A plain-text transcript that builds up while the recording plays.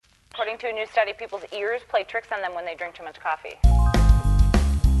According to a new study, people's ears play tricks on them when they drink too much coffee. You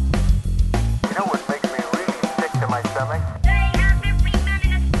know what makes me really sick to my stomach? They have every man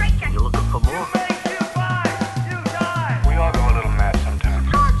in a straitjacket. You're looking for more? We all go a little mad sometimes.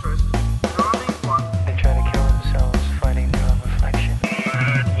 They try to kill themselves fighting their own reflection.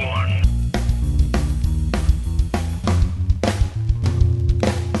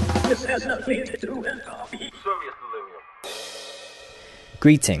 This has nothing to do with coffee. Serious delirium.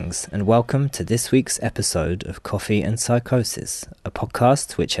 Greetings and welcome to this week's episode of Coffee and Psychosis, a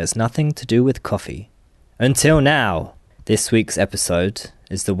podcast which has nothing to do with coffee. Until now! This week's episode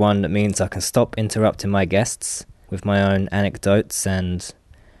is the one that means I can stop interrupting my guests with my own anecdotes and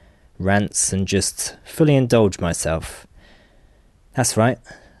rants and just fully indulge myself. That's right,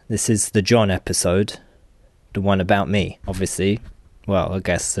 this is the John episode, the one about me, obviously. Well, I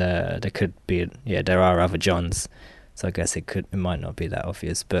guess there could be, there are other Johns, so I guess it might not be that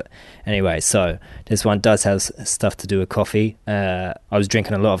obvious. But anyway, so this one does have stuff to do with coffee. I was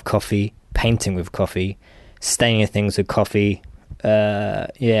drinking a lot of coffee, painting with coffee, staining things with coffee. So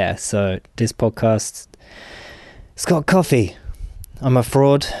this podcast, it's got coffee. I'm a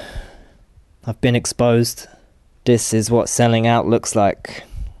fraud. I've been exposed. This is what selling out looks like.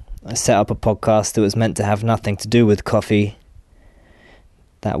 I set up a podcast that was meant to have nothing to do with coffee.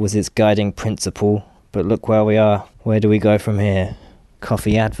 That was its guiding principle, but look where we are. Where do we go from here?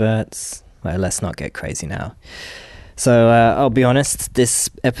 Coffee adverts? Well, let's not get crazy now. So, I'll be honest, this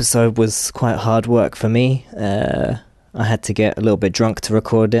episode was quite hard work for me. I had to get a little bit drunk to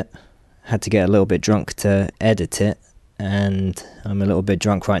record it, had to get a little bit drunk to edit it, and I'm a little bit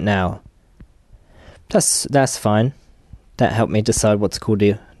drunk right now. That's fine. That helped me decide what to call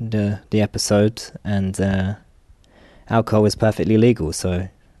the episode, and alcohol is perfectly legal, so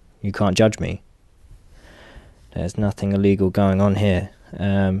you can't judge me. There's nothing illegal going on here.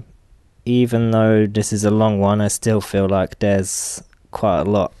 Even though this is a long one, I still feel like there's quite a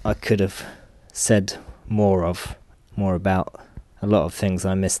lot I could have said more about. A lot of things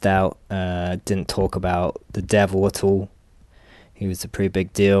I missed out. Didn't talk about the devil at all. He was a pretty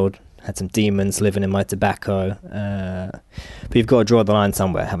big deal. Had some demons living in my tobacco. But you've got to draw the line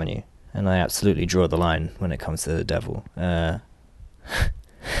somewhere, haven't you? And I absolutely draw the line when it comes to the devil.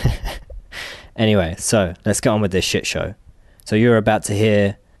 Anyway, so let's get on with this shit show. So you're about to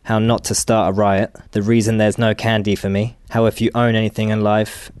hear how not to start a riot, the reason there's no candy for me, how if you own anything in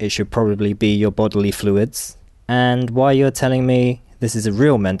life, it should probably be your bodily fluids, and why you're telling me this is a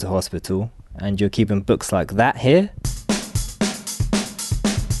real mental hospital and you're keeping books like that here.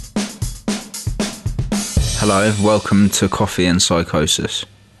 Hello, welcome to Coffee and Psychosis.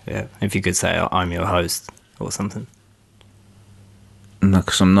 Yeah, if you could say I'm your host or something. No,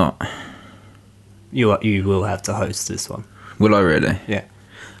 because I'm not. You will have to host this one. Will I really? Yeah.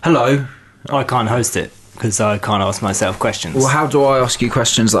 Hello. I can't host it because I can't ask myself questions. Well, how do I ask you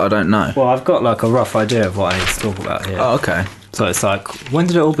questions that I don't know? Well, I've got like a rough idea of what I need to talk about here. Oh, okay. So it's like, when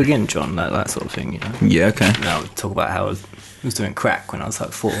did it all begin, John? That sort of thing, you know? Yeah, okay. Now talk about how I was doing crack when I was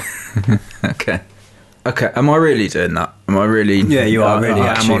like 4. Okay. Okay, am I really doing that? Am I really? Yeah, you are really.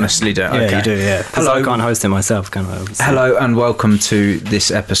 I am honestly doing. Yeah, okay. you do. Yeah. Hello. I can't host it myself, can I? Obviously. Hello, and welcome to this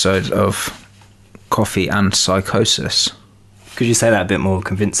episode of Coffee and Psychosis. Could you say that a bit more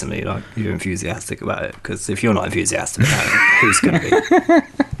convincingly, like you're enthusiastic about it? Because if you're not enthusiastic about it, who's going to be?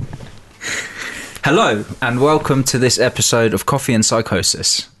 Hello, and welcome to this episode of Coffee and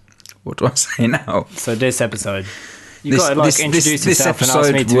Psychosis. What do I say now? So this episode, you've got to like introduce yourself and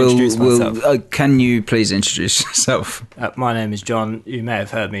ask me to introduce myself. Can you please introduce yourself? My name is John. You may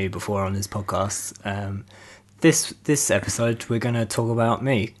have heard me before on this podcast. This episode, we're going to talk about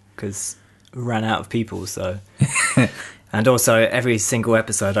me because we ran out of people. So, and also every single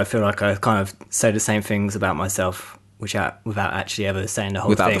episode, I feel like I kind of say the same things about myself, without actually ever saying the whole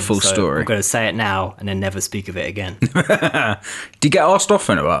thing. Without the full story. I'm going to say it now and then never speak of it again. Do you get asked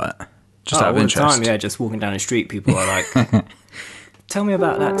often about it? Just out of interest. All the time, yeah. Just walking down the street, people are like, "Tell me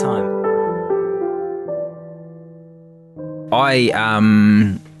about that time." I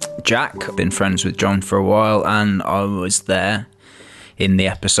am Jack. I've been friends with John for a while, and I was there in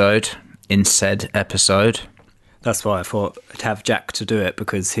said episode. That's why I thought I'd have Jack to do it,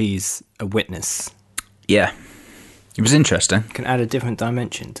 because he's a witness. Yeah. It was interesting. Can add a different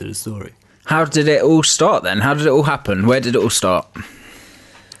dimension to the story. How did it all start then? How did it all happen? Where did it all start?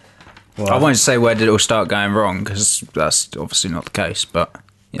 Well, I won't say where did it all start going wrong, because that's obviously not the case, but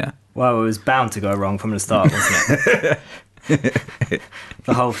yeah. Well, it was bound to go wrong from the start, wasn't it?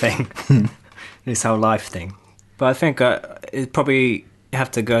 The whole thing. This whole life thing. But I think it probably have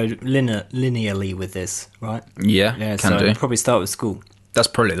to go linearly with this, right? Yeah, So do. probably start with school. That's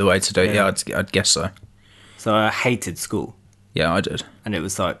probably the way to do it. Yeah, I'd guess so. So I hated school, Yeah, I did. and it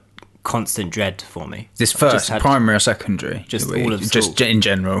was like constant dread for me. This I first, just had- primary or secondary? just We- all of just school. in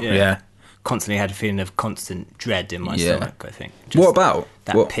general, yeah. Constantly had a feeling of constant dread in my Yeah. stomach, I think. What about?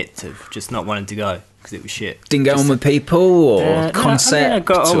 that What? pit of just not wanting to go because it was shit. Didn't get on with people or concept? I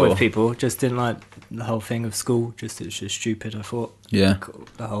got on or... with people, just didn't like the whole thing of school. Just it was just stupid, I thought. Yeah.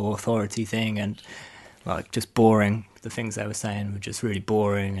 The whole authority thing and like just boring. The things they were saying were just really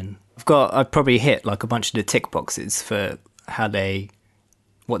boring. And I've probably hit like a bunch of the tick boxes for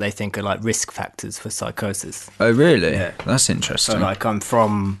what they think are like risk factors for psychosis. Oh, really? Yeah. That's So interesting. like I'm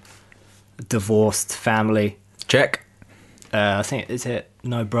from a divorced family. Check. I think is it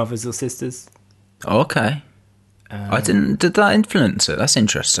no brothers or sisters. Oh, okay. Did that influence it? That's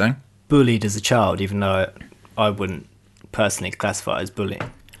interesting. Bullied as a child, even though I wouldn't personally classify it as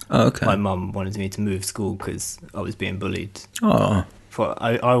bullying. Oh, okay. My mum wanted me to move school because I was being bullied. Oh.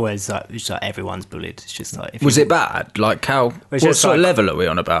 I always like it's like everyone's bullied. It's just like if Was you- it bad? Like how? It's What just sort of like- level are we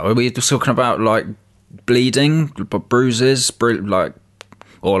on about? Are we talking about like bleeding, bruises, like,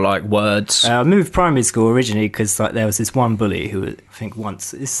 or like words? I moved primary school originally because like there was this one bully who I think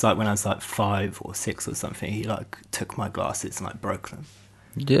once this is like when I was like 5 or 6 or something. He like took my glasses and like broke them.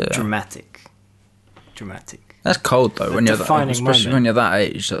 Yeah. Dramatic. That's cold though. When you're that, defining especially moment. when you're that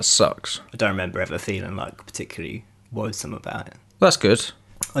age, that sucks. I don't remember ever feeling like particularly woesome about it. That's good.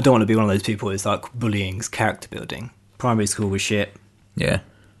 I don't want to be one of those people who's like bullying's character building. Primary school was shit. Yeah.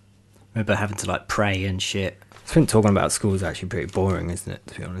 Remember having to like pray and shit. I think talking about school is actually pretty boring, isn't it,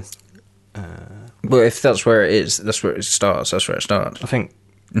 to be honest? Well, if that's where it is, that's where it starts. That's where it starts. I think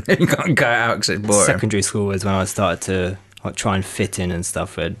You can't go out because it's boring. secondary school was when I started to like try and fit in and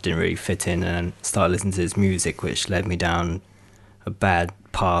stuff. I didn't really fit in and started listening to this music which led me down a bad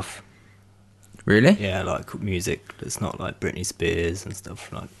path. Really? Yeah, like music that's not like Britney Spears and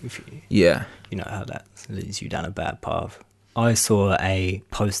stuff. Like if Yeah. you know how that leads you down a bad path. I saw a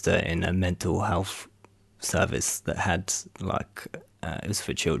poster in a mental health service that had like it was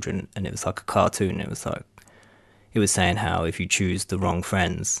for children and it was like a cartoon. It was saying how if you choose the wrong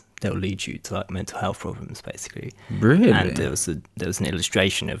friends, they'll lead you to like mental health problems, basically. Really? And there was an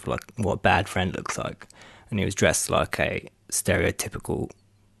illustration of like what a bad friend looks like, and he was dressed like a stereotypical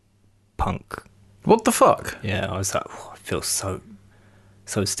punk. What the fuck? Yeah, I was like, I feel so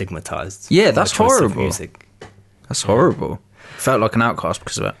stigmatized. Yeah, for my that's choice of horrible. music. That's horrible. Felt like an outcast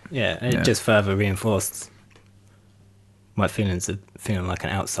because of it. Yeah, and it just further reinforced my feelings of feeling like an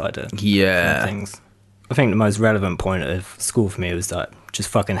outsider. Yeah. Things. I think the most relevant point of school for me was that I just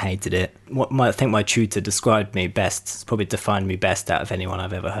fucking hated it. I think my tutor described me best, probably defined me best out of anyone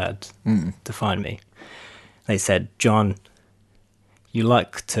I've ever heard define me. They said, John, you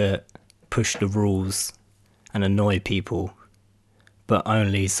like to push the rules and annoy people, but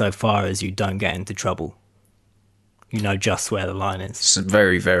only so far as you don't get into trouble. You know just where the line is. It's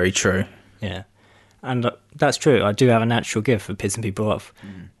very, very true. Yeah. And that's true. I do have a natural gift for pissing people off,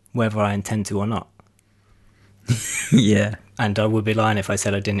 whether I intend to or not. Yeah. And I would be lying if I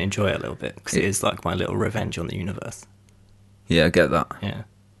said I didn't enjoy it a little bit, because it is like my little revenge on the universe. Yeah, I get that. Yeah.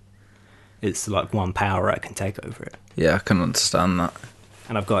 It's like one power I can take over it. Yeah, I can understand that.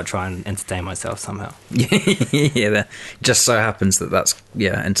 And I've got to try and entertain myself somehow. Yeah, that just so happens that that's,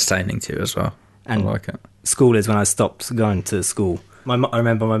 entertaining to you as well. And I like it. school is when I stopped going to school. I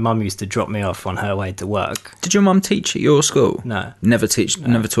remember my mum used to drop me off on her way to work. Did your mum teach at your school? No. Never taught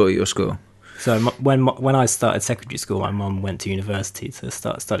at your school? So when I started secondary school, my mum went to university to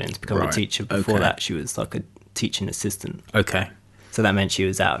start studying to become a Right, teacher. Before okay. that, she was like a teaching assistant. Okay. So that meant she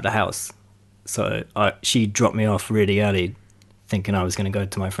was out of the house. So she dropped me off really early, thinking I was going to go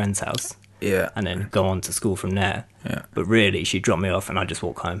to my friend's house Yeah. and then go on to school from there. Yeah. But really, she dropped me off and I just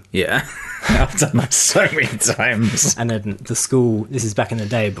walk home. Yeah. I've done that so many times. And then the school, this is back in the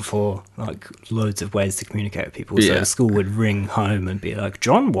day before like loads of ways to communicate with people. So Yeah. the school would ring home and be like,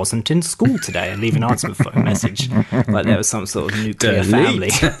 John wasn't in school today, and leave an answer phone message. Like there was some sort of nuclear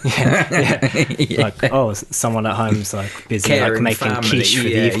Delete. family. yeah. Like, oh, someone at home's like busy like Caring making family, quiche for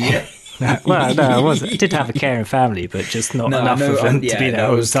the evening. yeah. Well, no, I did have a caring family, but just not enough of them to be there that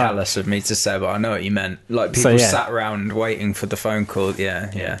all the was time. callous of me to say, but I know what you meant. Like So, people yeah. sat around waiting for the phone call.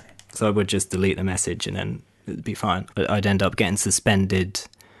 Yeah. So I would just delete the message and then it'd be fine. But I'd end up getting suspended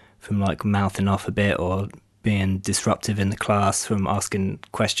from like mouthing off a bit or being disruptive in the class from asking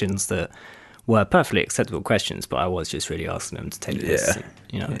questions that were perfectly acceptable questions, but I was just really asking them to take this,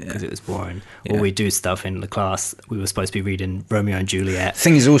 because it was boring. Yeah. Or we do stuff in the class. We were supposed to be reading Romeo and Juliet.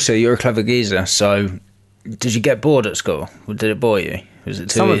 Thing is also, you're a clever geezer, so did you get bored at school? Or did it bore you? Was it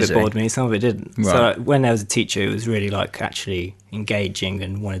too Some easy? of it bored me, some of it didn't. So Right. like, when there was a teacher who was really like actually engaging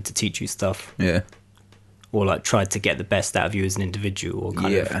and wanted to teach you stuff, Yeah. or like tried to get the best out of you as an individual, or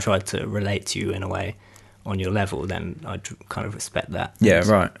kind Yeah. of tried to relate to you in a way on your level, then I'd kind of respect that. Yeah,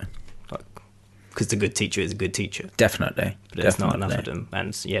 right. Because the good teacher is a good teacher, Definitely. but there's not enough Definitely. of them,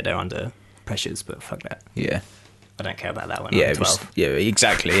 and yeah, they're under pressures. But fuck that, Yeah. I don't care about that one. Yeah, I'm it was, 12. yeah,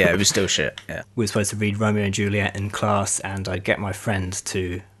 exactly. Yeah, it was still shit. Yeah. We were supposed to read Romeo and Juliet in class, and I'd get my friend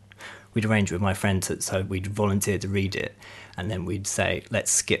to. We'd arrange with my friend so we'd volunteer to read it, and then we'd say,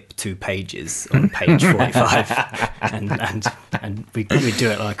 "Let's skip 2 pages on page 45," and we'd do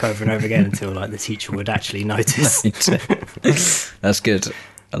it like over and over again until like the teacher would actually notice. That's good.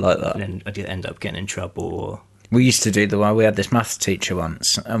 I like that. And then I'd end up getting in trouble. Or, We used to do the one, we had this maths teacher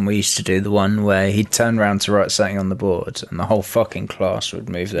once, and we used to do the one where he'd turn around to write something on the board, and the whole fucking class would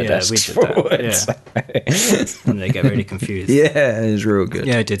move their Yeah, we desks did that, forward. and they get really confused. Yeah, it was real good.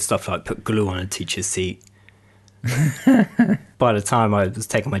 Yeah, I did stuff like put glue on a teacher's seat. By the time I was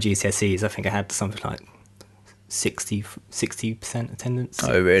taking my GCSEs, I think I had something like 60% attendance.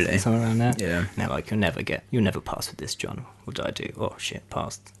 Oh, really? Somewhere around there. Yeah. And they're like, you'll never pass with this, John. What did I do? Oh, shit,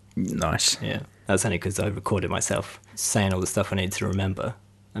 passed. Nice. Yeah. That's only because I recorded myself saying all the stuff I needed to remember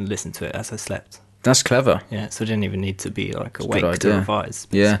and listen to it as I slept. That's clever. Yeah, so I didn't even need to be like a awake good to idea. revise.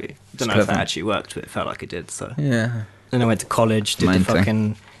 Yeah, Basically. it's Don't know if that clever. actually worked, but it felt like it did. So Yeah. then I went to college, did Main the thing.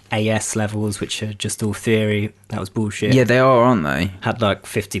 fucking AS levels, which are just all theory. That was bullshit. Yeah, they are, aren't they? Had like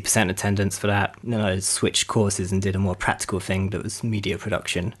 50% attendance for that. Then I switched courses and did a more practical thing that was media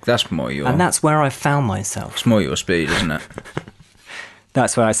production. That's more your. And that's where I found myself. It's more your speed, isn't it?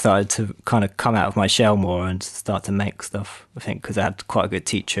 That's where I started to kind of come out of my shell more and start to make stuff, I think, because I had quite a good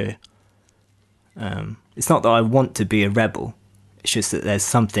teacher. It's not that I want to be a rebel. It's just that there's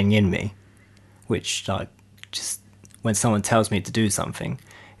something in me which, like, just when someone tells me to do something,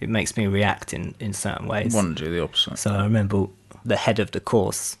 it makes me react in certain ways. Want to do the opposite. So I remember the head of the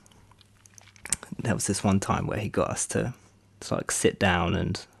course, there was this one time where he got us to like sit down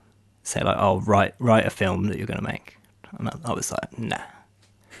and say like, "Oh, write a film that you're going to make." And I was like, "Nah,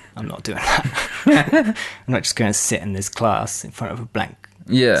 I'm not doing that. I'm not just going to sit in this class in front of a blank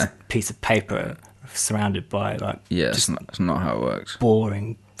Yeah. piece of paper surrounded by like Yeah, just it's not how it works.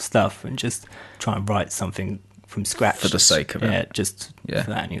 boring stuff and just try and write something from scratch For the sake of it. Yeah, just Yeah.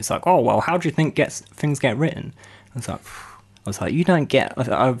 for that." And he was like, "Oh well, how do you think things get written?" I was like, "You don't get."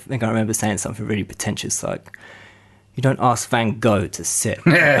 I think I remember saying something really pretentious like, "You don't ask Van Gogh to sit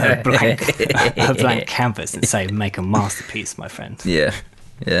at a blank canvas and say, 'Make a masterpiece, my friend.'" Yeah.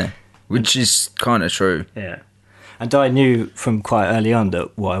 Yeah. Which is kind of true. Yeah. And I knew from quite early on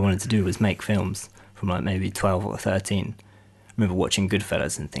that what I wanted to do was make films from like maybe 12 or 13. I remember watching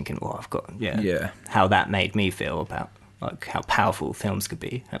Goodfellas and thinking, well, I've got, Yeah. how that made me feel about like how powerful films could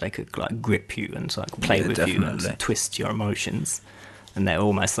be, how they could like grip you and like play Yeah, with you definitely. and twist your emotions. And they're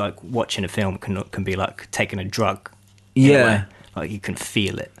almost like watching a film can be like taking a drug. in a Yeah. way. Like you can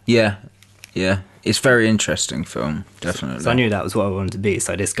feel it. Yeah. Yeah. It's a very interesting film, definitely. So I knew that was what I wanted to be.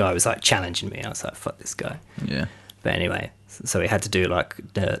 So this guy was like challenging me. I was like, fuck this guy. Yeah. But anyway, so we had to do like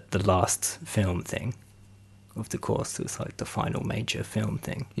the last film thing of the course. It was like the final major film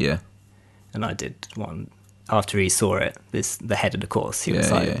thing. Yeah. And I did one after he saw it. The head of the course, he was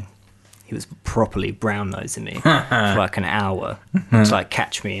Yeah, like, yeah. he was properly brown nosing me for like an hour. To like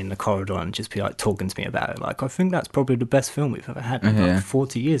catch me in the corridor and just be like talking to me about it. Like, I think that's probably the best film we've ever had in Yeah. like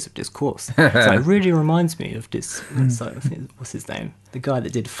 40 years of this course. So it really reminds me of this. It's like, I think, what's his name? The guy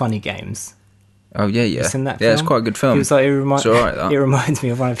that did Funny Games. Oh, yeah, yeah. You seen that Yeah, film? it's quite a good film. He was like, It's all right, that. it reminds me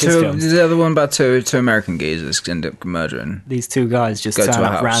of one of his films. The other one about two American geezers end up murdering. These two guys just Go to turn a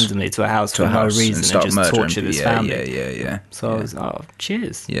up house. randomly to a house To for a no house reason and start just murdering. torture this yeah, family. Yeah. So I was, oh,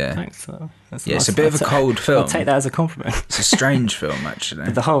 cheers. Yeah. Thanks. That's Yeah, it's nice. a bit of a cold film. I'll take that as a compliment. It's a strange film, actually.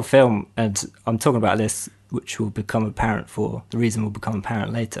 But the whole film, and I'm talking about this, which will become apparent the reason will become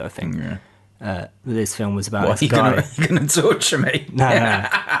apparent later, I think. Yeah. This film was about What, this you guy. gonna torture me? No,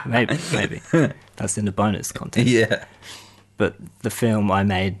 maybe. That's in the bonus content. Yeah. But the film I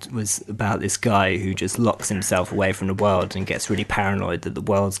made was about this guy who just locks himself away from the world and gets really paranoid that the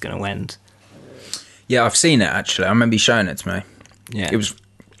world's going to end. Yeah, I've seen it, actually. I remember you showing it to me. Yeah. It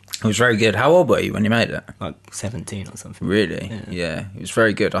was very good. How old were you when you made it? like 17 or something. Really? Yeah. It was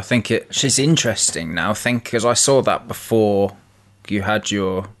very good. I think it's interesting now, because I saw that before you had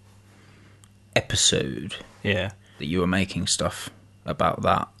your episode Yeah. that you were making stuff about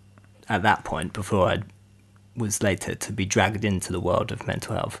that. At that point, before I was later to be dragged into the world of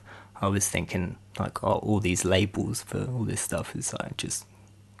mental health, I was thinking like, oh, all these labels for all this stuff is like just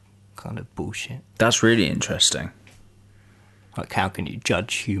kind of bullshit. That's really interesting. Like, how can you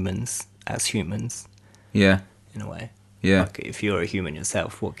judge humans as humans, Yeah. in a way? Yeah. Like, if you're a human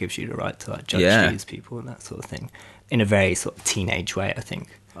yourself, what gives you the right to, like, judge Yeah. these people and that sort of thing? In a very sort of teenage way, I think.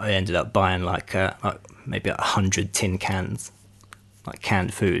 I ended up buying, like maybe 100 tin cans, like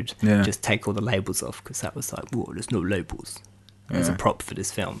canned food. Yeah. Just take all the labels off, because that was like, whoa, there's no labels. As a Yeah. prop for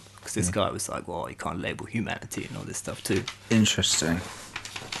this film. Because this guy was like, well, you can't label humanity and all this stuff too. Interesting.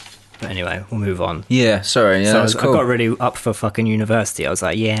 But anyway, we'll move on. Yeah, sorry. Yeah, So that's I cool. got really up for fucking university. I was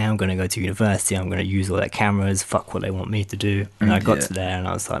like, yeah, I'm going to go to university. I'm going to use all their cameras. Fuck what they want me to do. And I got Yeah. to there and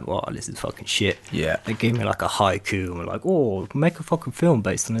I was like, wow, this is fucking shit. Yeah. They gave me like a haiku and were like, oh, make a fucking film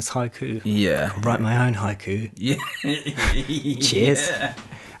based on this haiku. Yeah. I'll write my own haiku. Yeah. Cheers.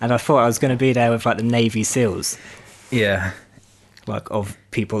 And I thought I was going to be there with like the Navy SEALs, Yeah. like of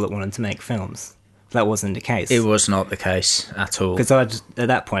people that wanted to make films. That wasn't the case. It was not the case at all. Because at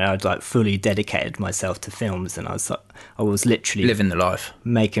that point I'd like fully dedicated myself to films, and I was literally Living the life.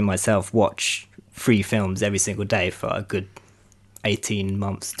 making myself watch 3 films every single day for a good 18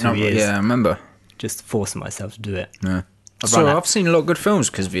 months, 2 years. Yeah, I remember. Just forcing myself to do it. Yeah. I've So run out. I've seen a lot of good films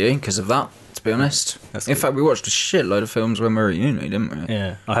because of you, because of that, to be honest. That's In good. fact, we watched a shitload of films when we were at uni, didn't we?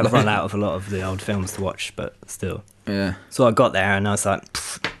 Yeah, I have run out of a lot of the old films to watch, but still. Yeah. So I got there and I was like,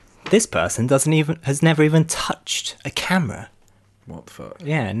 this person has never even touched a camera. What the fuck?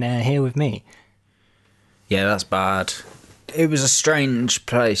 Yeah, and they're here with me. Yeah, that's bad. It was a strange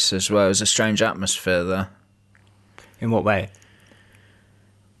place as well. It was a strange atmosphere there. In what way?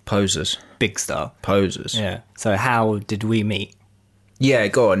 Posers. Big star. Posers. Yeah. So how did we meet? Yeah,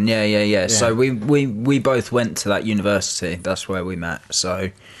 go on. Yeah. So we both went to that university. That's where we met. So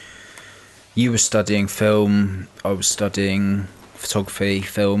you were studying film, I was studying photography,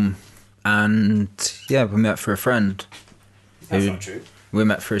 film, and yeah, we met through a friend. That's Who- not true. We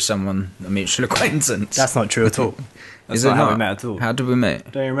met through someone, a mutual acquaintance. That's not true at all. That's Is it not how not? we met at all. How did we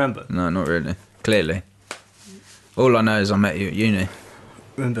meet? Don't you remember? No, not really. Clearly. All I know is I met you at uni.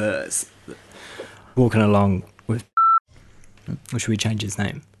 Remember walking along with... Or should we change his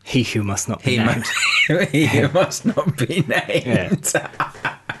name? He who must not be named. He must not be named.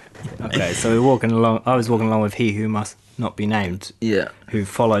 Okay, so we're walking along. I was walking along with he who must not be named, Yeah. who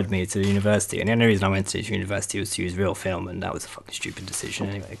followed me to university. And the only reason I went to this university was to use real film, and that was a fucking stupid decision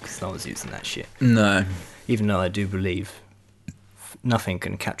anyway, because no one's using that shit. No. Even though I do believe nothing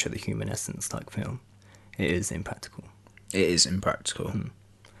can capture the human essence like film. It is impractical. It is impractical.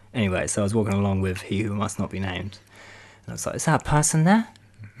 Anyway, so I was walking along with he who must not be named. And I was like, is that a person there?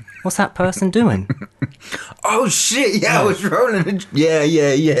 What's that person doing? Oh shit! Yeah, I was rolling. Yeah.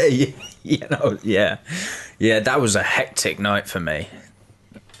 Yeah, that was a hectic night for me.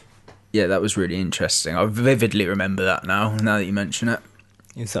 Yeah, that was really interesting. I vividly remember that now that you mention it.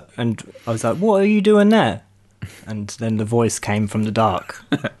 And I was like, what are you doing there? And then the voice came from the dark.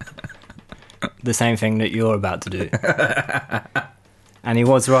 The same thing that you're about to do. And he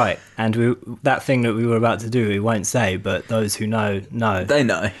was right. And that thing that we were about to do, we won't say, but those who know, know. They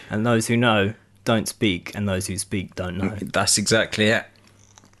know. And those who know don't speak, and those who speak don't know. That's exactly it.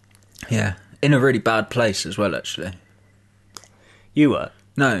 Yeah, in a really bad place as well, actually. You were.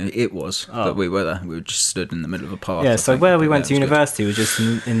 No, it was, Oh. but we were there. We were just stood in the middle of a park. Yeah, I so think, where we but went to yeah, it was good. university was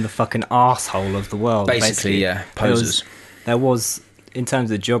just in the fucking arsehole of the world. Basically, yeah, posers. There was, in terms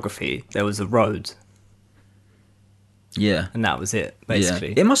of geography, there was a road, Yeah. and that was it, basically.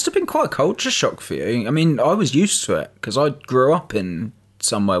 Yeah. It must have been quite a culture shock for you. I mean, I was used to it because I grew up in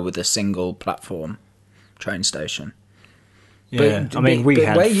somewhere with a single platform train station. Yeah, I mean, we but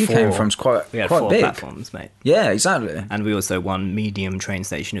had where you came four- from is quite We had quite 4 big. platforms, mate. Yeah, exactly. And we also won Medium Train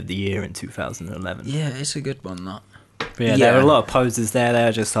Station of the Year in 2011. Yeah, it's a good one, that. But yeah, there were a lot of posers there. They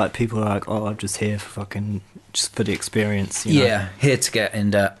were just like, people are like, oh, I'm just here for just for the experience. You know? Yeah, here to get in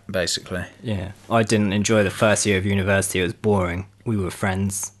debt, basically. Yeah. I didn't enjoy the first year of university. It was boring. We were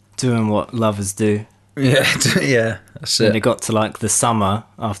friends, doing what lovers do. Yeah, yeah, that's And it it. got to like the summer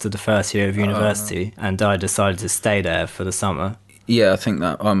after the first year of university, and I decided to stay there for the summer. Yeah, I think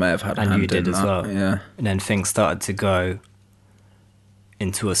that I may have had a And hand you did in as that. well. Yeah, And then things started to go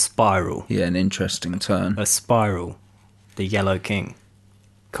into a spiral. yeah, an interesting turn. A spiral. The Yellow King.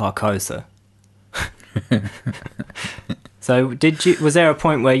 Carcosa. So was there a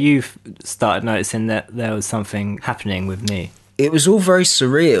point where you started noticing that there was something happening with me? It was all very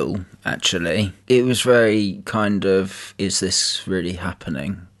surreal, actually. It was very kind of, is this really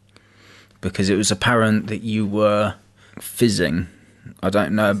happening? Because it was apparent that you were fizzing. I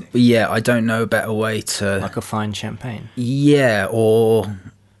don't know. Yeah, I don't know a better way to... Like a fine champagne? Yeah, or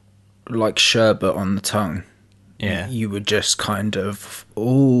like sherbet on the tongue. Yeah. You were just kind of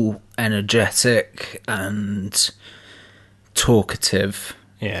all energetic and talkative.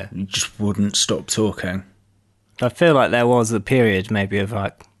 Yeah. You just wouldn't stop talking. I feel like there was a period, maybe of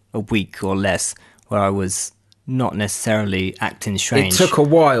like a week or less, where I was not necessarily acting strange. It took a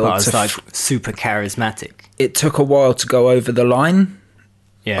while but I was to like super charismatic. It took a while to go over the line.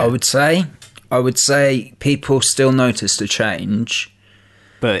 Yeah. I would say people still noticed a change.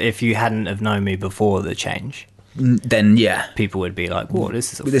 But if you hadn't have known me before the change, Then yeah, people would be like, "Whoa,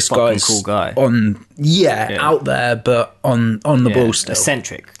 this is a this fucking guy's cool guy." Yeah. Out there, but on the ball still.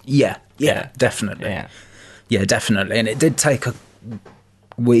 Eccentric. Yeah, Yeah. definitely. Yeah. Yeah, definitely. And it did take a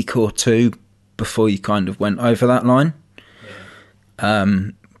week or two before you kind of went over that line.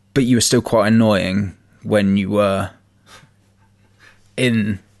 But you were still quite annoying when you were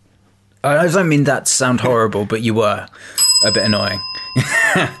in... I don't mean that to sound horrible, but you were a bit annoying.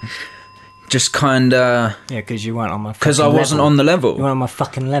 Just kind of... Yeah, because you weren't on my fucking Because I wasn't level. on the level. You weren't on my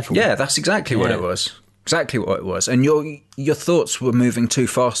fucking level. Yeah, that's exactly what Yeah. it was. Exactly what it was. And your thoughts were moving too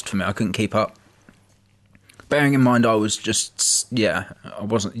fast for me. I couldn't keep up. Bearing in mind, I was just... Yeah, I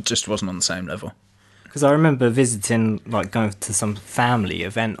wasn't on the same level. Because I remember visiting, like going to some family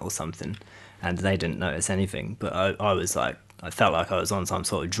event or something, and they didn't notice anything. But I was like, I felt like I was on some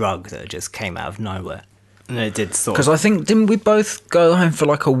sort of drug that just came out of nowhere. And it did sort Because of... I think, didn't we both go home for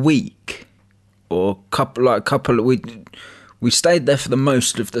like a week? Or we stayed there for the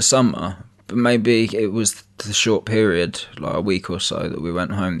most of the summer, but maybe it was the short period, like a week or so, that we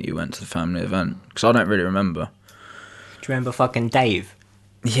went home, that you went to the family event. Because I don't really remember. Do you remember fucking Dave?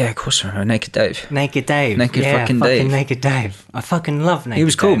 Yeah, of course I remember. Naked Dave. Naked Dave. Naked yeah, fucking Dave. Naked Dave. I fucking love Naked Dave. He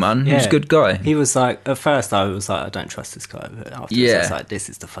was cool, man. He was a good guy. He was like, at first I was like, I don't trust this guy. But afterwards I was like, this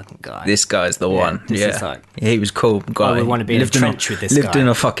is the fucking guy. This guy's the one. this Yeah. is like... He was cool guy. I would want to be in a trench with this lived guy. in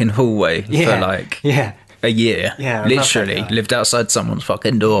a fucking hallway Yeah. for like Yeah. a year. Yeah, I love that literally guy. lived outside someone's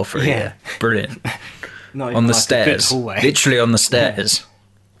fucking door for a Yeah. year. Brilliant. Not even On the like a big stairs. hallway. Literally on the stairs.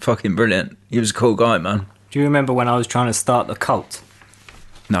 Fucking brilliant. He was a cool guy, man. Do you remember when I was trying to start the cult?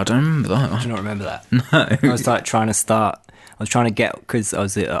 No, I don't remember that. Do you not remember that? No. I was like trying to get, because I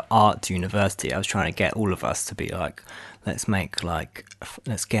was at an art university, I was trying to get all of us to be like, let's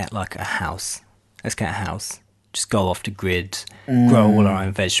get like a house. Let's get a house. Just go off the grid, grow all our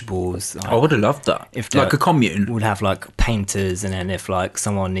own vegetables. Like, I would have loved that. if Like a commune. We'd have like painters, and then if like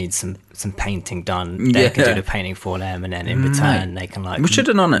someone needs some painting done, they can do the painting for them, and then in return they can like We should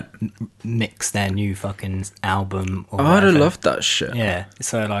have done it. mix their new fucking album. Or I'd have whatever. loved that shit. Yeah,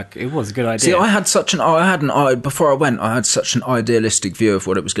 so like it was a good idea. See, before I went, I had such an idealistic view of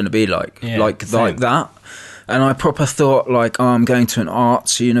what it was going to be like, Yeah, like same. that. And I proper thought, like, oh, I'm going to an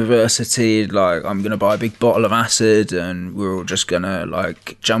arts university, like, I'm going to buy a big bottle of acid, and we're all just going to,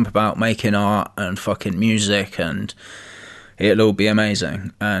 like, jump about making art and fucking music, and it'll all be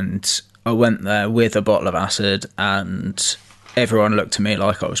amazing. And I went there with a bottle of acid, and everyone looked at me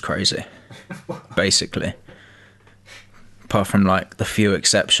like I was crazy, basically. Apart from, like, the few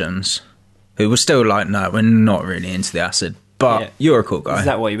exceptions, who were still like, no, we're not really into the acid, but Yeah. you're a cool guy. Is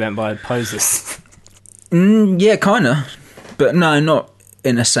that what you meant by posers? Yeah, kind of. But no, not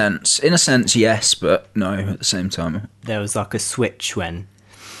in a sense. In a sense, yes, but no at the same time. There was like a switch when,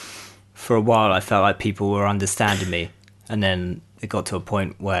 for a while, I felt like people were understanding me, and then it got to a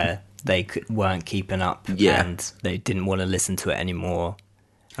point where they weren't keeping up, Yeah. and they didn't want to listen to it anymore.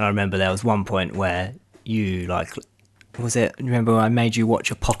 And I remember there was one point where you like, was it? Remember I made you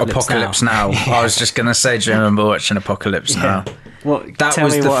watch Apocalypse Now. Yeah. I was just going to say, do you remember watching Apocalypse Now? What, That tell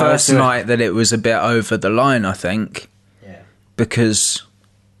was me the what I first doing. night that it was a bit over the line, I think. Yeah. Because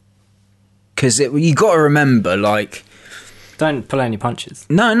you got to remember, like... Don't pull any punches.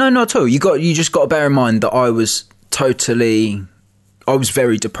 No, not at all. You just got to bear in mind that I was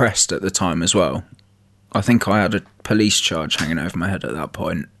very depressed at the time as well. I think I had a police charge hanging over my head at that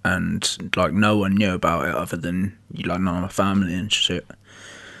point, and like no one knew about it other than like none of my family and shit.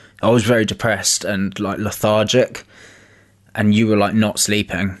 I was very depressed and like lethargic, and you were like not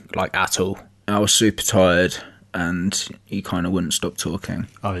sleeping like at all. I was super tired, and you kind of wouldn't stop talking.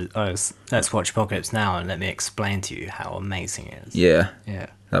 Let's watch Apocalypse Now and let me explain to you how amazing it is. Yeah, Yeah.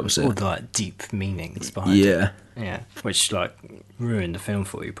 that was All it. the like deep meanings behind it. Yeah, Yeah. Which like ruined the film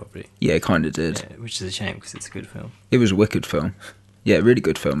for you probably. yeah, it kind of did. Yeah, which is a shame because it's a good film. It was a wicked film. Yeah, really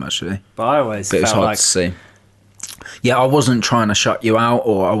good film actually. But I always But it's felt hard like to see. Yeah, I wasn't trying to shut you out,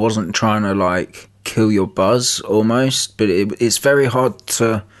 or I wasn't trying to like kill your buzz almost, but it's very hard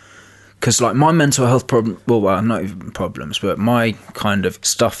to, because like my mental health problem, well, not even problems, but my kind of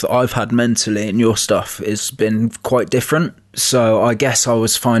stuff that I've had mentally and your stuff has been quite different. So I guess I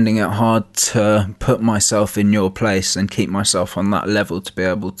was finding it hard to put myself in your place and keep myself on that level to be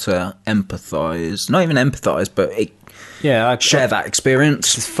able to empathise. Not even empathise, but Yeah, share that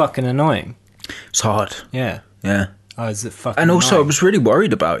experience. It's fucking annoying. It's hard. Yeah. Yeah. Oh, is it fucking And also, I annoying? was really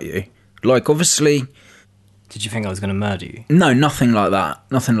worried about you. Like, obviously, Did you think I was going to murder you? no, nothing like that.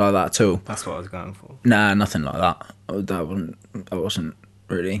 Nothing like that at all. That's what I was going for. Nah, nothing like that. That wasn't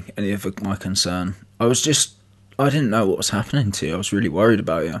really any of my concern. I didn't know what was happening to you. I was really worried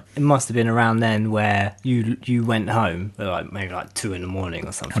about you. It must have been around then where you went home at like maybe like 2 a.m. or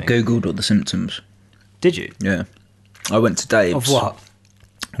I something. googled all the symptoms. Did you? Yeah, I went to Dave's. Of what?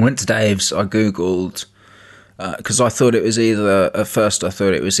 I went to Dave's. I googled because I thought it was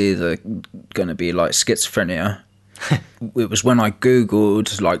either going to be like schizophrenia. It was when I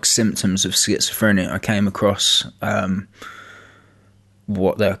googled like symptoms of schizophrenia, I came across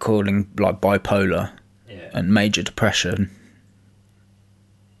what they're calling like bipolar. And major depression.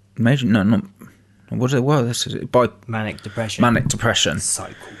 This is it. Manic depression. Manic depression.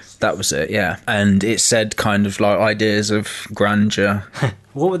 Cycles. That was it, yeah. And it said kind of like ideas of grandeur.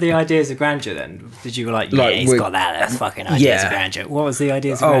 What were the ideas of grandeur then? Did you like, Like, he's we- got that, that's fucking ideas Yeah. of grandeur. What was the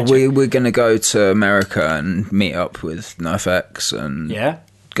ideas of Oh, grandeur? we're going to go to America and meet up with NoFX and Yeah?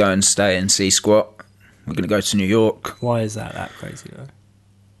 go and stay in C Squat. We're going to go to New York. Why is that crazy though?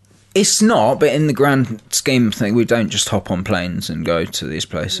 It's not, but in the grand scheme of things, we don't just hop on planes and go to these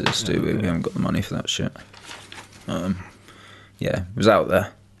places, do we? We haven't got the money for that shit. Yeah, it was out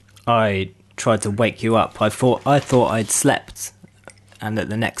there. I tried to wake you up. I thought I'd slept and that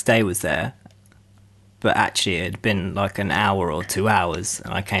the next day was there. But actually it had been like an hour or 2 hours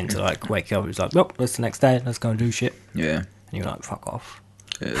and I came to like wake you up. It was like, well, that's the next day, let's go and do shit. Yeah. And you were like, fuck off.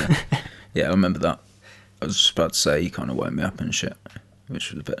 Yeah, yeah, I remember that. I was just about to say you kind of woke me up and shit,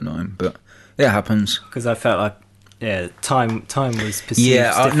 which was a bit annoying, but it happens. Because I felt like, yeah, time was perceived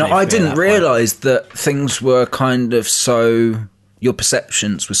Yeah, I differently for me at didn't that point. realise that things were kind of so. Your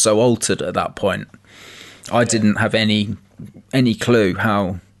perceptions were so altered at that point. I didn't have any clue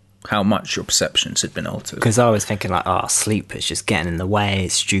how much your perceptions had been altered. Because I was thinking like, sleep is just getting in the way,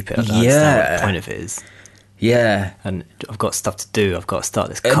 it's stupid, I don't understand what the point of it is. Yeah. And I've got stuff to do, I've got to start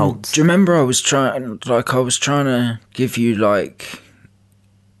this And cult. do you remember I was trying to give you like,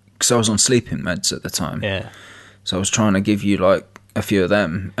 because I was on sleeping meds at the time. Yeah. So I was trying to give you like a few of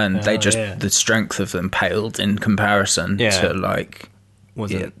them, and yeah. the strength of them paled in comparison to like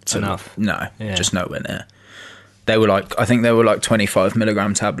Wasn't enough. No, Yeah. just nowhere near. They were like, I think they were like 25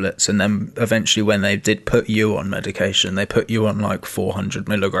 milligram tablets, and then eventually when they did put you on medication, they put you on like 400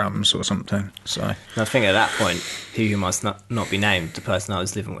 milligrams or something. So And I think at that point, he who must not be named, the person I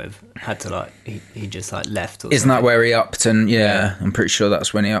was living with, had to like, he just like left. Or isn't that something. where he upped and I'm pretty sure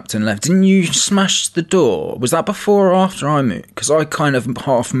that's when he upped and left. Didn't you smash the door? Was that before or after I moved? Because I kind of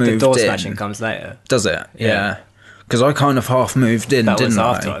half moved in. The door smashing comes later. Does it? Yeah. Yeah. Because I kind of half moved in, That didn't was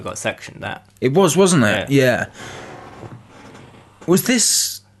I? after I got sectioned, that. It was, wasn't it? Yeah. Was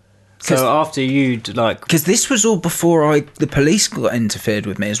this... So after you'd like... Because this was all before the police got interfered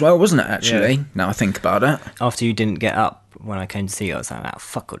with me as well, wasn't it, actually? Yeah. Now I think about it. After you didn't get up when I came to see you, I was like,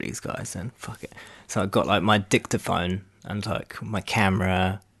 fuck all these guys then, fuck it. So I got like my dictaphone and like my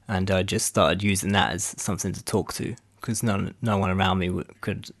camera, and I just started using that as something to talk to, because no one around me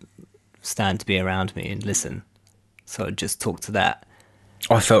could stand to be around me and listen. So I'd just talk to that.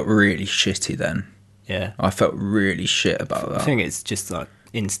 I felt really shitty then. Yeah. I felt really shit about that. I think it's just like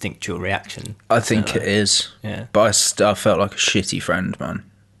instinctual reaction. I think it is. Yeah. But I felt like a shitty friend, man.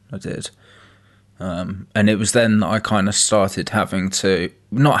 I did. And it was then that I kind of started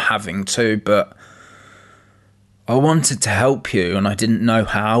but I wanted to help you and I didn't know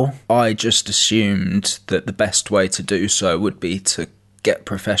how. I just assumed that the best way to do so would be to get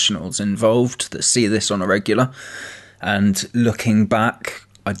professionals involved that see this on a regular. And looking back,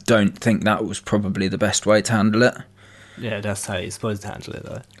 I don't think that was probably the best way to handle it. Yeah, that's how you're supposed to handle it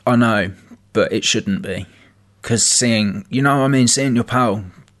though. I know, but it shouldn't be. Because seeing your pal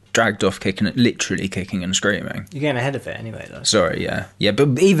dragged off literally kicking and screaming. You're getting ahead of it anyway though. Sorry, yeah. Yeah,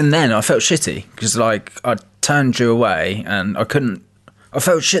 but even then I felt shitty. Because like, I turned you away and I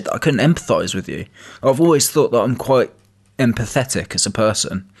felt shit that I couldn't empathise with you. I've always thought that I'm quite empathetic as a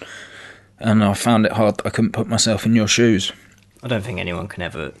person. And I found it hard that I couldn't put myself in your shoes. I don't think anyone can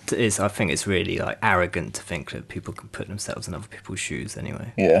ever. I think it's really like arrogant to think that people can put themselves in other people's shoes.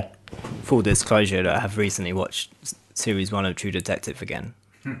 Anyway, Yeah. full disclosure, that I have recently watched series 1 of True Detective again,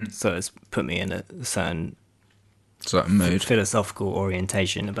 so it's put me in a certain Mood. philosophical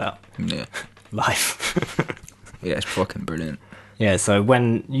orientation about Yeah. life. Yeah, it's fucking brilliant. Yeah. So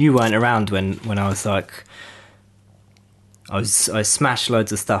when you weren't around, when I was like, I smashed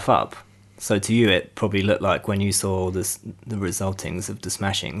loads of stuff up. So to you, it probably looked like when you saw the resultings of the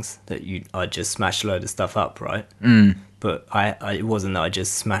smashings that I just smashed a load of stuff up, right? but it wasn't that I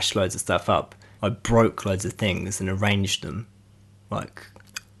just smashed loads of stuff up. I broke loads of things and arranged them, like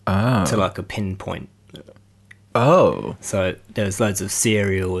to like a pinpoint. Oh. So there was loads of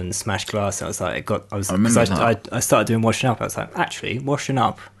cereal and smashed glass, and I was like, I remember that. I started doing washing up. I was like, actually, washing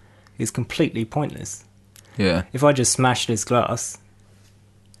up is completely pointless. Yeah. If I just smashed this glass,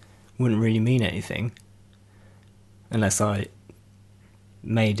 wouldn't really mean anything unless I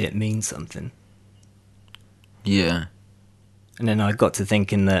made it mean something. Yeah. And then I got to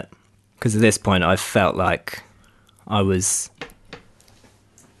thinking that, because at this point I felt like I was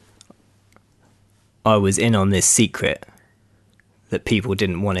in on this secret that people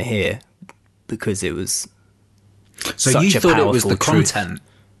didn't want to hear because it was So such you a thought it was powerful the truth. content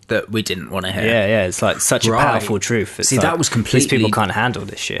that we didn't want to hear? Yeah, it's like such a Right. powerful truth. It's See, like, that was these completely- people can't handle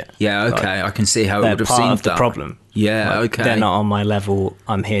this shit. Yeah, okay. Like, I can see how it they're would have part seemed of the that. problem. Yeah, Like, okay. They're not on my level.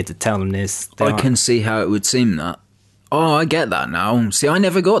 I'm here to tell them this. They I aren't. can see how it would seem that. Oh, I get that now. See, I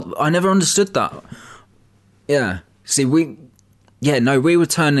never understood that. Yeah. See, we were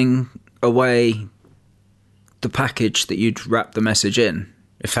turning away the package that you'd wrap the message in,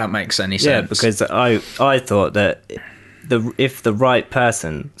 if that makes any sense. Yeah, because I thought that if the right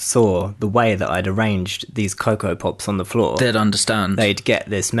person saw the way that I'd arranged these Cocoa Pops on the floor, they'd understand. they'd get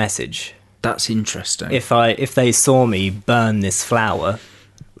this message. That's interesting. If they saw me burn this flower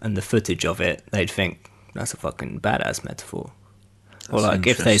and the footage of it, they'd think that's a fucking badass metaphor. Or like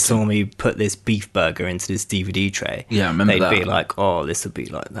if they saw me put this beef burger into this DVD tray, Yeah, I remember they'd be that. like, "Oh, this would be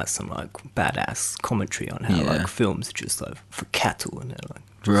like that's some like badass commentary on how Yeah. like films are just like for cattle and they're like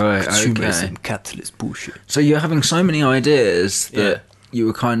Right, consumerism, okay. capitalist bullshit." So you're having so many ideas that Yeah. you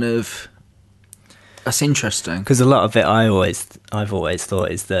were kind of... That's interesting. Because a lot of it I've always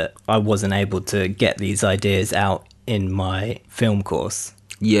thought is that I wasn't able to get these ideas out in my film course,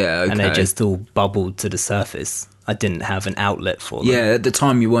 Yeah, okay. and they just all bubbled to the surface. I didn't have an outlet for them. Yeah, at the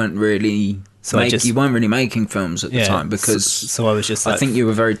time you weren't really... you weren't really making films at the time because... so I was just like, I think you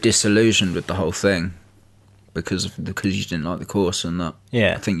were very disillusioned with the whole thing because you didn't like the course and that.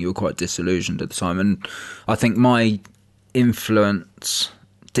 Yeah. I think you were quite disillusioned at the time, and I think my influence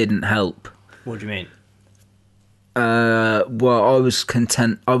didn't help. What do you mean? Well, I was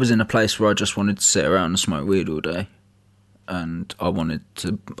content. I was in a place where I just wanted to sit around and smoke weed all day, and I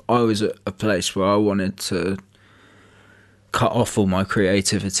was at a place where I wanted to cut off all my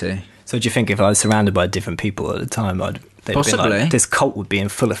creativity. So do you think if I was surrounded by different people at the time, they'd be Possibly. like, this cult would be in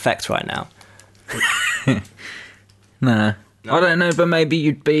full effect right now? Nah. I don't know, but maybe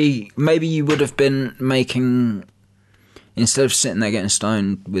you would have been making, instead of sitting there getting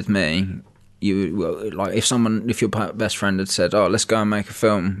stoned with me, if your best friend had said, "Oh, let's go and make a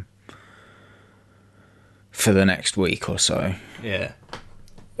film for the next week or so," Yeah.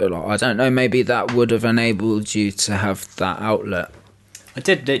 like, I don't know, maybe that would have enabled you to have that outlet I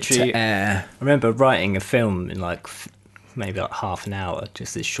did literally... to air. I remember writing a film in like maybe like half an hour,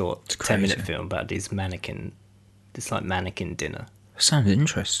 just this short 10-minute crazy. film about this mannequin dinner. Sounds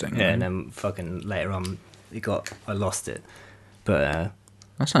interesting. Yeah, man. and then fucking later on, I lost it. But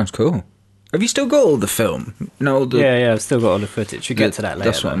That sounds cool. Have you still got all the film? No, all the, yeah, I've still got all the footage. We'll get to that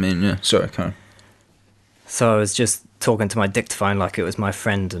later. That's what I though. mean. Yeah. Sorry, Karen. So I was just talking to my dictaphone like it was my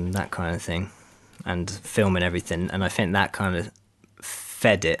friend and that kind of thing, and filming everything. And I think that kind of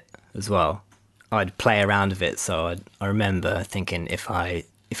fed it as well. I'd play around with it, so I remember thinking if I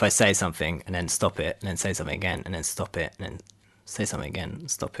say something and then stop it, and then say something again, and then stop it, and then say something again,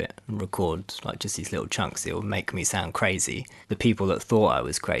 and stop it, and record like just these little chunks, it will make me sound crazy. The people that thought I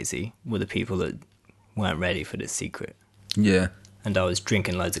was crazy were the people that weren't ready for this secret. Yeah. And I was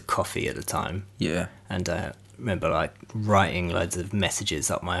drinking loads of coffee at the time, Yeah. and I remember like writing loads of messages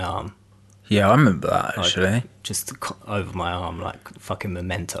up my arm, Yeah, I remember that like, actually. just over my arm, like fucking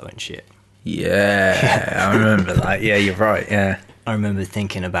memento and shit. Yeah, I remember that. Yeah, you're right. Yeah, I remember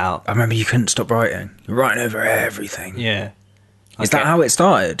thinking about, I remember you couldn't stop writing. You're writing over everything. yeah, Is that how it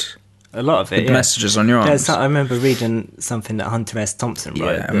started? a lot of it, With yeah. messages on your arms? I remember reading something that Hunter S. Thompson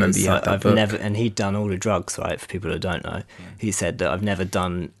wrote. Yeah, I remember that was you had like, that I've book. never, and he'd done all the drugs, right? For people who don't know, he said that I've never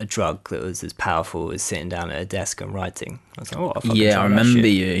done a drug that was as powerful as sitting down at a desk and writing. I was like, oh, I'll fucking Yeah, try I that remember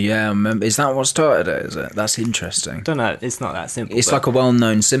shit. you. Yeah, I remember. Is that what started it? Is it? That's interesting. I don't know. It's not that simple. It's but like a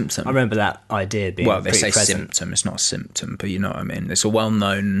well-known symptom. I remember that idea being Well, they pretty say present. symptom. It's not a symptom, but you know what I mean. It's a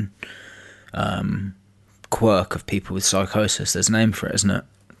well-known quirk of people with psychosis. There's a name for it, isn't it?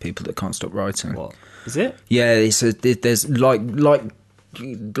 People that can't stop writing. What is it? Yeah, there's like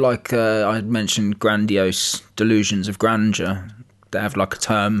I mentioned, grandiose delusions of grandeur. They have like a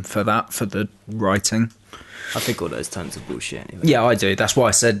term for that, for the writing. I think all those terms are bullshit anyway. Yeah, I do. That's why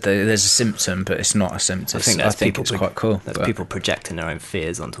I said that there's a symptom, but it's not a symptom. I think that's people it's quite cool. That's but- people projecting their own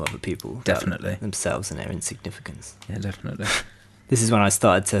fears onto other people. about Definitely. themselves and their insignificance. Yeah, definitely. This is when I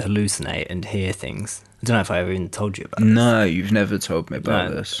started to hallucinate and hear things. I don't know if I ever even told you about this. No, you've never told me about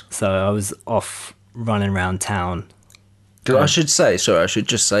No. this. So I was off running around town. But I should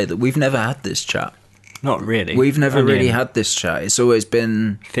just say that we've never had this chat. Not really. We've never Only really in had this chat. It's always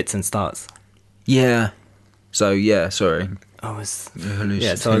been, fits and starts. yeah. So, yeah, sorry. I was Hallucinating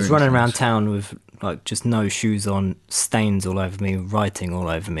yeah. So I was running around things. town with like just no shoes on, stains all over me, writing all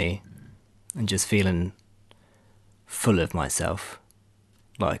over me, and just feeling full of myself.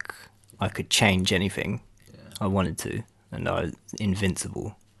 Like I could change anything I wanted to, and I was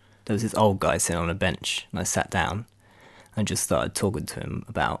invincible. There was this old guy sitting on a bench, and I sat down and just started talking to him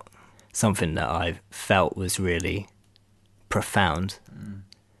about something that I felt was really profound.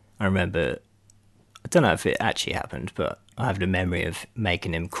 I remember, I don't know if it actually happened, but I have the memory of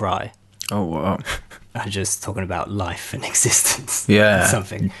making him cry. Oh, wow. I was just talking about life and existence. Yeah, or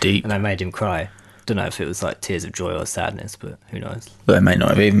something. deep. And I made him cry. Don't know if it was like tears of joy or sadness, but who knows? But it may not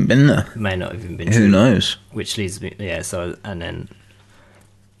have even been there. It may not have even been Who true. knows? Which leads me, yeah, so, and then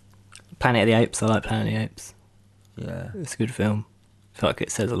Planet of the Apes, I like Planet of the Apes. Yeah. It's a good film. I feel like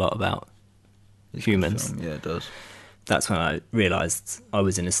it says a lot about humans. Yeah, it does. That's when I realised I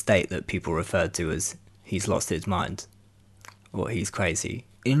was in a state that people referred to as he's lost his mind or he's crazy,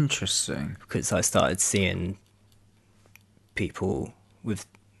 Interesting. because I started seeing people with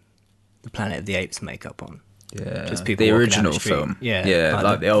the Planet of the Apes makeup on. Yeah. Just people the walking original down the street. film. Yeah, Yeah,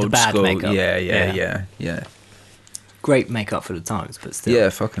 like the old bad school. makeup. Yeah. Great makeup for the times, but still, Yeah,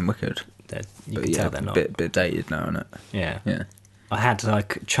 fucking wicked. you But can yeah, tell they're not. bit dated now, isn't it? Yeah. Yeah. I had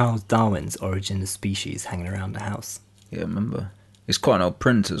like Charles Darwin's Origin of Species hanging around the house. Yeah, I remember. It's quite an old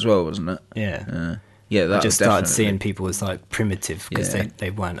print as well, wasn't it? Yeah. Yeah, that I just started seeing people as like primitive because Yeah. they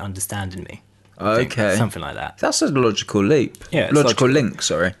weren't understanding me. I think. Okay. Something like that. That's a logical leap. Yeah, it's Logical logical. link,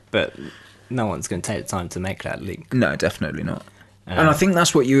 sorry. But no one's going to take the time to make that link. No, definitely not. And I think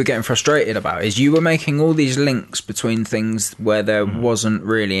that's what you were getting frustrated about, is you were making all these links between things where there wasn't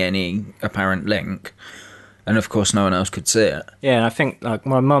really any apparent link. And of course no one else could see it. Yeah, and I think like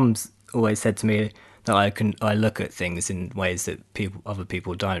my mum's always said to me that I look at things in ways that other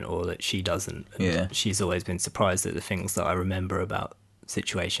people don't, or that she doesn't. And Yeah. she's always been surprised at the things that I remember about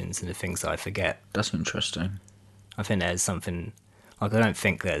situations and the things that I forget. That's interesting. I think there's something like I don't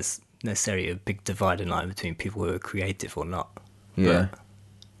think there's necessarily a big dividing line between people who are creative or not. Yeah. But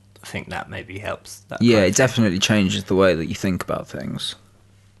I think that maybe helps. That Yeah, kind it of thing. definitely changes the way that you think about things.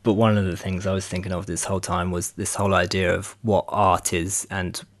 But one of the things I was thinking of this whole time was this whole idea of what art is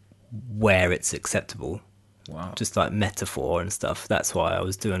and where it's acceptable. Wow. Just like metaphor and stuff. That's why I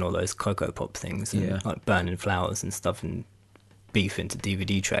was doing all those Cocoa Pop things and Yeah. like burning flowers and stuff and beef into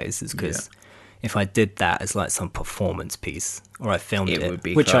DVD trays, is because if I did that as like some performance piece or I filmed it, would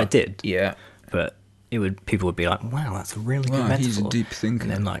be which I class. did, Yeah. but people would be like, wow, that's a really good Wow, metaphor. he's a deep thinker.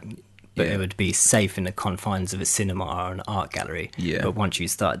 And then like, but Yeah. it would be safe in the confines of a cinema or an art gallery. Yeah. But once you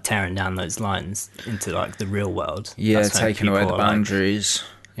start tearing down those lines into like the real world, Yeah, that's when taking away people the are like- boundaries.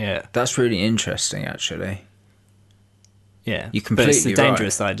 yeah, That's really interesting, actually. yeah. You're But it's a completely right.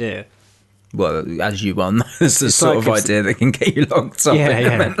 dangerous idea. Well, as you well know, it's the sort like of if- idea that can get you locked up in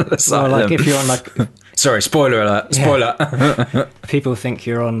a mental Well, asylum. like if you're on like, Sorry, spoiler alert. Spoiler. people think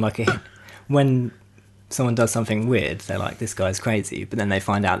you're on like when someone does something weird, they're like, this guy's crazy. But then they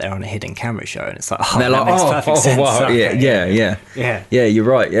find out they're on a hidden camera show, and it's like, oh, They're that like, makes oh, perfect sense. wow, Okay, yeah. yeah. Yeah, you're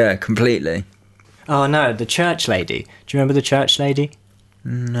right. Yeah, completely. Oh no, the church lady. Do you remember the church lady?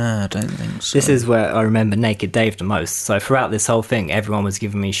 No, I don't think so. This is where I remember Naked Dave the most. So throughout this whole thing, everyone was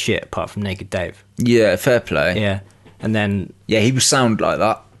giving me shit apart from Naked Dave. Yeah, fair play. Yeah. And then Yeah, he would sound like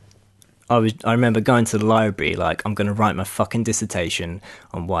that. I remember going to the library like, I'm going to write my fucking dissertation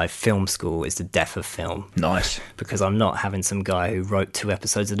on why film school is the death of film. Nice. Because I'm not having some guy who wrote 2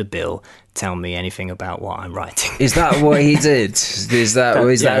 episodes of The Bill tell me anything about what I'm writing. Is that what he did? Is that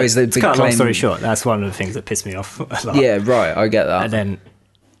the to big cut a long claim? story short, that's one of the things that pissed me off a lot. Yeah, right. I get that. And then,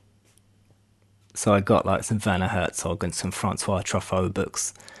 so I got like some Werner Herzog and some Francois Truffaut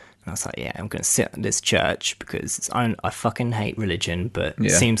books. And I was like, yeah, I'm going to sit at this church because I fucking hate religion, but it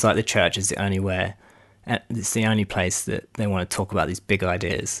Yeah. seems like the church is the only it's the only place that they want to talk about these big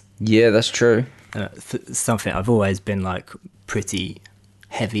ideas. Yeah, that's true. Something I've always been like pretty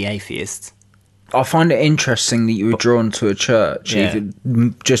heavy atheist. I find it interesting that you were drawn to a church, Yeah.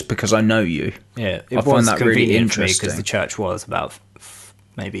 even just because I know you. Yeah, I it find was that really convenient for me because interesting. the church was about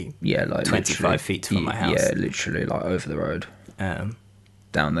maybe Yeah, like 25 literally- feet from my house. Yeah, literally, like over the road, Um,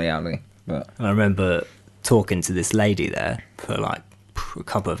 down the alley. But And I remember talking to this lady there for like a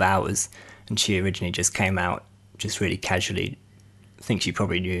couple of hours, and she originally just came out just really casually. I think she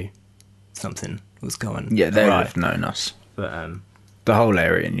probably knew something was going Yeah, they would right. have known us. But The whole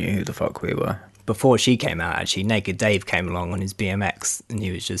area knew who the fuck we were. before she came out, actually, Naked Dave came along on his BMX, and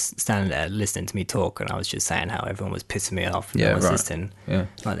he was just standing there listening to me talk, and I was just saying how everyone was pissing me off, and Yeah, no one's right. listening, Yeah.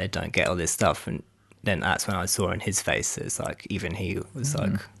 like they don't get all this stuff. And then that's when I saw in his face, it's like even he was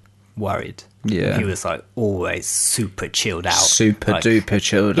like worried. Yeah. He was like always super chilled out, Super like, duper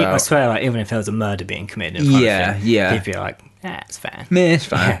chilled I out. swear, like even if there was a murder being committed in front Yeah, of him, yeah. he'd be like, "Yeah, it's fine." Yeah, it's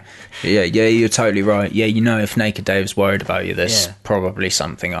fine. Yeah, you're totally right. Yeah, you know, if Naked Dave's worried about you, there's Yeah. probably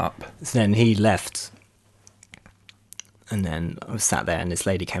something up. So then he left, and then I was sat there, and this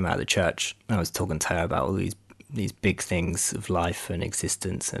lady came out of the church, and I was talking to her about all these big things of life and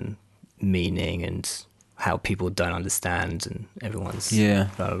existence and meaning and how people don't understand, and everyone's Yeah.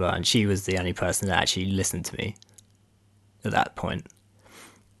 blah blah blah. And she was the only person that actually listened to me at that point.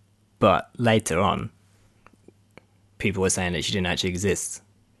 But later on, people were saying that she didn't actually exist.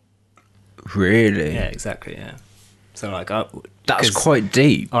 Really? Yeah, exactly. Yeah. So like, That's 'cause quite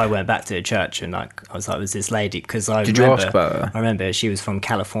deep. I went back to the church and like I was like, "Was this lady?" Because I Did you remember, ask about her? I remember she was from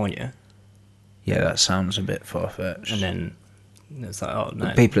California, Yeah, that sounds a bit far-fetched. and then it was like, "Oh no,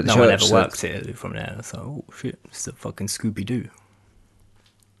 The people at the no one church ever said- works here from there." So oh shit, it's a fucking Scooby Doo.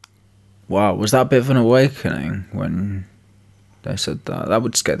 Wow, was that a bit of an awakening when they said that? That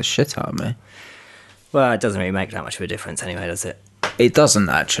would scare the shit out of me. Well, it doesn't really make that much of a difference anyway, does it? It doesn't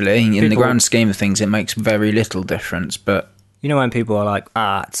actually. In the People- grand scheme of things, it makes very little difference. But You know when people are like,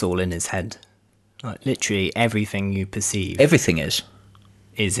 it's all in his head. Like literally everything you perceive everything is.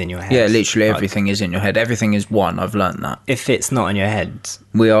 is in your head. Yeah, literally Like, everything is in your head. Everything is one. I've learnt that. If it's not in your head,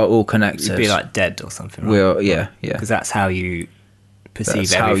 We are all connected. you'd be like dead or something. we Right? are. Yeah, yeah. Because that's how you perceive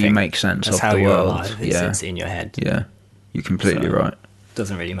That's how everything. you make sense That's of how the you're world. alive. Is Yeah. It's in your head. Yeah, you're completely So- right.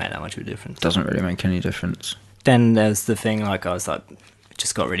 Doesn't really make that much of a difference. Doesn't really make any difference. Then there's the thing, like I was like,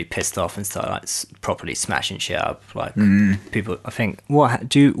 just got really pissed off and started like properly smashing shit up. Like people, I think, what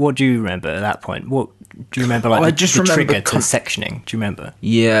do you remember at that point? What do you remember? Like I the, just the remember trigger to sectioning. Do you remember?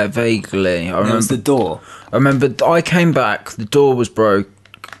 Yeah, vaguely. I It was the remember. door. I remember. I came back. The door was broke.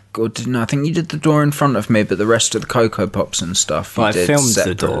 Or didn't I? I think you did the door in front of me, but the rest of the Cocoa Pops and stuff you I did filmed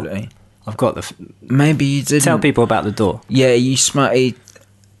the door. separately. I've got the. Maybe you didn't. Tell people about the door. Yeah, you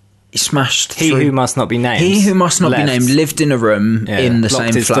smashed. He through. who must not be named. He who must not left. be named lived in a room Yeah, in the locked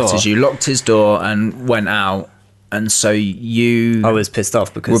same his flat door. as you, locked his door, and went out. And so you. I was pissed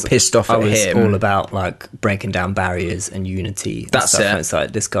off because Were pissed off I at was him. all about like breaking down barriers and unity. And That's stuff. it. And it's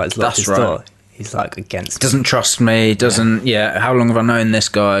like this guy's locked That's his right. door. He's like against. Doesn't trust me. Doesn't. Yeah. How long have I known this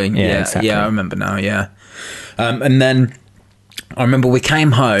guy? Yeah. exactly. Yeah. I remember now. Yeah. And then I remember we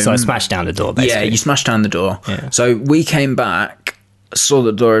came home. So I smashed down the door. Basically. Yeah, you smashed down the door. Yeah. So we came back, saw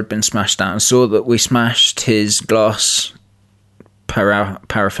the door had been smashed down, saw that we smashed his glass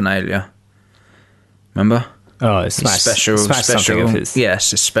paraphernalia. Remember? Oh, smash, smash something of his.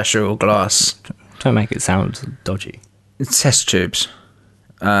 Yes, a special glass Don't make it sound dodgy. test tubes.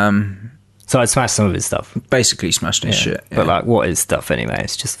 So I smashed some of his stuff. Basically smashed his shit. But yeah. like, what is stuff anyway?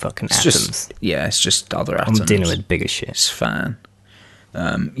 It's just fucking it's atoms. just it's just other I'm atoms. dealing with bigger shit. It's fine.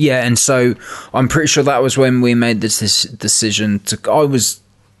 Yeah, and so I'm pretty sure that was when we made this decision to. I was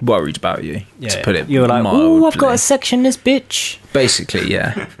worried about you, to put it. You were like, mildly. "Ooh, I've got to section this bitch." Basically,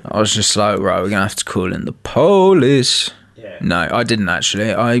 yeah. I was just like, right, we're gonna have to call in the police. Yeah. No, I didn't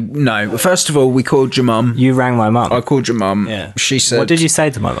actually. No. First of all, we called your mum. You rang my mum. I called your mum. Yeah. She said. What did you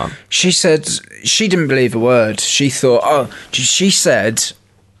say to my mum? She said she didn't believe a word. She thought. She said,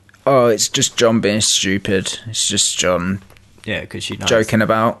 "Oh, it's just John being stupid. It's just John Yeah, because she knows. joking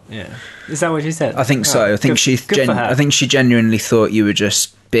about." Yeah. Is that what she said? I think so. Oh, I think good, good for her. I think she genuinely thought you were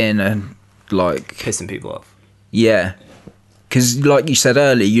just being pissing people off. yeah. Because, like you said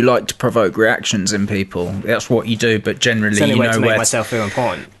earlier, you like to provoke reactions in people. That's what you do, but generally, It's the only you way know to make where. myself feel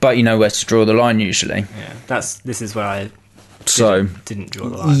important. But you know where to draw the line usually. Yeah. This is where I So didn't draw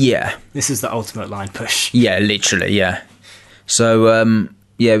the line. yeah, This is the ultimate line push. yeah, literally, yeah. So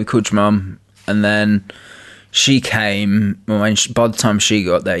yeah, we called your mum, and then she came. When by the time she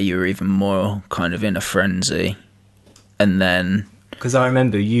got there, you were even more kind of in a frenzy, and then Because I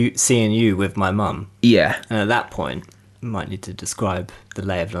remember seeing you with my mum, yeah. and at that point, you might need to describe the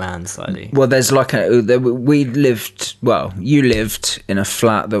lay of the land slightly. Well, there's like we lived. Well, you lived in a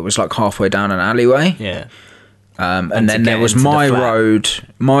flat that was like halfway down an alleyway. Yeah. And to then there get was into the my flat. road.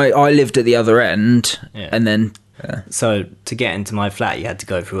 I lived at the other end, Yeah. and then So to get into my flat, you had to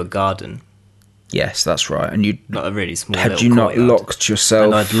go through a garden. Yes, that's right. And you Not a really small had little you not courtyard. locked yourself?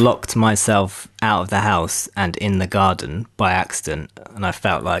 And I'd locked myself out of the house and in the garden by accident, and I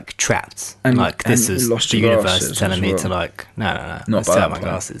felt like trapped. And- like this and was lost the your universe glasses telling as me well. to like, no, Not let's by take that my point,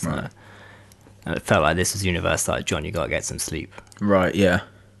 glasses. right. No. And it felt like this was universe like, John, you got to get some sleep, Right, yeah.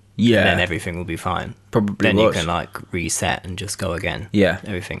 Yeah. and then everything will be fine. Probably Then was. you can like reset and just go again. Yeah.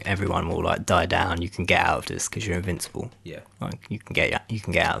 Everyone will like die down. You can get out of this because you're invincible. Yeah. Like you can get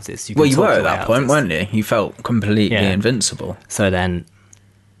out of this. Well, can you talk were your at way that out of point, this. weren't you? You felt completely Yeah. invincible. So then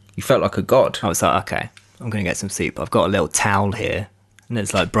You felt like a god. I was like, okay, I'm going to get some sleep. I've got a little towel here, and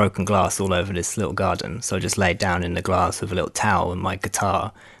there's like broken glass all over this little garden. So I just laid down in the grass with a little towel and my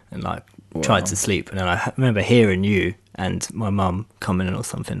guitar and like tried to sleep. And then I remember hearing you and my mum coming in or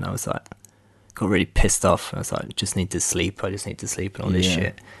something. And I was like, got really pissed off. I was like, just need to sleep. I just need to sleep and all this Yeah.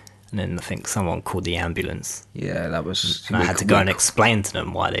 shit. And then I think someone called the ambulance. Yeah, that was... And I had to go and explain to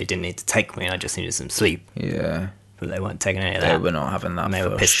them why they didn't need to take me. I just needed some sleep. Yeah. But they weren't taking any of They that. were not having that And they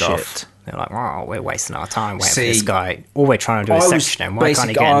were for pissed shit. off. They were like, "Oh, we're wasting our time waiting for See, this guy. All we're trying to do is section him. Why can't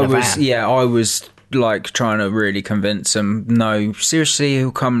he get in the van?" Yeah, I was like trying to really convince him. No, seriously,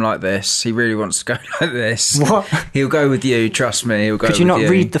 he'll come like this. He really wants to go like this. What? He'll go with you. Trust me. He'll go. Could you with not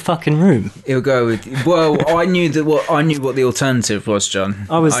read the fucking room? He'll go with. Well, I knew what the alternative was, John.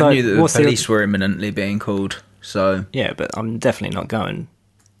 I was like, knew that what's the the- police were imminently being called. So Yeah, but I'm definitely not going.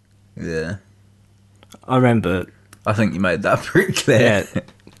 yeah, I remember, I think you made that pretty clear. yeah,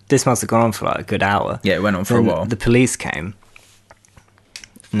 this must have gone on for like a good hour. Yeah, it went on for a Then while. The police came,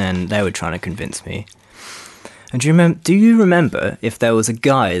 and then they were trying to convince me. And do you remember if there was a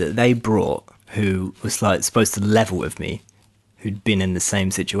guy that they brought who was like supposed to level with me, who'd been in the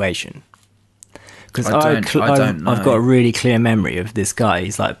same situation? Because I don't know. I've got a really clear memory of this guy.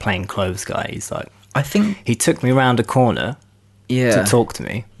 He's like plain clothes guy. He's like, I think. he took me round a corner Yeah. to talk to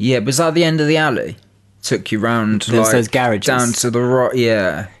me. Yeah, was that the end of the alley? Took you round There's like those garages. down to the right.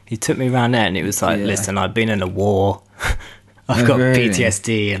 Yeah. He took me around there and he was like, Yeah. listen, I've been in a war. I've Oh, got really?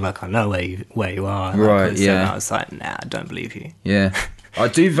 PTSD and like I know where you are. And Right, like, yeah. And I was like, nah, I don't believe you. Yeah. I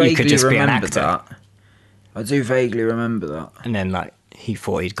do vaguely just be an remember actor. that. I do vaguely remember that. And then like he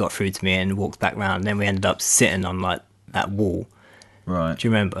thought he'd got through to me and walked back round. And then we ended up sitting on like that wall. Right. Do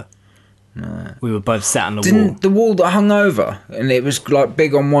you remember? No. We were both sat on the wall. Didn't the wall that hung over and it was like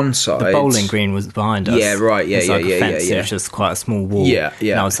big on one side? The bowling green was behind us. Yeah, right, yeah, It's like yeah, a yeah, fence. yeah. It was just quite a small wall. Yeah,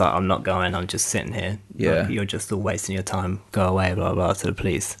 yeah. And I was like, I'm not going. I'm just sitting here. Yeah. Like, you're just all wasting your time. Go away, blah, blah, to the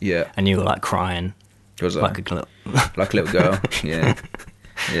police. Yeah. And you were like crying. Was I? Like a little... Like a little girl. Yeah.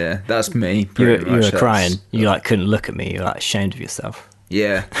 Yeah. That's me. You pretty were much. That's- crying. You like couldn't look at me. You were like ashamed of yourself.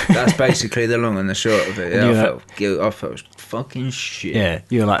 Yeah. That's basically the long and the short of it. Yeah, You I were- felt guilt. I felt fucking shit. Yeah,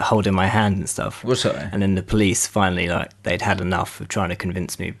 you were like holding my hand and stuff. Was I? And then the police finally like they'd had enough of trying to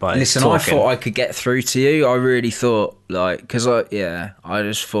convince me by Listen, talking. I thought I could get through to you. I really thought, like, because I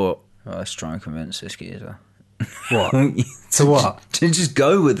just thought, oh, let's try and convince this geezer. What? To what? To just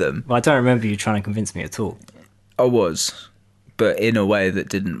go with them. Well, I don't remember you trying to convince me at all. I was, but in a way that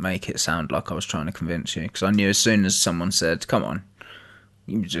didn't make it sound like I was trying to convince you. Because I knew as soon as someone said, come on,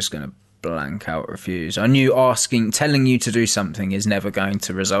 you were just going to blank out refuse. I knew telling you to do something is never going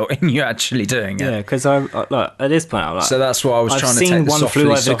to result in you actually doing it. Yeah, because I look at this point. I'm like, So that's why I was I've trying to seen take the One softly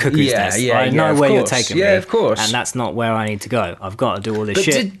Flew Over the soft- Cuckoo's yeah, Nest. yeah, I know yeah, of where you're course. taking Yeah, me. of course. And that's not where I need to go. I've got to do all this But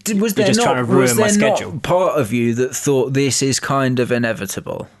shit. was You're there just not, trying to ruin was my there schedule. not part of you that thought this is kind of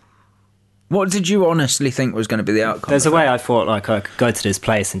inevitable? What did you honestly think was going to be the outcome? There's a of way it? I thought like I could go to this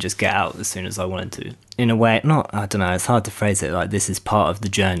place and just get out as soon as I wanted to. In a way, I don't know. It's hard to phrase it. Like this is part of the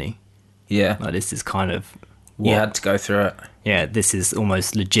journey. Yeah, Like this is kind of you had to go through it. yeah. This is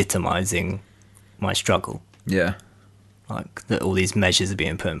almost legitimizing my struggle. Yeah, Like that, all these measures are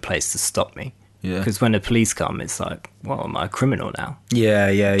being put in place to stop me. yeah, Because when the police come, it's like, well, am I a criminal now? yeah,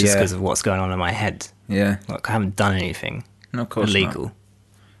 Just yeah, because of what's going on in my head. yeah. Like I haven't done anything No, of course illegal. not.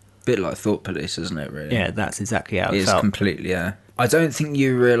 Bit like thought police, isn't it? Really? Yeah, that's exactly how it It's felt. completely. Yeah. I don't think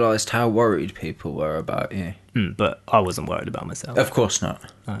you realised how worried people were about you. But I wasn't worried about myself. Of course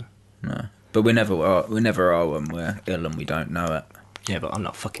not. No. No. But we never are. We never are when we're ill and we don't know it. Yeah, but I'm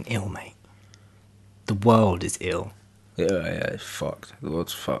not fucking ill, mate. The world is ill. Yeah, it's fucked. The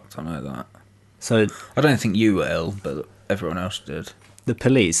world's fucked. I know that. So I don't think you were ill, but everyone else did. the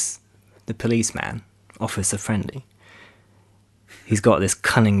policeman, Officer Friendly, he's got this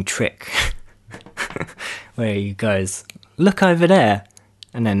cunning trick where he goes, look over there.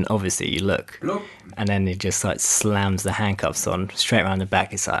 And then obviously you look. And then he just like slams the handcuffs on straight around the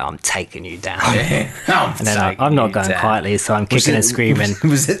back. It's like, I'm taking you down. And then I'm not going quietly, so I'm kicking and screaming.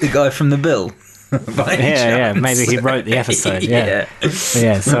 Was it the guy from the bill? By any Yeah, chance? maybe he wrote the episode. Yeah.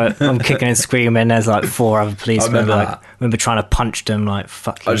 Yeah. So I'm kicking and screaming. There's like 4 other policemen. remember Like, that. remember trying to punch them. Like,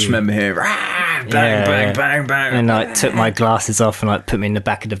 fuck you. I just remember hearing, "Rah, bang, bang, bang, bang." And like took my glasses off and like put me in the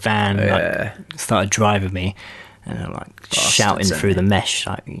back of the van. And, Yeah. like started driving me, and then, like shouting Bastards, through the mesh,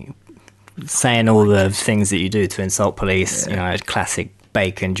 like saying all the things that you do to insult police. Yeah. You know, classic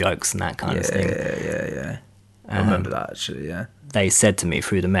bacon jokes and that kind of thing. Yeah. I remember that actually. Yeah. They said to me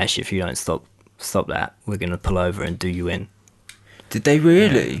through the mesh, if you don't stop that, we're gonna pull over and do you in. Did they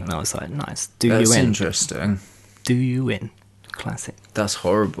really? And I was like, nice, do That's you in? interesting. Do you in? Classic. That's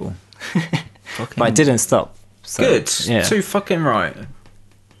horrible. But I didn't stop. So, Good. Yeah. Too fucking right.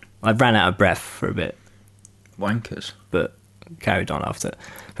 I ran out of breath for a bit, Wankers. but carried on after.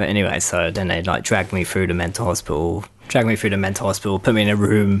 But anyway, so then they like dragged me through the mental hospital, put me in a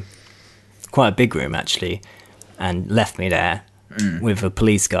room, quite a big room actually, and left me there with a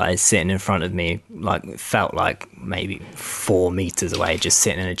police guy sitting in front of me, like it felt like maybe 4 meters away, just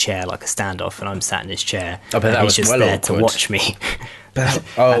sitting in a chair like a standoff, and I'm sat in this chair. I bet and that he's was just well there awkward. to watch me.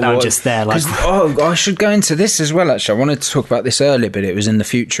 And I'm just there like, I should go into this as well actually. I wanted to talk about this earlier, but it was in the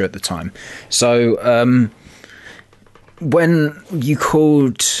future at the time. So when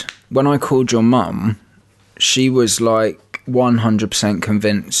I called your mum, she was like 100%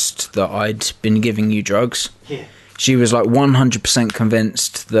 convinced that I'd been giving you drugs. Yeah. She was like 100%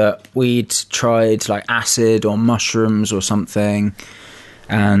 convinced that we'd tried like acid or mushrooms or something,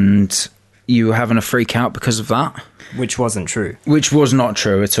 and you were having a freak out because of that. which wasn't true. Which was not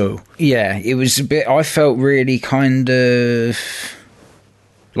true at all. Yeah, it was a bit... I felt really kind of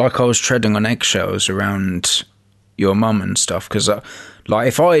like I was treading on eggshells around your mum and stuff, because like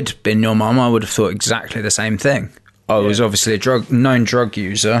if I'd been your mum, I would have thought exactly the same thing. I was obviously a known drug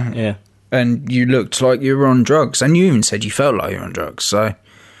user. Yeah. And you looked like you were on drugs, and you even said you felt like you were on drugs. So,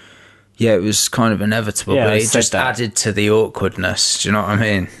 yeah, it was kind of inevitable, Yeah, but I it said just that. added to the awkwardness. Do you know what I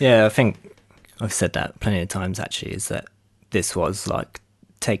mean? Yeah, I think I've said that plenty of times actually, is that this was like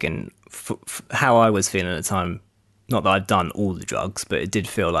taken how I was feeling at the time. Not that I'd done all the drugs, but it did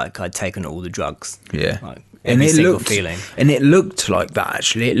feel like I'd taken all the drugs. Yeah. Like every single feeling. And it looked like that,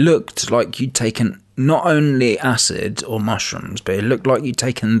 actually. It looked like you'd taken not only acid or mushrooms, but it looked like you'd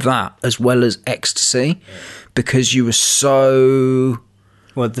taken that as well as ecstasy, because you were so...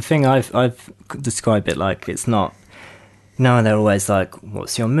 Well, the thing I've described it like, it's not... No, they're always like,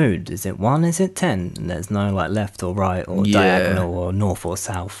 what's your mood? Is it 1? Is it 10? And there's no like left or right or Yeah. diagonal or north or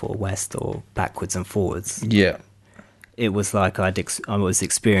south or west or backwards and forwards. Yeah. It was like I was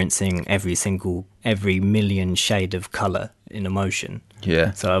experiencing every million shade of colour in emotion.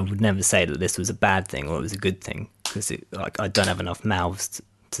 Yeah. So I would never say that this was a bad thing or it was a good thing, because like I don't have enough mouths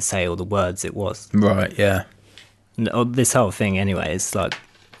to say all the words it was. Right, yeah. And this whole thing anyway is like,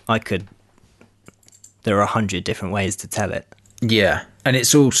 there are 100 different ways to tell it. Yeah. And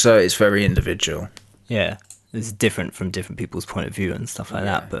it's very individual. Yeah, it's different from different people's point of view and stuff like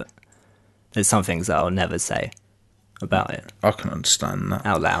that, but there's some things that I'll never say about it I can understand that.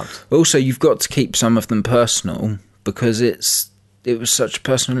 out loud. Also, you've got to keep some of them personal, because it was such a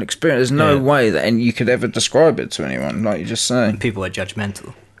personal experience. There's no Yeah. way that you could ever describe it to anyone, like you just saying. People are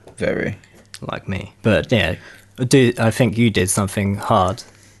judgmental, Very. like me. But yeah, I think you did something hard,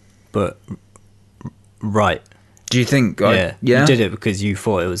 but right. Do you think? Yeah, Yeah. you did it because you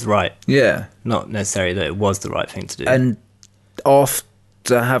thought it was right, Yeah. not necessarily that it was the right thing to do. And after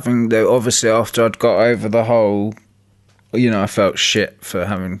after I'd got over the whole, I felt shit for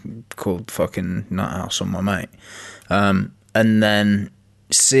having called fucking nuthouse on my mate. And then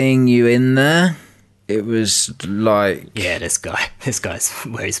seeing you in there, it was like... yeah, this guy's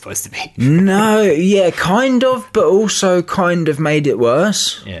where he's supposed to be. No, yeah, kind of, but also kind of made it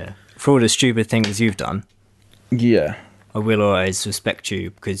worse. Yeah, for all the stupid things you've done, Yeah. I will always respect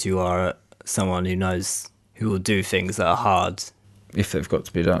you because you are someone who will do things that are hard. If they've got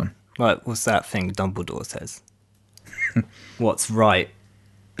to be done. Like, what's that thing Dumbledore says? What's right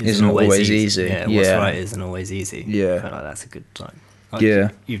Isn't always easy. Yeah, what's Yeah. right isn't always easy. Yeah. I feel like that's a good like Yeah.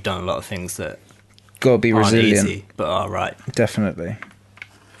 You've done a lot of things that Gotta be aren't resilient. easy, but are right. Definitely.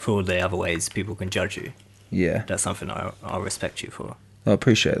 For all the other ways people can judge you, Yeah. that's something I'll respect you for. I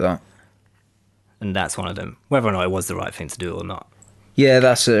appreciate that. And that's one of them. Whether or not it was the right thing to do or not, Yeah,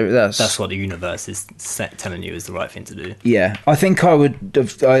 that's that's what the universe is telling you is the right thing to do. yeah. I think I would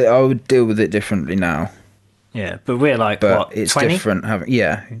deal with it differently now, Yeah, but we're like, but what, it's 20? different having.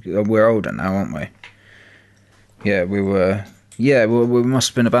 Yeah, we're older now, aren't we? Yeah, we were. Yeah, we must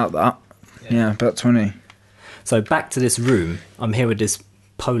have been about that. Yeah, about 20. So back to this room. I'm here with this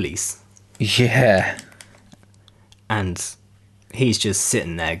police, Yeah, and he's just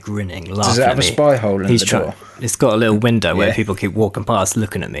sitting there grinning, laughing Does it have at a me. spy hole in He's the try- door? It's got a little window where Yeah. people keep walking past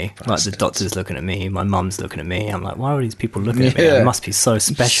looking at me. Like the Bastards. doctor's looking at me, my mum's looking at me. I'm like, why are these people looking at me? Yeah. I must be so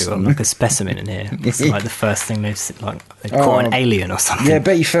special. I'm like a specimen in here. It's like the first thing they've caught an alien or something. Yeah, I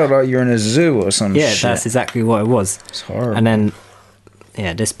bet you felt like you're in a zoo or some Yeah, shit. that's exactly what it was. It's horrible. And then,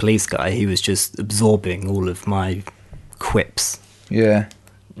 yeah, this police guy, he was just absorbing all of my quips Yeah.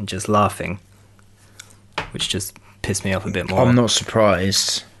 and just laughing, which just pissed me off a bit more. I'm not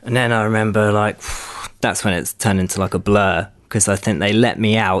surprised. And then I remember, like, that's when it's turned into like a blur, because I think they let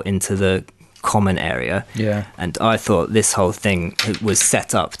me out into the common area. Yeah. And I thought this whole thing was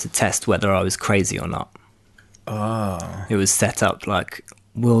set up to test whether I was crazy or not. Oh. It was set up like,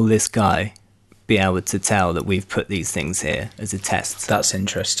 will this guy be able to tell that we've put these things here as a test? That's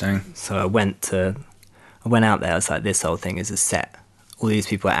interesting. So I went out there, I was like, this whole thing is a set. All these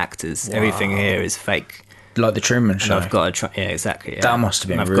people are actors. Everything here is fake. Like the Truman And Show. I've got to try. Yeah, exactly. Yeah. That must have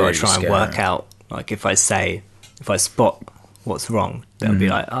been and I've really got to try and work scary. out. Like if I spot what's wrong, they'll be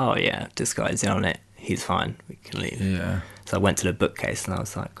like, oh yeah, this guy's in on it. He's fine. We can leave. Yeah. So I went to the bookcase and I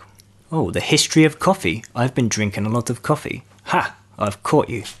was like, oh, the history of coffee. I've been drinking a lot of coffee. Ha! I've caught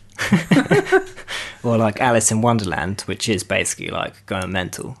you. Or like Alice in Wonderland, which is basically like going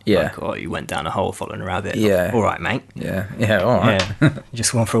mental. Yeah. Like, oh, you went down a hole following a rabbit. Yeah. All right, mate. Yeah. Yeah, all right. Yeah. You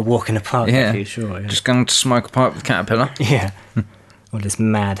just went for a walk in the park. Yeah. If you're sure. Yeah. Just going to smoke a pipe with Caterpillar. Yeah. Or this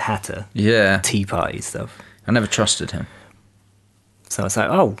Mad Hatter Yeah. tea party stuff. I never trusted him. So I was like,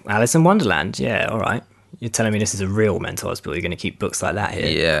 oh, Alice in Wonderland. Yeah, all right. You're telling me this is a real mental hospital. You're going to keep books like that here?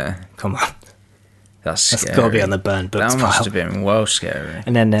 Yeah. Come on. That's That's scary. got to be on the burned books That must pile. have been well scary.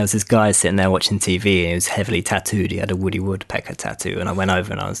 And then there was this guy sitting there watching TV and he was heavily tattooed. He had a Woody Woodpecker tattoo. And I went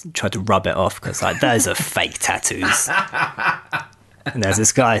over and I tried to rub it off because like, those are fake tattoos. And there's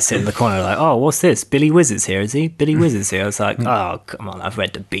this guy sitting in the corner like, oh, what's this? Billy Wizard's here, is he? Billy Wizard's here. I was like, oh, come on. I've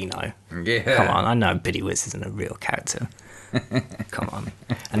read the Beano. Yeah. Come on. I know Billy Wiz isn't a real character. Come on.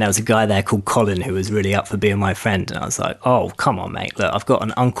 And there was a guy there called Colin who was really up for being my friend. And I was like, oh, come on, mate. Look, I've got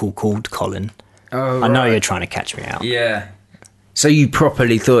an uncle called Colin. Oh, I know right. you're trying to catch me out. Yeah. So you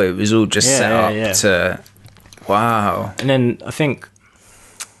properly thought it was all just Yeah, set yeah, up yeah. to... Wow. And then I think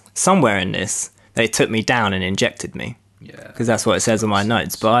somewhere in this, they took me down and injected me. Yeah. Because that's what it says on my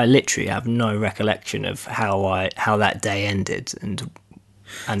notes. But I literally have no recollection of how that day ended. And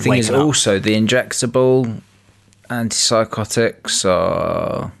The thing is, waking up. also, the injectable antipsychotics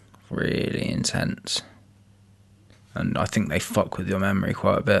are really intense. And I think they fuck with your memory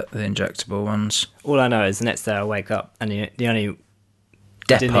quite a bit, the injectable ones. All I know is the next day I wake up and the only...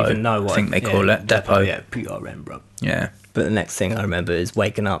 Depot, I didn't even know what... I think they call it. Depot. Yeah, PRN, bro. Yeah. But the next thing I remember is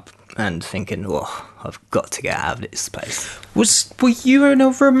waking up and thinking, oh, I've got to get out of this place. Were you in a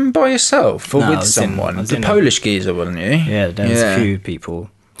room by yourself or No, I with was in- someone? I was The in a- Polish geezer, wasn't you? Yeah, there was a few people.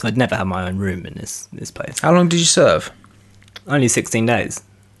 So I'd never had my own room in this place. How long did you serve? Only 16 days.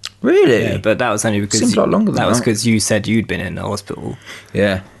 Really? Yeah, but that was only because Seems like longer than that was that. because you said you'd been in the hospital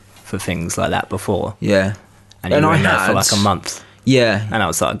Yeah. for things like that before, Yeah. and you And were I in there for had. like a month. Yeah. And I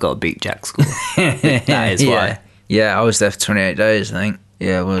was like, I've got to beat Jack's score. That is yeah. why. Yeah, I was there for 28 days, I think.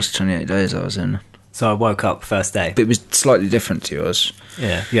 Yeah, it was 28 days I was in. So I woke up first day. But it was slightly different to yours.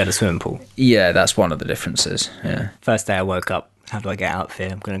 Yeah, you had a swimming pool. Yeah, that's one of the differences. Yeah. First day I woke up. How do I get out of here?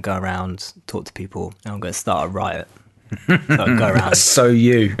 I'm going to go around, talk to people, and I'm going to start a riot. So I go around. So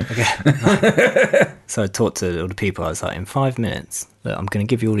you. So I talked to all the people. I was like, in 5 minutes, look, I'm going to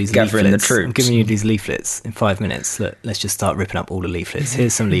give you all these Gathering the leaflets. I'm troops. giving you these leaflets in 5 minutes. Look, let's just start ripping up all the leaflets.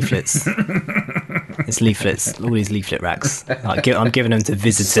 Here's some leaflets. It's leaflets, all these leaflet racks. Like, I'm giving them to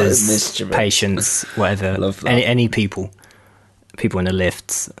visitors, mischievous. patients, whatever. Love that. Any people in the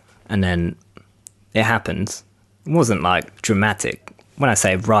lifts. And then it happened. It wasn't like dramatic. When I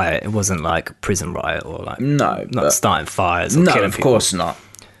say riot, it wasn't like prison riot or like No, not but- starting fires or No, killing of people. course not.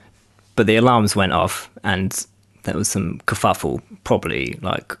 But the alarms went off and there was some kerfuffle, probably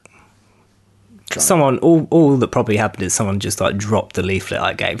like someone, all that probably happened is someone just like dropped the leaflet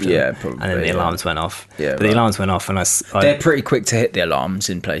I gave them. Yeah, probably, And then the yeah. alarms went off. Yeah, But the right. alarms went off and They're pretty quick to hit the alarms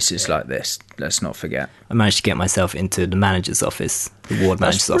in places like this. Let's not forget. I managed to get myself into the manager's office, the ward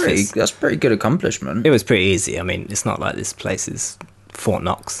manager's office. That's pretty good accomplishment. It was pretty easy. I mean, it's not like this place is Fort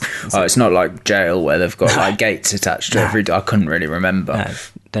Knox. It's not like jail where they've got like gates attached to every door. I couldn't really remember. No,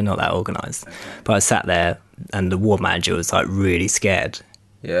 they're not that organised. But I sat there and the ward manager was like really scared.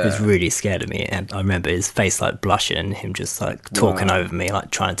 Yeah. He was really scared of me, and I remember his face like blushing and him just like talking over me, like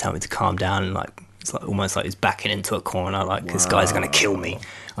trying to tell me to calm down, and like it's like almost like he's backing into a corner, like this guy's gonna kill me.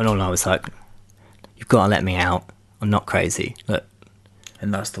 And all I was like, "You've got to let me out. I'm not crazy. Look,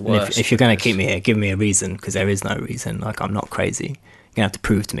 And that's the And worst. if you're going to because- keep me here, give me a reason, because there is no reason. Like, I'm not crazy. You're going to have to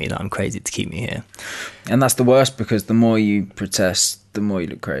prove to me that I'm crazy to keep me here. And that's the worst, because the more you protest, the more you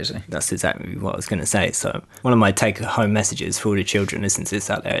look crazy. That's exactly what I was going to say. So one of my take-home messages for all the children listening to this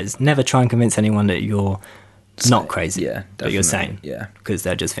out there is never try and convince anyone that you're not crazy, yeah, but you're definitely, sane. yeah. Because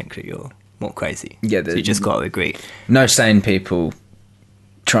they'll just think that you're more crazy. Yeah, so you just got to agree. No sane people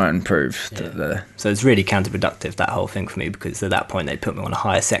try and prove that they're... So it's really counterproductive, that whole thing for me, because at that point they'd put me on a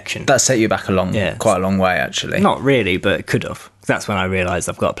higher section. That set you back quite a long way, actually. Not really, but it could have. That's when I realised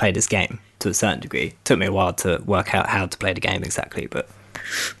I've got to play this game to a certain degree. It took me a while to work out how to play the game exactly, but...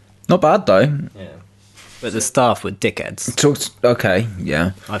 Not bad, though. But the staff were dickheads. Okay,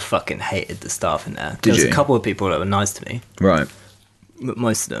 yeah. I fucking hated the staff in there. Did There was you? a couple of people that were nice to me, Right. but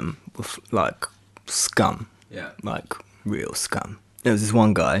most of them were like scum. Yeah. Like real scum. There was this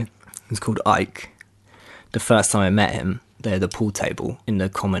one guy, he was called Ike. The first time I met him, they had a pool table in the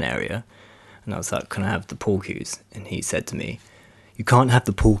common area. And I was like, can I have the pool cues? And he said to me, you can't have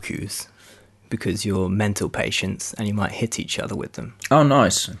the pool cues because you're mental patients and you might hit each other with them. Oh,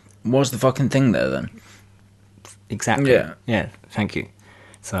 nice. What's the fucking thing there, then? Exactly. Yeah. Yeah, thank you.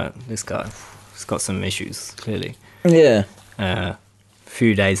 So this guy's got some issues, clearly. Yeah. A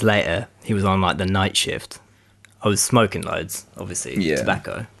few days later, he was on like the night shift. I was smoking loads, obviously, Yeah.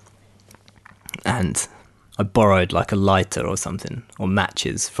 tobacco. And I borrowed like a lighter or something, or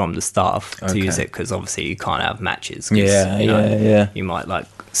matches from the staff to Okay. use it, because obviously you can't have matches. 'cause, Yeah, you know, yeah. You might like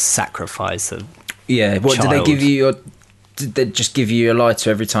sacrifice a... Yeah, what, did they Child. give you did they just give you a lighter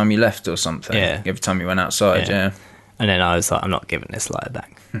every time you left or something? Yeah. Every time you went outside, yeah. And then I was like, I'm not giving this lighter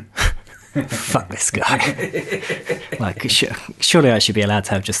back. Fuck this guy. Like, surely I should be allowed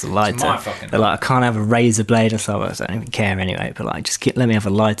to have just a lighter. my fucking They're like, I can't have a razor blade or something. I don't even care anyway. But like, let me have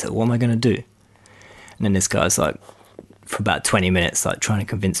a lighter. What am I going to do? And then this guy's like, for about 20 minutes, like trying to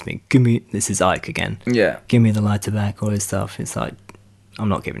convince me, this is Ike again. Yeah. Give me the lighter back, all this stuff. It's like, I'm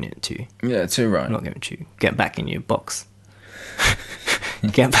not giving it to you. Yeah, too right. I'm not giving it to you. Get back in your box.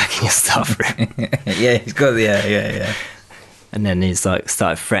 Get back in your staff room. Yeah, he's got yeah. And then he's like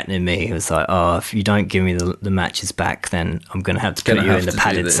started threatening me. He was like, "Oh, if you don't give me the matches back, then I'm gonna have to put Gonna you have in the to do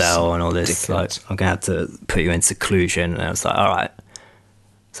padded this, cell and all this. dickhead." Like, I'm gonna have to put you in seclusion." And I was like, "All right."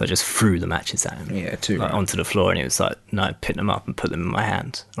 So I just threw the matches at him, Yeah, too like, right. onto the floor, and he was like, "No, pick them up and put them in my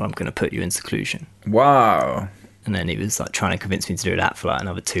hand, or I'm gonna put you in seclusion." Wow. And then he was like trying to convince me to do that for like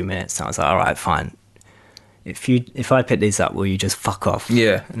another 2 minutes. And I was like, "All right, fine. If I pick these up, will you just fuck off?"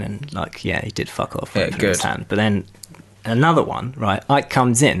 Yeah. And then like, yeah, he did fuck off. Yeah, Put it in his good. hand. But then another one, right? Ike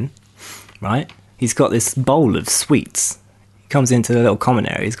comes in, right? He's got this bowl of sweets. He comes into the little common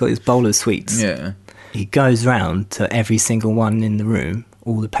area. He's got this bowl of sweets. Yeah. He goes round to every single one in the room,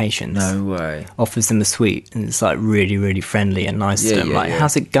 all the patients. No way. Offers them a sweet, and it's like really, really friendly and nice Yeah, to them. yeah, Like, yeah.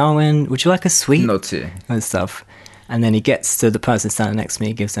 how's it going? Would you like a sweet? Not to. And stuff. And then he gets to the person standing next to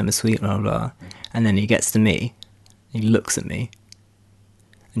me, gives them a sweet, blah, blah, blah. And then he gets to me, he looks at me,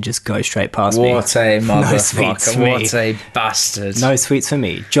 and just goes straight past me. What a No sweets motherfucker. for me. What a bastard. No sweets for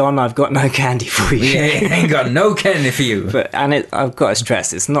me. John, I've got no candy for you. Yeah, he ain't got no candy for you. I've got to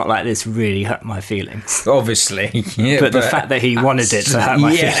stress, it's not like this really hurt my feelings. Obviously. Yeah, But the fact that he wanted it to hurt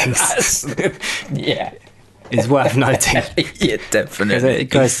my feelings yeah. is worth noting. Yeah, 'Cause definitely.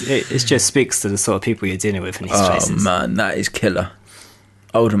 it just speaks to the sort of people you're dealing with in these Oh, places. man, that is killer.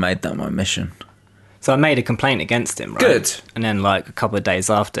 I would have made that my mission. So I made a complaint against him, right? Good. And then like a couple of days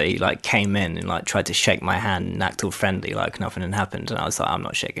after, he like came in and like tried to shake my hand and act all friendly like nothing had happened. And I was like, I'm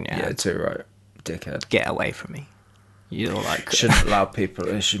not shaking your Yeah, hand. too right. Dickhead. Get away from me. You're like... Shouldn't allow people.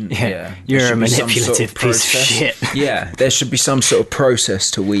 It shouldn't. Yeah, Yeah, you're There a should be some manipulative piece of process. shit. Yeah, there should be some sort of process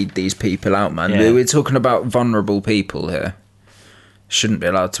to weed these people out, man. Yeah. We're talking about vulnerable people here. Shouldn't be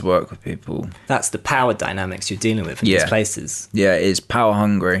allowed to work with people. That's the power dynamics you're dealing with in Yeah. these places. Yeah, it is power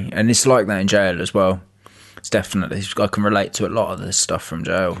hungry, and it's like that in jail as well. It's definitely. I can relate to a lot of this stuff from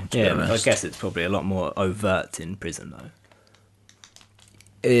jail. To be Yeah, I honest. guess it's probably a lot more overt in prison though.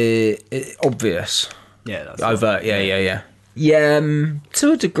 Obvious. Yeah, that's Overt, yeah. Yeah,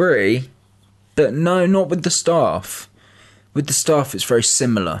 to a degree, but no, not with the staff. With the staff, it's very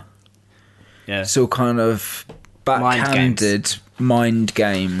similar. Yeah. It's all kind of backhanded mind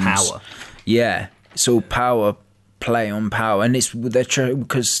games. Power. Yeah, it's all power play on power, and it's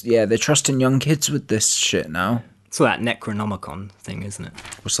because they're trusting young kids with this shit now. It's all that Necronomicon thing, isn't it?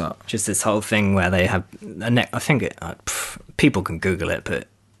 What's that? Just this whole thing where they have I think people can Google it, but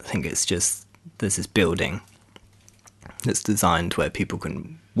I think it's just there's this building that's designed where people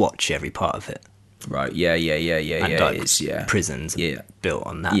can watch every part of it. Right? Yeah. And like It's prisons are Yeah. built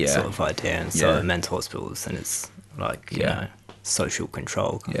on that Yeah. sort of idea, and so Yeah. are mental hospitals, and it's like you Yeah. know, social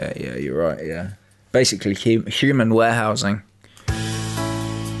control. Yeah, you're right, yeah. Basically, human warehousing.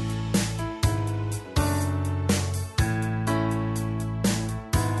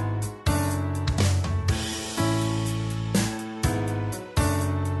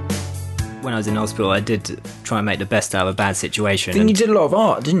 When I was in hospital, I did try and make the best out of a bad situation. I think you did a lot of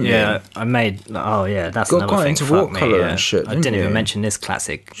art, didn't you? Yeah, I made. Oh yeah, that's Got another quite thing. into Fuck watercolour me, and shit, I didn't didn't even you? mention this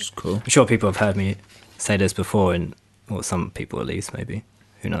classic. Which is cool. I'm sure people have heard me say this before, or some people at least, maybe.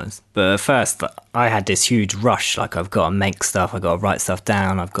 Who knows? But at first, I had this huge rush. Like, I've got to make stuff. I've got to write stuff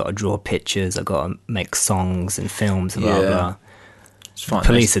down. I've got to draw pictures. I've got to make songs and films. Blah Yeah. blah. It's fine.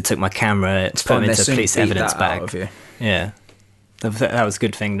 Police had took my camera, put them into a police evidence Out bag. of you. Yeah. That was a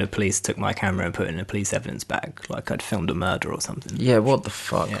good thing. The police took my camera and put it in a police evidence bag, like I'd filmed a murder or something. Yeah, what the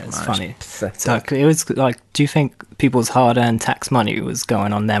fuck? Yeah, it's man? funny. Pathetic. So it was like, do you think people's hard-earned tax money was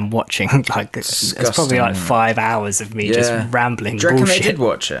going on them watching? Like, it's probably like Disgusting. 5 hours of me just rambling Do you reckon bullshit. they did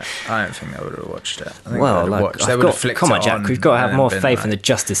watch it? I don't think they would have watched it. I think Well, they would like, have watched. They I've would have got, flicked come on, it Jack, on we've got to have and more been faith like, in the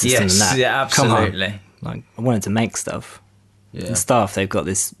justice system yes, than that. yeah, Come on. absolutely. Like, I wanted to make stuff. Yeah. The staff, they've got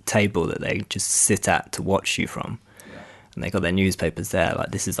this table that they just sit at to watch you from. And they got their newspapers there.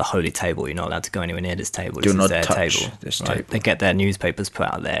 Like, this is the holy table. You're not allowed to go anywhere near this table. Do This not is their touch table. this Right? table. They get their newspapers put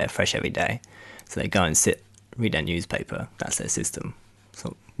out there fresh every day. So they go and sit, read their newspaper. That's their system.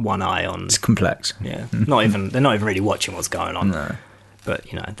 So one eye on. It's complex. Yeah. They're not even really watching what's going on. No. But,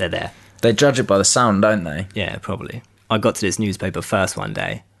 they're there. They judge it by the sound, don't they? Yeah, probably. I got to this newspaper first one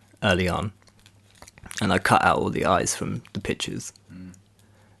day, early on. And I cut out all the eyes from the pictures.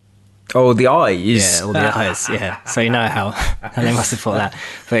 Oh, the eyes. Yeah, all the eyes, yeah. So you know how they must have thought that.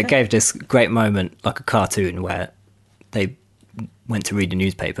 But it gave this great moment, like a cartoon, where they went to read the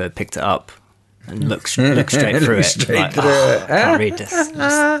newspaper, picked it up, and looked straight through it. Straight Like, through oh, it. I can't read this.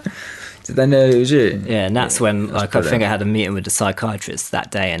 Just- Did they know it was you? yeah, and that's when, like, I think brilliant. I had a meeting with the psychiatrist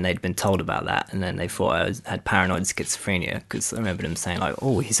that day, and they'd been told about that, and then they thought I had paranoid schizophrenia, because I remember them saying, like,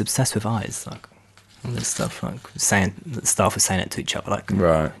 oh, he's obsessed with eyes, like, all this stuff, like, saying, the staff was saying it to each other, like,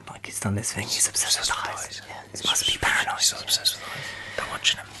 Right. like, he's done this thing, he's obsessed with eyes. Yeah, he must be paranoid. He's obsessed with eyes. They're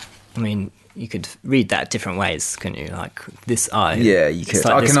watching him. I mean, you could read that different ways, couldn't you? Like, this eye. Yeah, you it's could.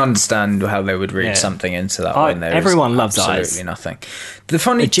 like I this- can understand how they would read Yeah. something into that Oh, when there is everyone loves absolutely eyes. nothing. The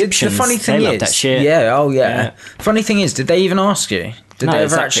funny Egyptians, thing they love is, that shit. yeah, oh yeah. Yeah. Funny thing is, did they even ask you? Did No, they ever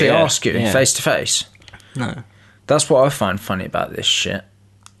exactly, actually yeah. ask you Yeah. face to face? No. That's what I find funny about this shit.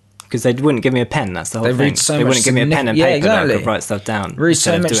 Because they wouldn't give me a pen, that's the whole They thing. read so they much wouldn't give me a pen and yeah, paper that I exactly. could write stuff down. Read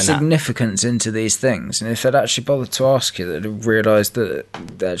so instead of much doing that. significance into these things, and if they'd actually bothered to ask you, they'd have realised that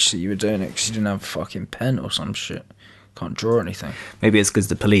actually you were doing it because you didn't have a fucking pen or some shit. Can't draw anything. Maybe it's because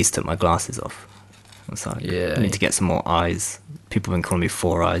the police took my glasses off. It's like, Yeah. I need to get some more eyes. People have been calling me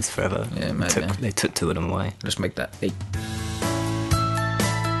Four Eyes forever. Yeah, maybe. They took two of them away. Let's make that 8.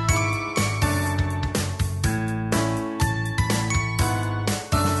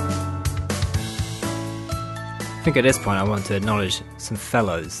 I think at this point I want to acknowledge some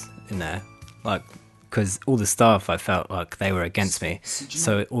fellows in there, like, because all the staff I felt like they were against me.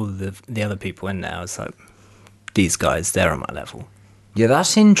 So all the other people in there, I was like, these guys, they're on my level. Yeah,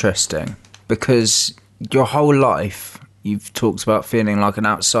 that's interesting because your whole life you've talked about feeling like an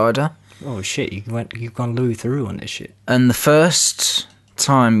outsider, Oh shit, you've gone Louis Theroux on this shit. and the first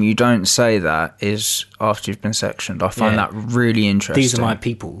time you don't say that is after you've been sectioned. I find Yeah. that really interesting. These are my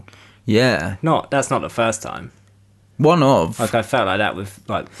people. yeah, That's not the first time. one of Like I felt like that with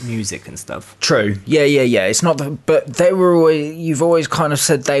like music and stuff. true. Yeah. It's not the, but they were always. You've always kind of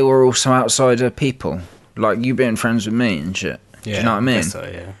said they were also outsider people, like you being friends with me and shit. Do you know what I mean? guess so,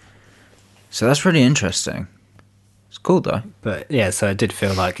 yeah. So that's really interesting. It's cool though. But yeah, so it did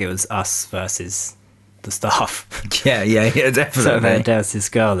feel like it was us versus the staff. Yeah, definitely. So there was this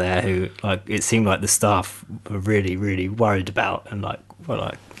girl there who, like, it seemed like the staff were really, really worried about and like were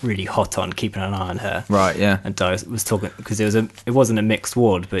like really hot on keeping an eye on her. Right, yeah. And I was talking because it wasn't a mixed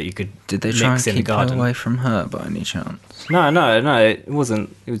ward, but you could Did they try and mix in the keep her garden. away from her by any chance? No, it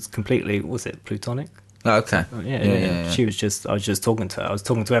wasn't. It was completely. Was it plutonic? Oh, okay. Yeah. She was just. I was just talking to her. I was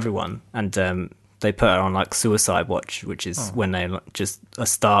talking to everyone, and they put her on like suicide watch, which is when they like, just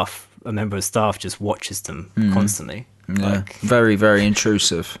a member of staff just watches them constantly. Yeah. Like, Very, very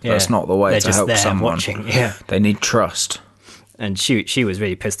intrusive. yeah, That's not the way they're to just help there someone. watching. Yeah, They need trust. and she was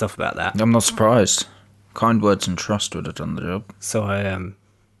really pissed off about that. I'm not surprised. Kind words and trust would have done the job. So I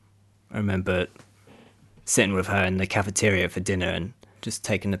remember sitting with her in the cafeteria for dinner and just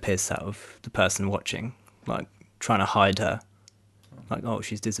taking the piss out of the person watching, like trying to hide her. Like, oh,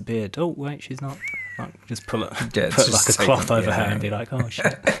 she's disappeared. Oh, wait, she's not. Like, just pull it, Yeah, put just like a take cloth it, over yeah. her and be like, "Oh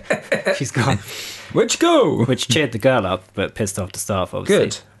shit, she's gone." Where'd you go? Which cheered the girl up, but pissed off the staff, obviously.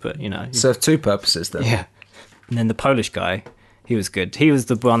 Good. But you know, Served two purposes then. yeah. And then the Polish guy, he was good. He was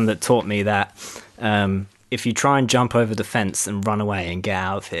the one that taught me that if you try and jump over the fence and run away and get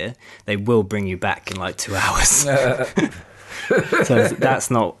out of here, they will bring you back in like 2 hours. So that's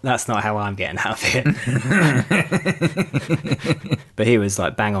not how I'm getting out of here. But he was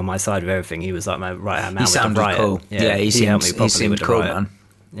like bang on my side with everything. He was like my right hand man He with the sounded riot. cool. Yeah, he helped me seemed, properly he seemed with the cool, riot. man.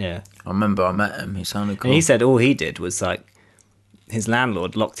 Yeah. I remember I met him. He sounded cool. And he said all he did was like his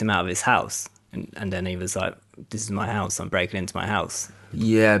landlord locked him out of his house, and then he was like, "This is my house. I'm breaking into my house."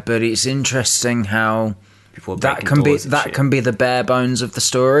 Yeah, but it's interesting how People were that breaking can be doors and shit. can be the bare bones of the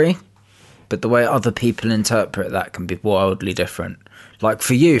story, but the way other people interpret that can be wildly different. Like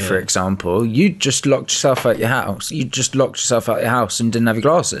for you, for example, you just locked yourself out your house. You just locked yourself out your house and didn't have your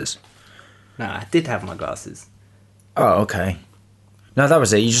glasses. No, I did have my glasses. Oh, okay. No, that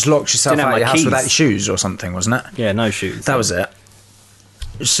was it. You just locked yourself Didn't have out my your house keys. without your shoes or something, wasn't it? Yeah, no shoes. That was it.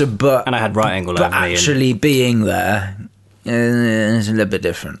 So, but And I had right angle but over me. And actually being there is a little bit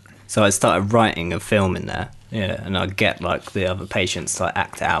different. so I started writing a film in there. Yeah, and I'd get like the other patients to like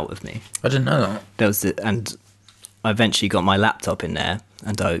act it out with me. I didn't know that. There was and I eventually got my laptop in there,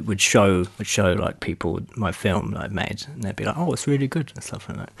 and I would show like people my film that I'd made, and they'd be like, "Oh, it's really good," and stuff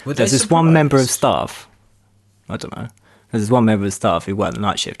like that. Were There's they this one member of surprised? staff. I don't know. There's this one member of staff who worked the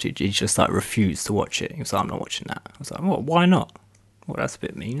night shift. He just like refused to watch it. He was like, "I'm not watching that." I was like, "What? Why not?" Well, that's a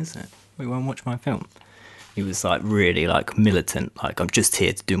bit mean, isn't it? We won't watch my film. He was like really like militant. Like, I'm just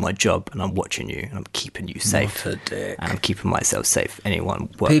here to do my job, and I'm watching you, and I'm keeping you safe. What a dick. And I'm keeping myself safe. Anyone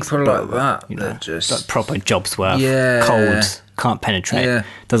works, People blah, like blah, that, you they're know, just- like proper jobs worth. Yeah. Cold, can't penetrate. Yeah.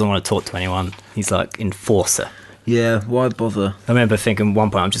 Doesn't want to talk to anyone. He's like enforcer. Yeah, why bother? I remember thinking one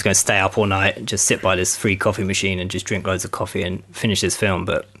point I'm just going to stay up all night and just sit by this free coffee machine and just drink loads of coffee and finish this film.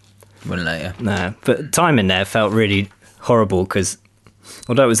 But Wouldn't let you. no, but time in there felt really horrible because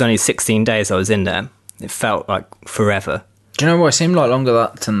although it was only 16 days I was in there, it felt like forever. Do you know what? It seemed like longer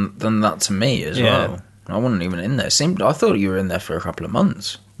than that to me as Yeah. well. I wasn't even in there. I thought you were in there for a couple of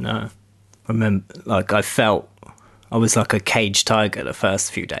months. No, I remember like I felt I was like a caged tiger the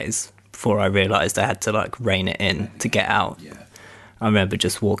first few days before I realised I had to like rein it in to get out. I remember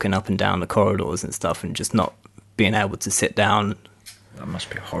just walking up and down the corridors and stuff and just not being able to sit down. That must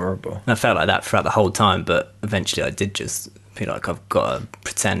be horrible. And I felt like that throughout the whole time, but eventually I did just feel like I've got to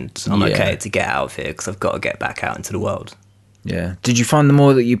pretend I'm Yeah. okay to get out of here because I've got to get back out into the world. Yeah. Did you find the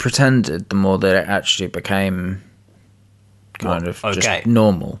more that you pretended, the more that it actually became kind of okay. just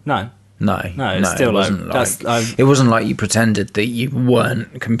normal? No, No, it's still it wasn't like- that's- it wasn't like you pretended that you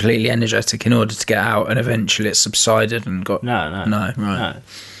weren't completely energetic in order to get out, and eventually it subsided and got no, right. no.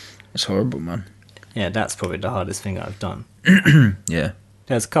 It's horrible, man. Yeah, that's probably the hardest thing I've done. Yeah,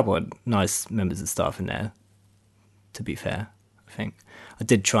 There's a couple of nice members of staff in there, to be fair, I think. I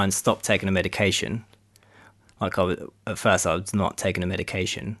did try and stop taking a medication. Like, at first I was not taking a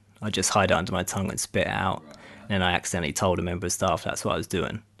medication. I just hide it under my tongue and spit it out. And then I accidentally told a member of staff that's what I was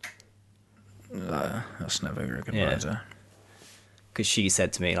doing. that's never a good Yeah. idea. Because she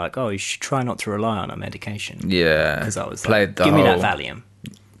said to me, like, "Oh, you should try not to rely on a medication." Yeah, Because I was played like, the "Give me that whole- Valium."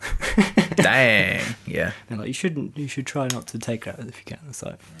 Dang, yeah. They're like, you should try not to take that if you can. It's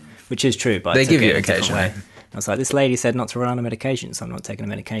like, which is true, but I They took give you it in a different occasionally. way. I was like, this lady said not to rely on a medication, so I'm not taking a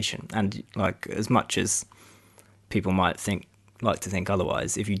medication. And like, as much as people might like to think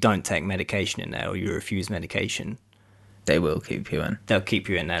otherwise, if you don't take medication in there or you refuse medication, They will keep you in. they'll keep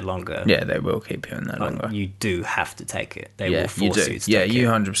you in there longer. Yeah, they will keep you in there Like, longer. you do have to take it. They Yeah, will force you do. you to Yeah, take you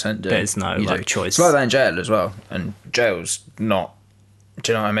it. 100% do. There's no, You like, do. choice. It's like that in jail as well, and jail's not.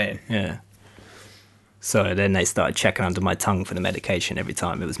 Do you know what I mean? Yeah. So then they started checking under my tongue for the medication every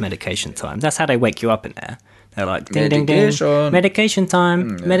time. It was medication time. That's how they wake you up in there. They're like, ding, ding, ding. Medication. Medication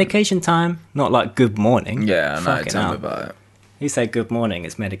time. Medication time. Not like good morning. Yeah, I know. Fucking Tell me hell. about it. You say good morning,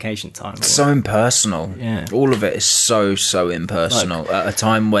 it's medication time. It's so impersonal. Yeah. All of it is so impersonal at a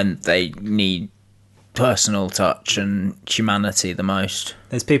time when they need personal touch and humanity the most.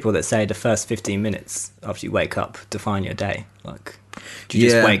 There's people that say the first 15 minutes after you wake up define your day. Like, do you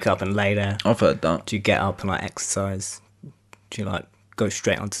Yeah. just wake up and lay there? I've heard that. Do you get up and like exercise? Do you like go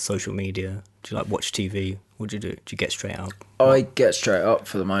straight onto social media? Do you like watch TV? What do you do? Do you get straight up? I get straight up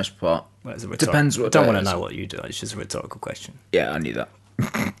for the most part. Well, it's a Depends what I don't day want it to is. know what you do. It's just a rhetorical question. Yeah, I knew that.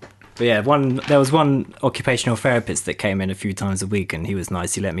 But yeah, there was one occupational therapist that came in a few times a week, and he was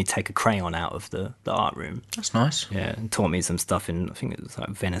nice. He let me take a crayon out of the art room. That's nice. Yeah, and taught me some stuff in, I think it was like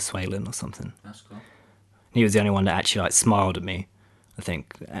Venezuelan or something. That's cool. He was the only one that actually like smiled at me I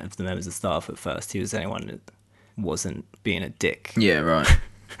think, of the members of staff at first. He was the only one that wasn't being a dick. Yeah, right.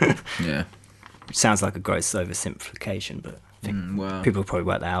 Yeah. Which sounds like a gross oversimplification, but I think well, people probably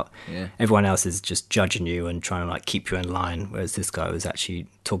work that out. Yeah. Everyone else is just judging you and trying to like keep you in line, whereas this guy was actually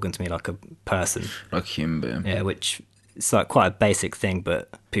talking to me like a person. like a human being. Yeah, which it's like quite a basic thing, but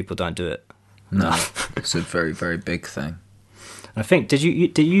people don't do it. No, it's a very, very big thing. I think did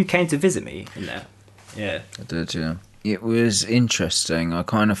you came to visit me in there? Yeah. I did, yeah. It was interesting. I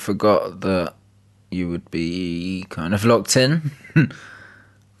kind of forgot that you would be kind of locked in.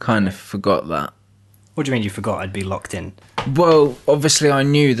 Kind of forgot that. What do you mean you forgot I'd be locked in? Well, obviously I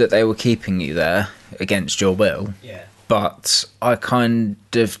knew that they were keeping you there against your will. Yeah. But I kind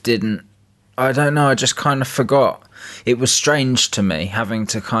of didn't... I don't know, I just kind of forgot. It was strange to me having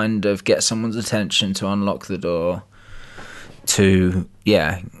to kind of get someone's attention to unlock the door to...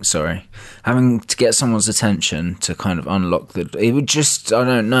 Yeah, sorry. Having to get someone's attention to kind of unlock the door. It would just... I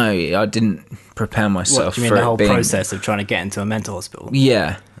don't know. I didn't prepare myself What, do you mean for the it whole being... process of trying to get into a mental hospital?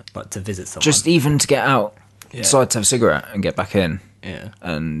 Yeah. Like to visit someone? Just even to get out, Yeah. decide to have a cigarette and get back in. Yeah.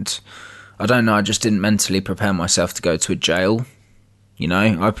 And I don't know, I just didn't mentally prepare myself to go to a jail. You know,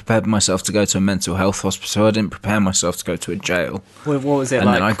 I prepared myself to go to a mental health hospital. I didn't prepare myself to go to a jail. What was it And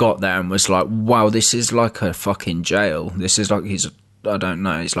like? then I got there and was like, wow, this is like a fucking jail. This is like I don't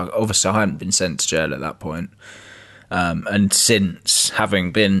know. It's like, obviously I hadn't been sent to jail at that point. And since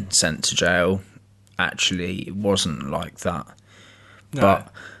having been sent to jail, actually it wasn't like that. No.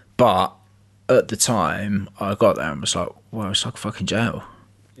 But at the time, I got there and was like, wow, it's like a fucking jail.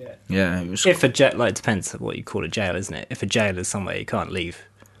 Yeah. Yeah, it was. If a jail, like, it depends on what you call a jail, isn't it? If a jail is somewhere you can't leave.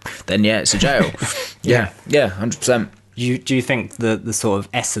 Then yeah, it's a jail. yeah, 100%. Do you think the sort of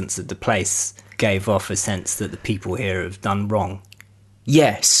essence of the place gave off a sense that the people here have done wrong?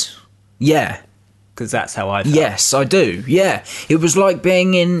 Yes. Yeah. Because that's how I felt. Yes, I do. Yeah. It was like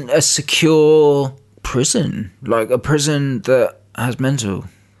being in a secure prison. Like a prison that has mental...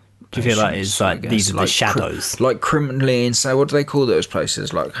 Do you feel like patients, it's I like guess. these are the Like shadows? like criminally insane. What do they call those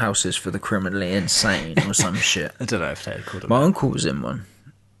places? Like houses for the criminally insane or some shit. I don't know if they called them. My uncle was in one.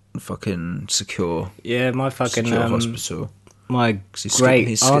 Fucking secure. Yeah, my fucking Secure hospital. my 'Cause he's great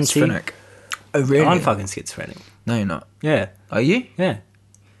he's auntie. schizophrenic. Oh really? I'm fucking schizophrenic. No, you're not. Yeah, Are you? yeah.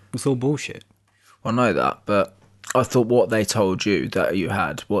 It's all bullshit. I know that, but I thought what they told you that you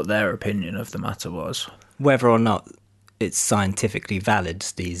had, what their opinion of the matter was. Whether or not it's scientifically valid,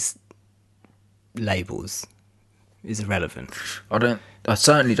 these labels is irrelevant. I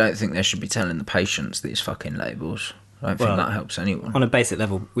certainly don't think they should be telling the patients these fucking labels. I don't Well, think that helps anyone. On a basic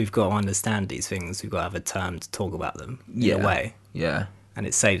level, we've got to understand these things. We've got to have a term to talk about them in a way. Yeah. And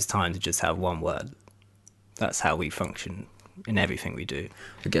it saves time to just have one word. That's how we function in everything we do.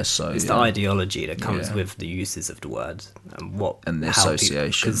 I guess so. It's yeah. the ideology that comes Yeah. with the uses of the word and what And the how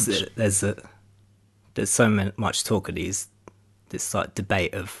associations. Because there's so much talk of this like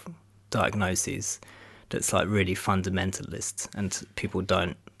debate of diagnoses that's like really fundamentalist, and people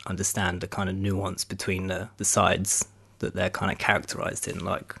don't understand the kind of nuance between the sides that they're kind of characterized in.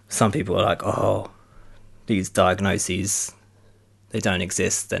 Like some people are like, oh, these diagnoses, they don't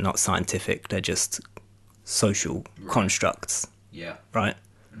exist, they're not scientific, they're just social constructs, Yeah. right?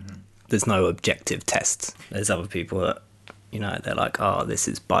 There's no objective test. There's other people that, you know, they're like, oh, this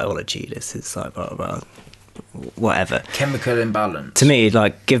is biology, this is like blah, blah, blah, whatever. Chemical imbalance. To me,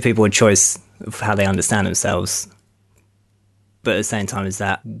 like, give people a choice of how they understand themselves, but at the same time, is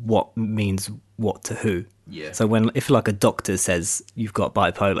that what means what to who? Yeah. So if like a doctor says you've got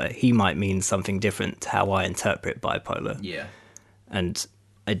bipolar, he might mean something different to how I interpret bipolar. Yeah. And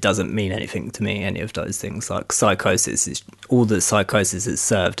it doesn't mean anything to me, any of those things. Like psychosis is all that psychosis has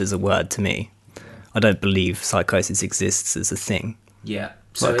served as a word to me. I don't believe psychosis exists as a thing. Yeah.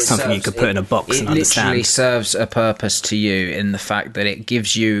 Like it something you could put in a box and It literally understand. serves a purpose to you in the fact that it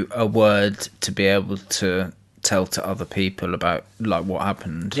gives you a word to be able to tell to other people about like what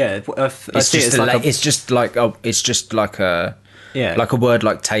happened. Yeah, I see it as like it's just like a yeah, like a word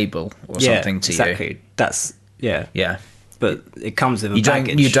like table or something to exactly. you. That's Yeah. but it comes with a You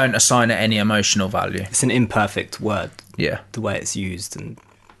baggage. don't assign it any emotional value. It's an imperfect word, Yeah. the way it's used and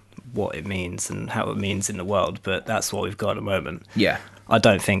what it means and how it means in the world. But that's what we've got at the moment. Yeah. I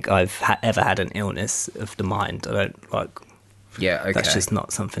don't think I've ever had an illness of the mind. I don't like. Yeah, okay. That's just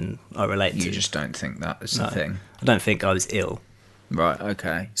not something I relate to. You just don't think that is No. the thing. I don't think I was ill. Right,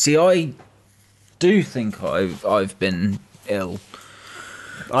 okay. See, I do think I've been ill.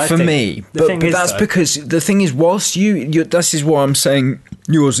 I For think me, the but thing is, that's though, because the thing is, whilst you this is why I'm saying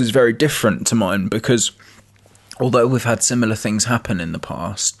yours is very different to mine, because although we've had similar things happen in the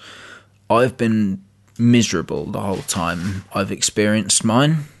past, I've been miserable the whole time I've experienced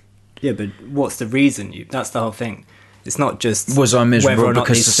mine. Yeah, but what's the reason? That's the whole thing. It's not just Was I whether miserable or not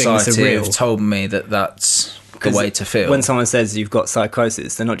because these things are society real. have told me that that's the 'Cause way to feel? When someone says you've got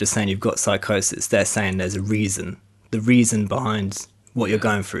psychosis, they're not just saying you've got psychosis. They're saying there's a reason. The reason behind what you're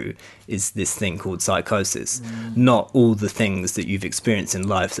going through is this thing called psychosis, not all the things that you've experienced in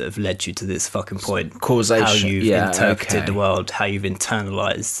life that have led you to this fucking point. Causation, How you've yeah, interpreted okay. the world, how you've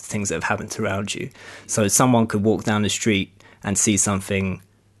internalized things that have happened around you. So someone could walk down the street and see something,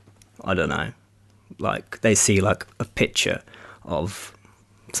 I don't know, like they see like a picture of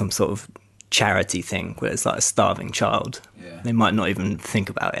some sort of charity thing where it's like a starving child. Yeah. They might not even think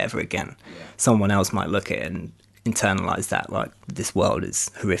about it ever again. Yeah. Someone else might look at it and internalize that, like this world is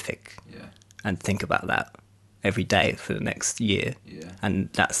horrific, Yeah. and think about that every day for the next year. Yeah. And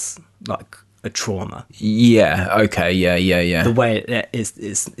that's like a trauma. Yeah, okay, yeah. The way it is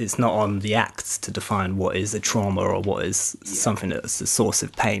it's not on the acts to define what is a trauma or what is something that's a source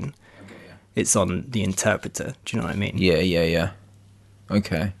of pain. It's on the interpreter. Do you know what I mean? Yeah.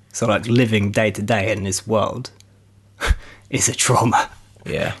 Okay. So like living day to day in this world is a trauma,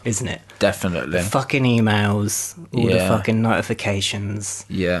 Yeah, isn't it? definitely. Fucking emails, all the Yeah. fucking notifications.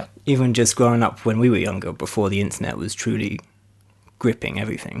 Yeah. Even just growing up when we were younger, before the internet was truly gripping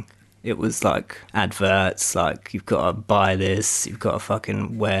everything. It was like adverts, like you've got to buy this, you've got to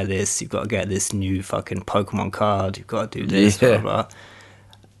fucking wear this, you've got to get this new fucking Pokemon card, you've got to do this, Yeah. blah, blah.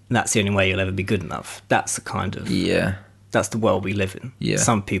 And that's the only way you'll ever be good enough. That's the kind of, Yeah. that's the world we live in. Yeah.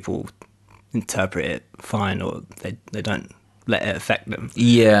 Some people interpret it fine or they don't let it affect them.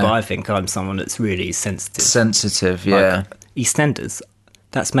 Yeah. But I think I'm someone that's really sensitive. Sensitive, yeah. Like, EastEnders,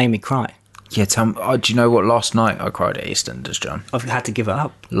 that's made me cry. Yeah, tell me, do you know what? Last night I cried at EastEnders, John. I've had to give it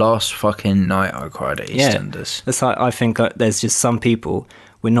up. Last fucking night I cried at Yeah. EastEnders. It's like, I think there's just some people,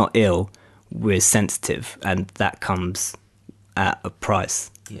 we're not ill, we're sensitive, and that comes at a price,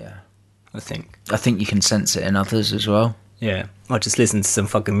 Yeah. I think. I think you can sense it in others as well. Yeah. I just listen to some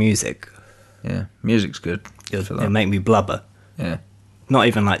fucking music. Yeah, music's good. It'll, for it'll that. make me blubber. Yeah. Not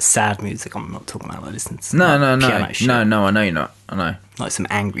even like sad music. I'm not talking about like listening to some, No, like, no, piano no. shit. No, I know you're not. I know. Like some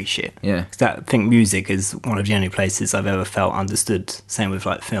angry shit. Yeah. 'Cause I think music is one of the only places I've ever felt understood. Same with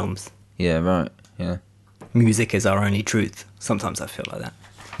like films. Yeah, right. Yeah. Music is our only truth. Sometimes I feel like that.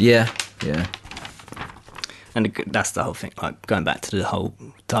 Yeah. Yeah. And that's the whole thing, like going back to the whole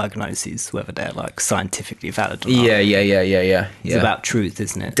diagnoses, whether they're like scientifically valid or not. Yeah. It's about truth,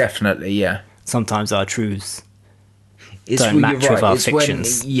 isn't it? Definitely, yeah. Sometimes our truths It's don't when match you're with our It's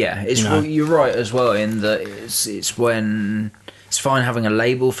fictions, when, yeah, it's you know? you're right as well in that it's when it's fine having a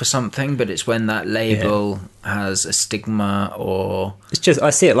label for something, but it's when that label has a stigma or it's just, I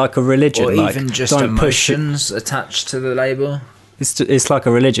see it like a religion. or like, even just don't push it. emotions attached to the label. It's like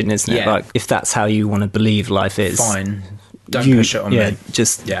a religion, isn't it? Yeah. Like if that's how you want to believe life is, Fine, don't you- push it on yeah, me.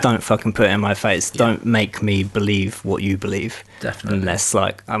 just Yeah. don't fucking put it in my face. Don't make me believe what you believe. Definitely. Unless,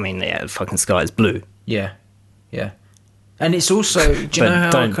 like, I mean, yeah, the fucking sky is blue. Yeah, and it's also, do you But know how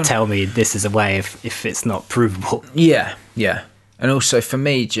I don't can- tell me this is a way if it's not provable. Yeah. And also for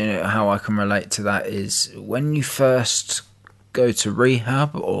me, do you know how I can relate to that is when you first go to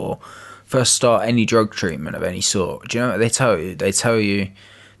rehab or first start any drug treatment of any sort, do you know what they tell you? They tell you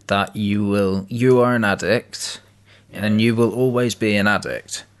that you are an addict and you will always be an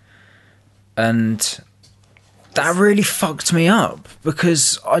addict. And that really fucked me up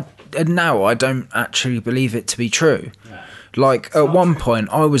because now I don't actually believe it to be true. Like at one point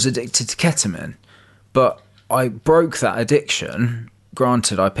I was addicted to ketamine, but I broke that addiction.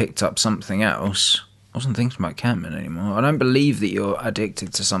 Granted, I picked up something else. I wasn't thinking about ketamine anymore. I don't believe that you're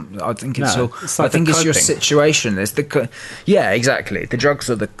addicted to something. I think it's No, all. it's like I think the it's your coping. situation. It's yeah, exactly. The drugs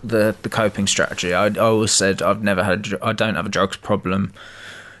are the coping strategy. I always said I don't have a drugs problem.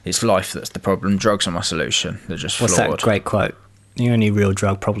 It's life that's the problem. Drugs are my solution. They're just What's flawed. that great quote? The only real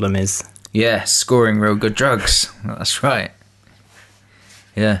drug problem is Yeah, scoring real good drugs. That's right.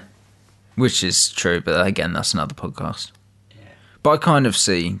 Yeah. Which is true, but again, that's another podcast. But I kind of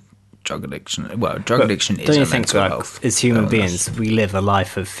see drug addiction. Well, drug addiction is don't a you think, mental like, health as human illness. beings, we live a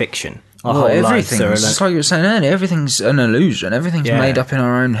life of fiction? Our Well, whole lives everything. are It's like you were saying earlier. Everything's an illusion. Everything's Yeah. made up in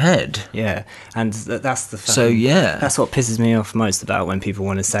our own head. yeah, and that's the So, yeah. that's what pisses me off most about when people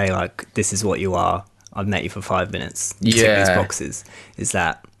want to say like, "This is what you are." I've met you for 5 minutes. Tick these Yeah. boxes. Is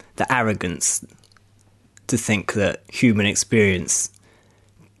that the arrogance to think that human experience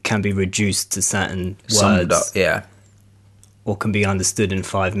can be reduced to certain Summed words up. Yeah. or can be understood in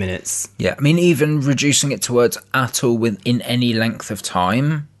 5 minutes? Yeah. I mean, even reducing it to words at all within any length of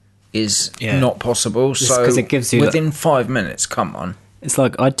time is Yeah. not possible. Just So 'cause it gives you within 5 minutes. Come on. It's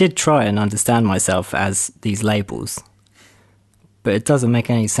like I did try and understand myself as these labels, but it doesn't make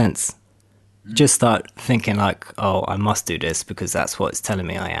any sense. You just start thinking like, oh, I must do this because that's what it's telling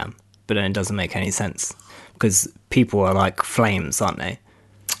me I am. But then it doesn't make any sense because people are like flames, aren't they?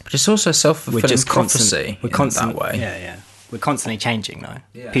 But it's also self-fulfilling prophecy We're in constant, that way. Yeah. We're constantly changing though.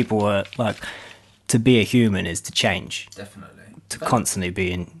 Yeah. People are like, to be a human is to change, Definitely. to constantly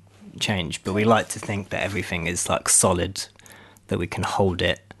be in change. But we like to think that everything is like solid, that we can hold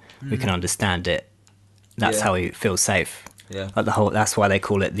it, we can understand it. That's Yeah. how we feel safe. Yeah. Like that's why they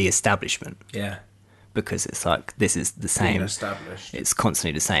call it the establishment, Yeah. because it's like this is the same. established. It's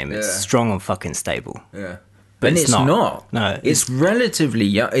constantly the same. It's Yeah. strong and fucking stable. Yeah. But and it's it's not. not. No, It's relatively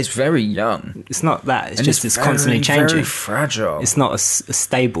young. It's very young. It's not that. It's And just it's very, constantly changing. Very fragile. It's not a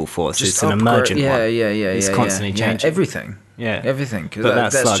stable force. Just it's an upgrade- emergent yeah, one. Yeah, yeah, It's yeah. constantly yeah. changing. Everything. Yeah. Everything. 'Cause But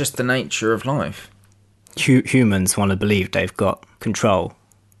that's like- just the nature of life. Humans want to believe they've got control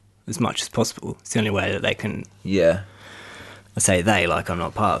as much as possible. It's the only way that they can. Yeah. I say they, like I'm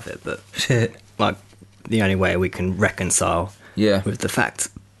not part of it, but like the only way we can reconcile Yeah. with the fact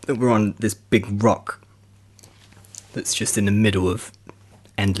that we're on this big rock that's just in the middle of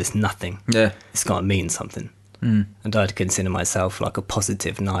endless nothing. Yeah. It's got to mean something. Mm. And I'd consider myself like a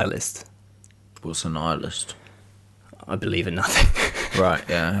positive nihilist. What's a nihilist? I believe in nothing. Right.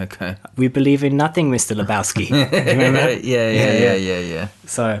 Yeah. Okay. We believe in nothing, Mr. Lebowski. Remember? Yeah.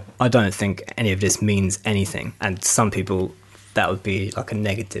 So I don't think any of this means anything. And some people, that would be like a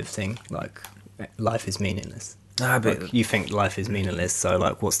negative thing, like life is meaningless. Nah, but Like, you think life is meaningless, so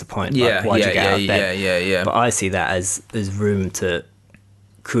like what's the point? yeah, Like, why'd yeah, you get yeah, out of bed? yeah. But I see that as there's room to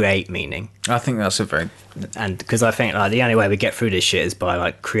create meaning. I think that's a very And because I think like the only way we get through this shit is by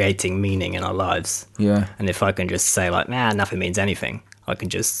like creating meaning in our lives. yeah. And if I can just say like, nah, nothing means anything, I can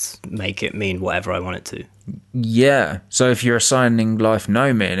just make it mean whatever I want it to. Yeah. So if you're assigning life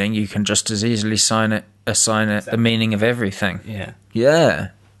no meaning, you can just as easily assign it the meaning of everything. Yeah. Yeah.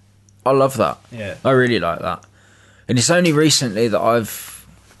 I love that. Yeah. I really like that. And it's only recently that I've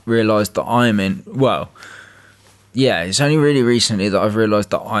realised that I'm in... Well, yeah, it's only really recently that I've realised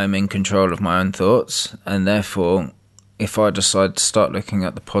that I'm in control of my own thoughts. And therefore, if I decide to start looking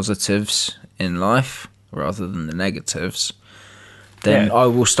at the positives in life rather than the negatives, then Yeah. I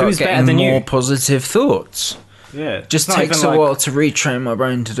will start Who's better getting than you? more positive thoughts. Yeah. Just takes a while to retrain my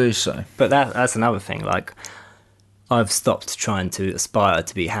brain to do so. But that's another thing. Like, I've stopped trying to aspire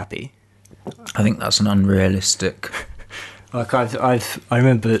to be happy. I think that's an unrealistic... Like I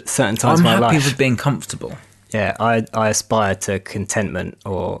remember certain times I'm in my happy life. with being comfortable. Yeah, I aspire to contentment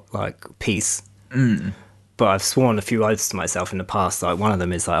or like peace. But I've sworn a few oaths to myself in the past. Like one of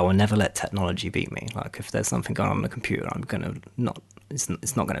them is like I will never let technology beat me. Like if there's something going on the computer, I'm gonna not. It's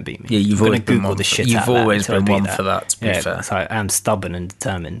not going to beat me. Yeah, you've I'm always gonna been Google one the for- shit you've out of that always until I been beat one that. for that, to be yeah, fair. So I'm stubborn and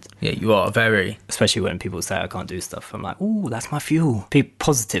determined. Yeah, you are very... Especially when people say I can't do stuff. I'm like, oh, that's my fuel.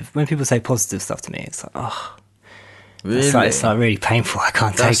 Positive. When people say positive stuff to me, it's like, oh, Really? it's like really painful. I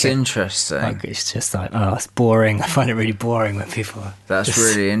can't That's take it. interesting. Like it's just like, oh, it's boring. I find it really boring when people. That's just-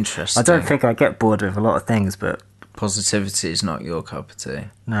 really interesting. I don't think I get bored with a lot of things, but Positivity is not your cup of tea.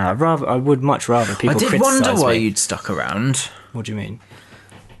 no, I would much rather people I did criticise wonder why me. you'd stuck around. What do you mean?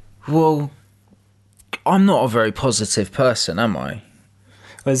 Well, I'm not a very positive person, am I?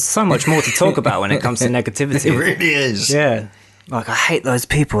 There's so much more to talk about when it comes to negativity. is. Yeah. Like, I hate those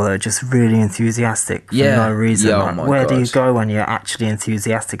people that are just really enthusiastic for Yeah. no reason. Yeah, oh Like, my where do you God. go when you're actually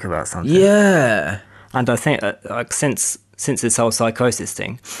enthusiastic about something? Yeah. And I think, like, since this whole psychosis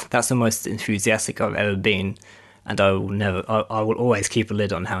thing, that's the most enthusiastic I've ever been. And I will always keep a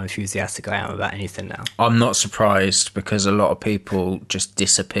lid on how enthusiastic I am about anything now. I'm not surprised because a lot of people just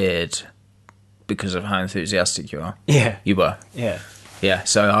disappeared because of how enthusiastic you are. Yeah. You were. Yeah. Yeah,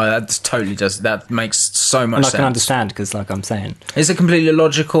 so that makes so much And I sense. can understand because, like I'm saying, It's a completely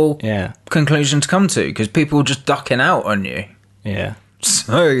logical yeah, conclusion to come to because people are just ducking out on you. yeah.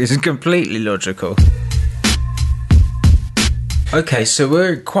 So it's completely logical. Okay, so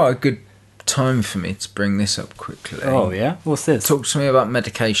we're at quite a good time for me to bring this up quickly. Oh, yeah? What's this? Talk to me about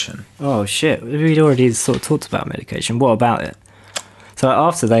medication. Oh, shit. We'd already sort of talked about medication. What about it? So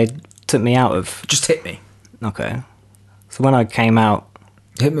after they took me out of... Just hit me. Okay. So when I came out...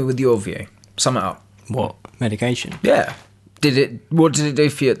 Hit me with your view. Sum it up. What? Medication? Yeah. What did it do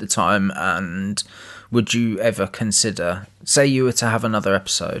for you at the time, and would you ever consider... Say you were to have another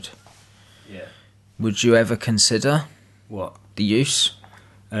episode. Yeah. Would you ever consider What? the use?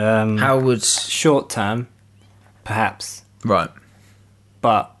 How... How would... Short term, perhaps. Right.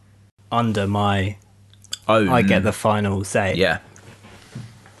 But under my... Own. I get the final say. Yeah.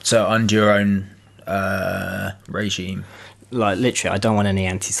 So under your own regime. like literally, I don't want any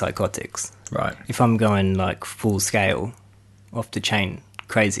antipsychotics. Right. If I'm going like full scale, off the chain,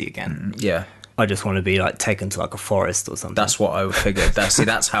 crazy again, Yeah. I just want to be like taken to like a forest or something. That's what I figured.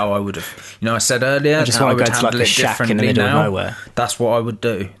 That's how I would have. I said earlier. I just how want to would go to like handle a it shack in the differently middle of now. nowhere. That's what I would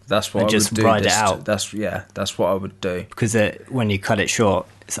do. That's what And I just would do. ride it out. That's what I would do. Because when you cut it short,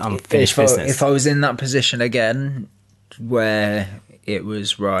 it's unfinished business. If I was in that position again, where it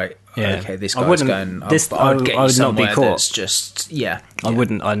was right, Yeah. okay, this I guy's wouldn't- going. this- I would get I you would not be somewhere caught. that's just I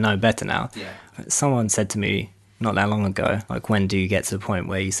wouldn't. I know better now. Yeah. Someone said to me not that long ago, like, when do you get to the point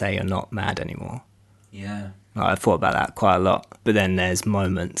where you say you're not mad anymore? Yeah. Like, I thought about that quite a lot. But then there's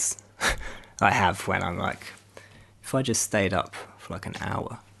moments I have when I'm like, if I just stayed up for like an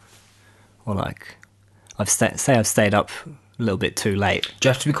hour, or like I've stayed up a little bit too late. Do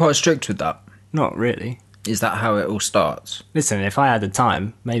you have to be quite strict with that? Not really. Is that how it all starts? Listen, if I had the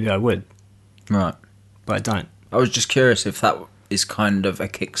time, maybe I would, Right. but I don't. I was just curious if that is kind of a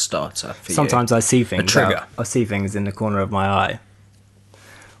Kickstarter for Sometimes I see things. trigger. I see things in the corner of my eye,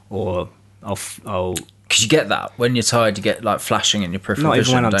 or I'll Because you get that when you're tired, you get like flashing in your peripheral not even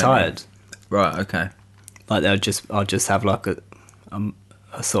vision. when I'm don't you? tired. Right. Okay. Like I'll just have like a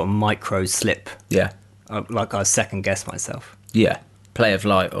sort of micro slip. Yeah. Like I second guess myself. Yeah. Play of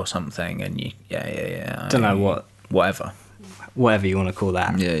light or something, and you. Yeah. Don't know what, Whatever. whatever you want to call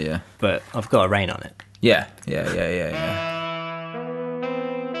that. Yeah. But I've got a rain on it. Yeah.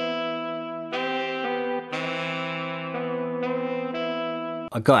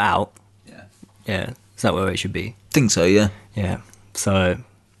 I got out. Yeah. Yeah. Is that where it should be? Think so. Yeah. Yeah. So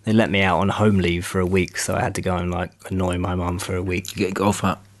they let me out on home leave for a week, so I had to go and like annoy my mum for a week. You get a golf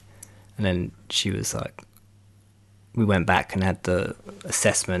hat. And then she was like, we went back and had the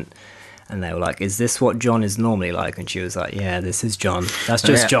assessment, and they were like, is this what John is normally like? And she was like, yeah, this is John. That's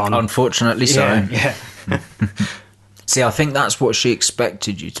just Yeah, John. Unfortunately, so. Yeah. See, I think that's what she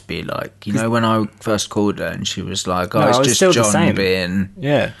expected you to be like. You know, when I first called her and she was like, "Oh, No, I it's was just still the John same. being."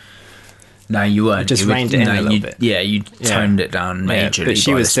 Yeah. No, you weren't. just You were- reined it in a little you- bit. Yeah, you toned it down Yeah, majorly. but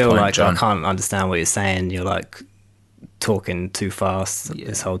she by was this still point, like, John. I can't understand what you're saying. You're like talking too fast Yeah.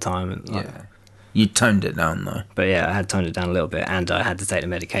 this whole time. And, like, Yeah, you toned it down though. But yeah, I had toned it down a little bit, and I had to take the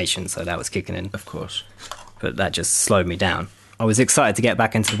medication, so that was kicking in. Of course. But that just slowed me down. I was excited to get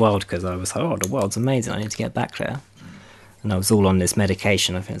back into the world because I was like, oh, the world's amazing. I need to get back there. And I was all on this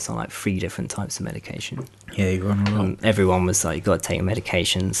medication. I think it's on like 3 different types of medication. Yeah, you're on a roll. Everyone was like, you got to take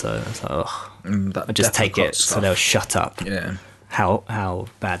medication. So I was like, oh, That I just take definitely it got so stuff. they'll shut up. Yeah. How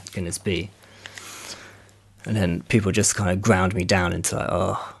bad can this be? And then people just kind of ground me down into like,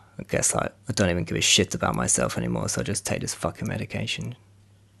 oh, I guess like I don't even give a shit about myself anymore. So I just take this fucking medication.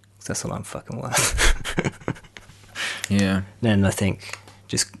 'Cause that's all I'm fucking worth. Yeah. Then I think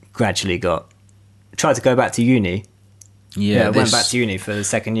just gradually tried to go back to uni. Yeah. I went back to uni for the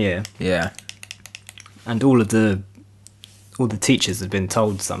second year, Yeah. and all the teachers had been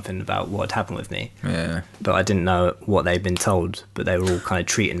told something about what had happened with me, Yeah. but I didn't know what they'd been told. But they were all kind of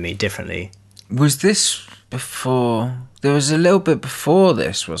treating me differently. Was this before? There was a little bit before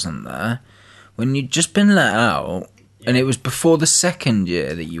this, wasn't there? When you'd just been let out, and it was before the second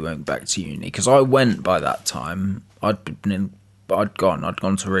year that you went back to uni. Because I went by that time. I'd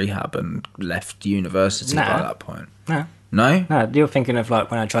gone to rehab and left university Nah. by that point. No, No, no, you're thinking of like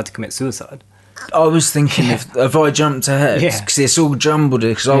when I tried to commit suicide. I was thinking if I jumped ahead, Yeah. because it's all jumbled.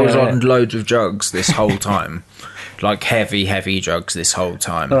 Because I was Yeah. on loads of drugs this whole time, like heavy drugs this whole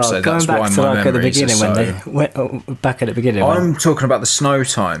time. Oh, so going that's back why to my like at the memories are beginning so... when they went back at the beginning. I'm talking about the snow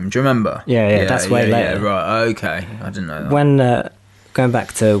time. Do you remember? Yeah, that's way later. Yeah, right. Okay, I didn't know that. when going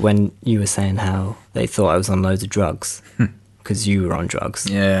back to when you were saying how they thought I was on loads of drugs because you were on drugs.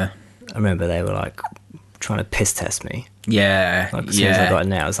 Yeah, I remember they were like trying to piss test me. yeah, Like as soon as I yeah. got in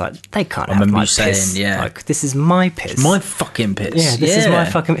there, I was like, they can't I have remember my you saying, piss. yeah. Like this is my piss. My fucking piss. yeah, this is my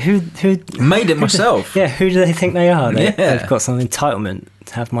fucking who Made it who myself. Yeah, who do they think they are? Yeah. They've got some entitlement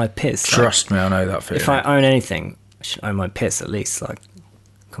to have my piss. Like, Trust me, I know that feeling. if I own anything, I should own my piss at least. Like,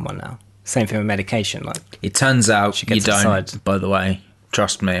 come on now. Same thing with medication. Like, It turns out She you gets to don't. decide. By the way,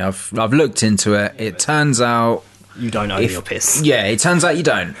 trust me, I've looked into it. It turns out you don't own if your piss. yeah, it turns out you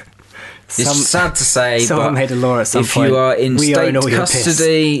don't. It's Some- sad to say, someone but made a law at some if point, you are in we state own all your piss.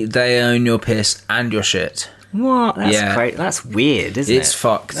 custody, they own your piss and your shit. What? That's Yeah. great. That's weird, isn't it? It's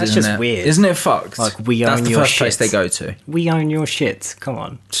fucked. That's isn't just it? weird. Isn't it fucked? Like, we That's own the your first place shit. they go to. We own your shit. Come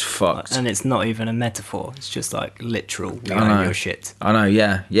on. It's fucked. And it's not even a metaphor. It's just like literal. We I own know. your shit. I know,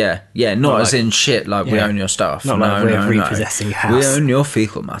 yeah. Not Not as like- in shit, like we yeah. own your stuff. Not no, like we're no, repossessing no. your house. We own your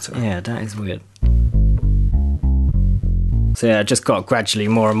fecal matter. Yeah, that is weird. So yeah, I just got gradually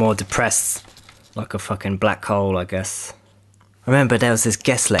more and more depressed. Like a fucking black hole, I guess. remember there was this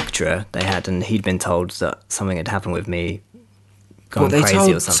guest lecturer they had, and he'd been told that something had happened with me, gone Well, they crazy told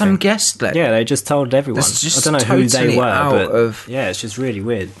or something. some guest that. Yeah, they just told everyone. That's just I don't know who they totally were, out but of- yeah, it's just really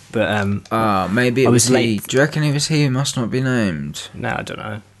weird. But Maybe it I was was he. late. Do you reckon it was he who must not be named? no, I don't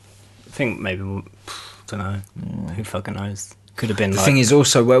know. I think maybe, don't know. Who fucking knows? Could have been The like, thing is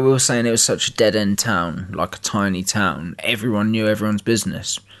also where we were saying it was such a dead end town, like a tiny town. Everyone knew everyone's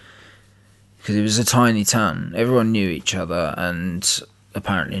business because it was a tiny town. Everyone knew each other, and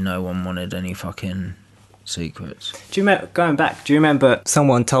apparently no one wanted any fucking secrets. do you remember going back? Do you remember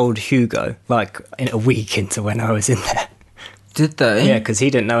someone told Hugo like in a week into when I was in there? Did they? Yeah, because he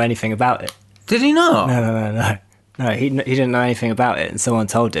didn't know anything about it. Did he not? No, he didn't know anything about it, and someone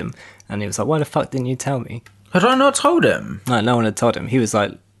told him, and he was like, "Why the fuck didn't you tell me?" Had I not told him? No one had told him. He was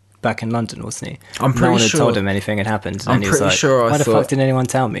like back in London, wasn't he? I'm no pretty one had sure- told him anything had happened, I'm and he was pretty like, sure I "Why the thought- fuck didn't anyone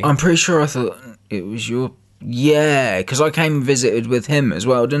tell me?" I'm pretty sure I thought it was your... Yeah, because I came and visited with him as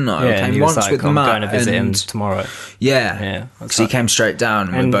well, didn't I? I yeah, and came he was once like, with "I'm Matt going to visit him and- tomorrow." Yeah, Yeah, I was because he like- came straight down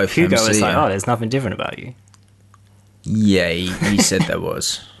and, And we both Hugo came to was see like, him. "Oh, there's nothing different about you." Yeah, he said there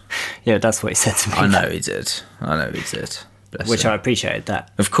was. Yeah, that's what he said to me. I know he did. Bless Which him. I appreciated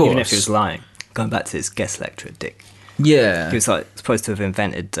that. Of course. Even if he was lying. Going back to his guest lecturer, Dick. Yeah. He was like supposed to have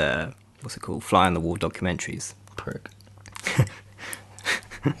invented, what's it called? Fly on the wall documentaries. Prick.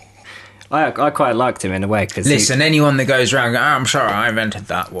 I quite liked him in a way because Listen, anyone that goes around, I'm sorry, I invented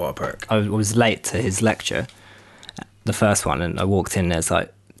that. What a prick. I was late to his lecture, the first one, and I walked in. There's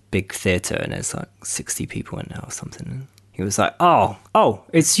like big theatre, and there's like 60 people in there or something. And he was like, "Oh,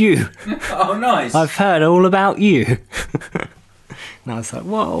 it's you. Oh, nice. I've heard all about you." And I was like,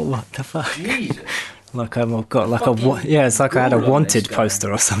 "Whoa, what the fuck?" Jesus. Like I've got like it's like I had a ghoul on wanted this guy.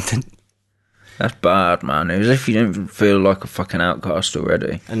 poster or something. That's bad, man. It was if you didn't feel like a fucking outcast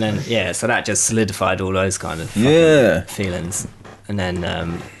already. And then so that just solidified all those kind of fucking Yeah. feelings. And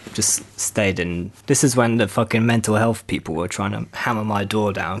then just stayed in. This is when the fucking mental health people were trying to hammer my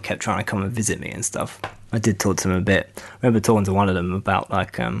door down, kept trying to come and visit me and stuff. I did talk to them a bit. I remember talking to one of them about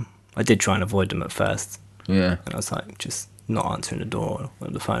like I did try and avoid them at first, Yeah. and I was like just not answering the door or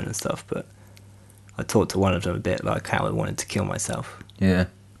the phone and stuff. But I talked to one of them a bit like how I wanted to kill myself, Yeah.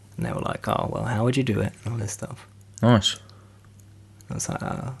 and they were like, "Oh well, how would you do it?" and all this stuff. Nice. I was like,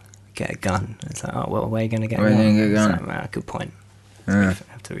 get a gun. It's like, oh, well, where are you going to get a Where gun? are you gonna get a It's gun? like, good point. Yeah.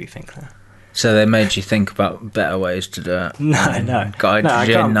 Have to rethink that. So they made you think about better ways to do it. No. Guided No,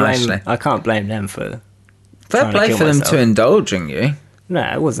 you in nicely. I can't blame them for... Fair trying to play kill for them myself. to indulging you. No,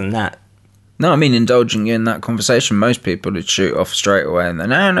 it wasn't that. No, I mean indulging you in that conversation. Most people would shoot off straight away and then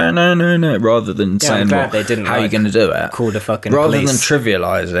no, rather than Yeah, I'm saying, glad well, they didn't, how are you like, going to do it? Call the fucking Rather than police.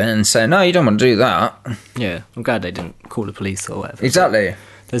 trivialise it and say, no, you don't want to do that. Yeah, I'm glad they didn't call the police or whatever. Exactly.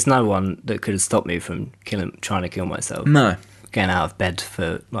 There's no one that could have stopped me from trying to kill myself. No. Getting out of bed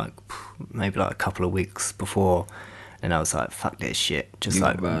for like maybe like a couple of weeks before, and I was like, "Fuck this shit!" Just You were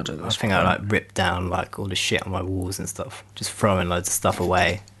like bad at I this think I like ripped down like all the shit on my walls and stuff, just throwing loads of stuff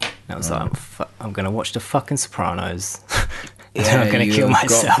away. And I was like, "I'm gonna watch the fucking Sopranos." And then I'm gonna you kill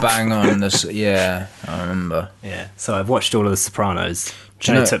myself. got bang on this. Yeah, I remember. Yeah, so I've watched all of the Sopranos.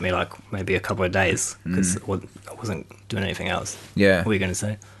 Do And you it know- took me like maybe a couple of days because I wasn't doing anything else. Yeah. What were you gonna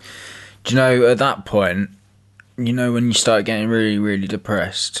say? Do you know, at that point, you know, when you start getting really, really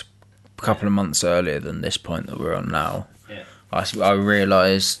depressed, a couple of months earlier than this point that we're on now, Yeah. I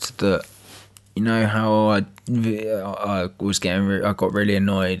realised that, you know, how I was I got really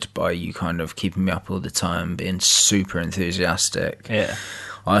annoyed by you kind of keeping me up all the time, being super enthusiastic. Yeah.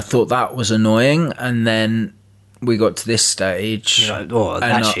 I thought that was annoying, and then we got to this stage. You're like, oh, and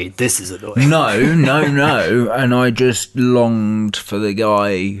actually, this is annoying. No, and I just longed for the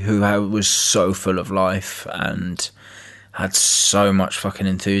guy who was so full of life and had so much fucking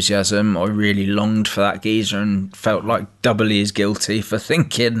enthusiasm. I really longed for that geezer and felt like doubly as guilty for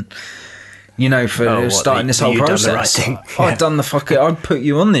thinking, you know, for Oh, what, starting this whole you done the process. right thing? I'd done the fucking, I'd put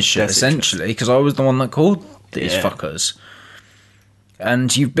you on this shit That's essentially because I was the one that called these Yeah. fuckers.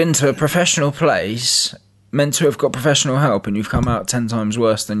 And you've been to a professional place, meant to have got professional help, and you've come out 10 times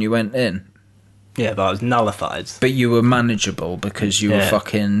worse than you went in. Yeah, but I was nullified. But you were manageable because you were Yeah.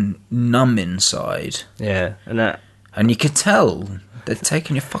 fucking numb inside. Yeah, and that And you could tell they'd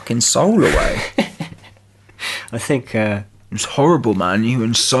taken your fucking soul away. I think It was horrible, man. You were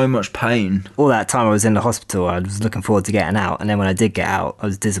in so much pain. all that time I was in the hospital, I was looking forward to getting out, and then when I did get out, I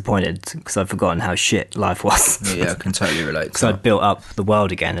was disappointed because I'd forgotten how shit life was. Yeah, I can totally relate to So that. I'd built up the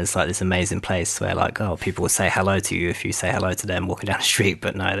world again as like this amazing place where like, oh, people will say hello to you if you say hello to them walking down the street,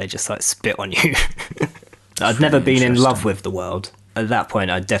 but no, they just like spit on you. I'd never been in love with the world. at that point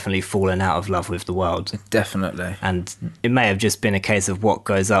I'd definitely fallen out of love with the world. Definitely. And it may have just been a case of what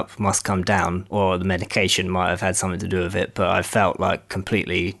goes up must come down, or the medication might have had something to do with it, but I felt like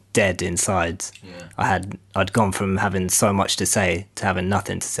completely dead inside. Yeah. I'd gone from having so much to say to having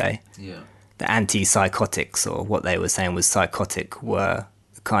nothing to say. Yeah. The antipsychotics, or what they were saying was psychotic, were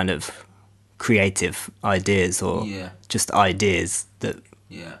kind of creative ideas, or Yeah. just ideas that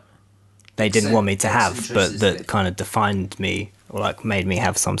Yeah. they didn't want me to have, but Eccentricity. that kind of defined me, or like made me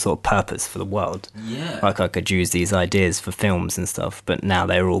have some sort of purpose for the world. Yeah. Like I could use these ideas for films and stuff, but now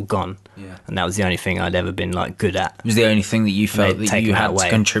they're all gone. Yeah. And that was the only thing I'd ever been like good at. It was the only thing that you felt They'd that taken you that had away. to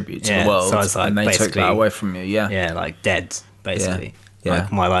contribute to Yeah, the world, so I was like, and they took basically- that away from you. Yeah. Yeah, like dead, basically. Yeah.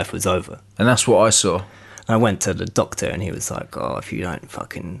 Like my life was over. And that's what I saw. I went to the doctor and he was like, "Oh, if you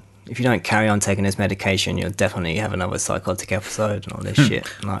don't carry on taking this medication, you'll definitely have another psychotic episode and all this shit."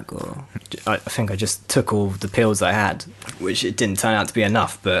 I'm like, oh. I think I just took all the pills I had, which it didn't turn out to be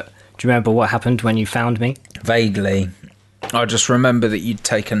enough. But do you remember what happened when you found me? Vaguely. I just remember that you'd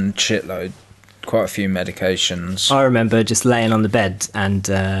taken quite a few medications. I remember just laying on the bed and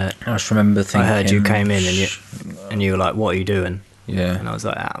I just remember thinking, I heard you came in and you were like, "What are you doing?" Yeah. And I was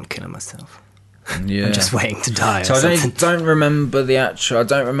like, "I'm killing myself. Yeah. I'm just waiting to die." So or I something. don't remember I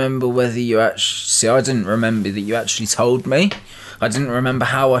don't remember whether you actually... See, I didn't remember that you actually told me. I didn't remember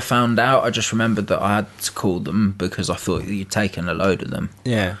how I found out. I just remembered that I had to call them because I thought that you'd taken a load of them.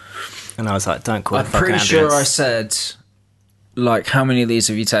 Yeah. And I was like, "Don't call I'm the fucking pretty ambulance." sure I said, like, how many of these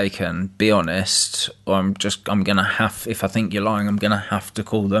have you taken? Be honest, or I'm gonna have... If I think you're lying, I'm gonna have to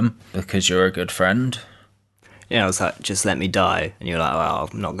call them because you're a good friend. Yeah, I was like, "Just let me die." And you're like, "Well,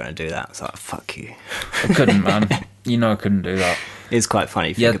 I'm not going to do that." I was like, "Fuck you." I couldn't, man. You know I couldn't do that. It's quite funny.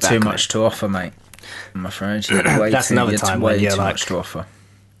 If You you had think too back on much it. to offer, mate. I'm afraid you had way That's too, another you had time way when you're too like- much to offer.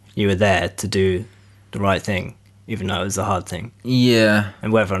 You were there to do the right thing, even though it was a hard thing. Yeah,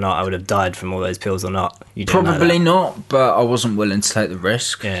 And whether or not I would have died from all those pills or not, you didn't know probably that. not, but I wasn't willing to take the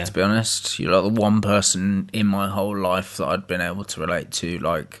risk, Yeah. to be honest. You're like the one person in my whole life that I'd been able to relate to,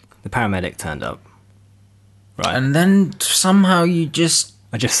 like... The paramedic turned up. Right. And then somehow you just...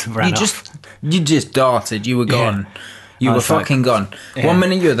 I just ran off. You just darted. You were gone. You I were was like- fucking gone. Yeah. One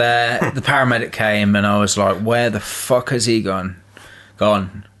minute you were there, the paramedic came, and I was like, where the fuck has he gone?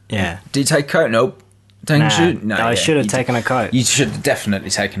 Gone. Yeah. Did you take a coat? Nope. Didn't Nah, you? No, I yeah, should have you taken a coat. You should have definitely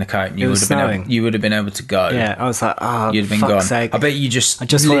taken a coat, and you It would was have been snowing. able, you would have been able to go. Yeah, I was like, "Oh, You'd have been fuck's gone. sake." I bet you just I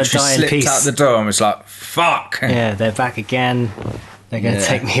just wanna literally die in slipped peace. out the door and was like, fuck. Yeah, they're back again. They're going to Yeah.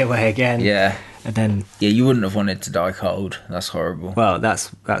 take me away again. Yeah. And then, Yeah, you wouldn't have wanted to die cold. That's horrible. well,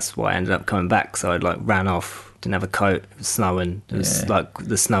 that's why I ended up coming back. So I like ran off. Didn't have a coat. It was snowing. It was Yeah. like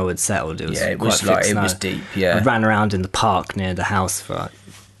the snow had settled. It was Yeah, it quite was thick like, it snow. was deep, yeah. I ran around in the park near the house for like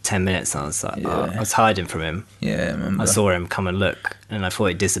 10 minutes. And I was like, Yeah. I was hiding from him. Yeah, I remember. I saw him come and look, and I thought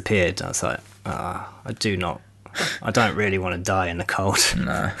he disappeared. I was like, I don't really want to die in the cold.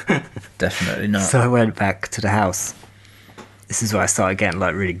 No, definitely not. So I went back to the house. This is where I started getting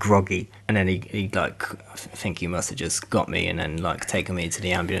like really groggy, and then he like, I think he must have just got me and then like taken me to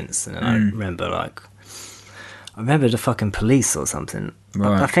the ambulance. And then I remember the fucking police or something.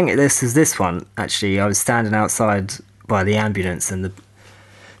 Right. I think this is this one actually. I was standing outside by the ambulance, and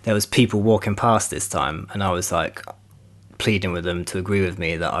there was people walking past this time, and I was like pleading with them to agree with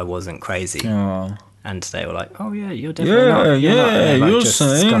me that I wasn't crazy. Oh. And they were like, "Oh yeah, you're definitely not. You're not." And they, like, you're just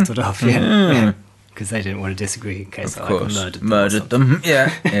saying. scuttled off, yeah, because they didn't want to disagree in case Of I like, course, murdered them. or something. them.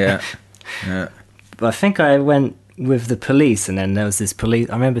 Yeah, yeah. But I think I went with the police, and then there was this police.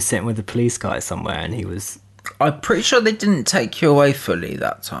 I remember sitting with the police guy somewhere, and he was. I'm pretty sure they didn't take you away fully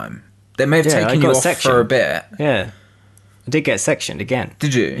that time. They may have Yeah, I taken got you a off section. for a bit. Yeah, I did get sectioned again.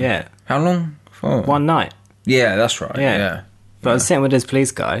 Did you? Yeah, How long for? one night. Yeah, that's right. Yeah. Yeah. But I was sitting with this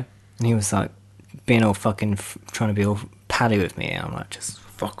police guy, and he was like being all fucking trying to be all pally with me. And I'm like, just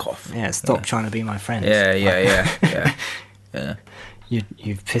Fuck off. yeah, stop trying to be my friend. Yeah, yeah.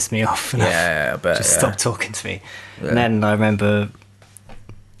 You've pissed me off. Yeah, I bet. Just yeah. stop talking to me. And then I remember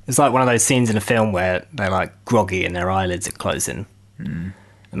it's like one of those scenes in a film where they're like groggy and their eyelids are closing.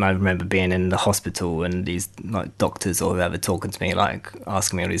 And I remember being in the hospital and these like doctors or whoever talking to me, like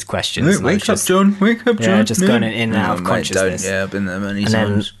asking me all these questions. and I was Wake up, just- John. Wake up, John. Yeah, just going in and out of mate, consciousness. Don't. Yeah, I've been there many And then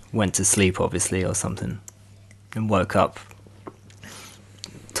times. went to sleep, obviously, or something. And woke up,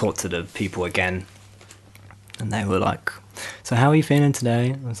 talked to the people again. And they were like, "So how are you feeling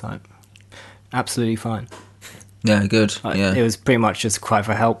today?" I was like, "Absolutely fine." Yeah, good. Like, Yeah. It was pretty much just a cry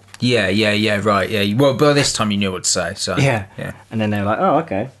for help. Yeah, right. Yeah. Well, by this time you knew what to say. So Yeah. yeah, And then they were like, "Oh,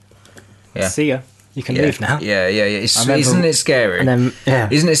 okay. yeah. See ya. You can Yeah. leave now." Yeah. I remember- Isn't it scary? And then, yeah.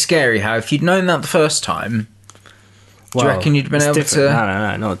 Isn't it scary how if you'd known that the first time, Do you reckon you'd been it's able different. to?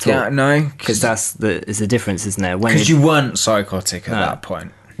 No, not at all. Yeah, no, Because it's a difference, isn't there? When because you weren't psychotic at No. that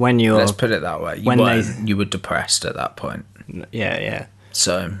point. when you're Let's put it that way. You when weren't. You were depressed at that point. yeah.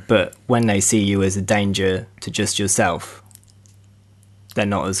 So But when they see you as a danger to just yourself, they're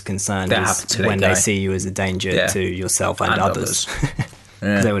not as concerned They're as happy to let when go. they see you as a danger Yeah. to yourself and And others.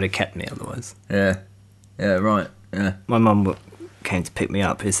 yeah, They would have kept me otherwise. yeah, right. Yeah. My mum came to pick me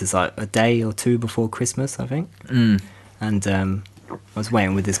up. This is like a day or two before Christmas, I think. And I was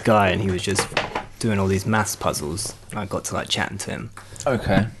waiting with this guy, and he was just doing all these maths puzzles. And I got to like chatting to him,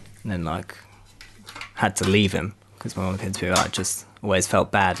 Okay. and then like had to leave him because my mum came to me. I just always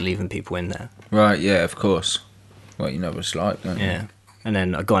felt bad leaving people in there. Right. Yeah. Of course. Well, you know what it's like, don't you? Yeah. And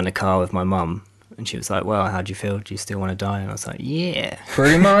then I got in the car with my mum, and she was like, "Well, how do you feel? Do you still want to die?" And I was like, "Yeah."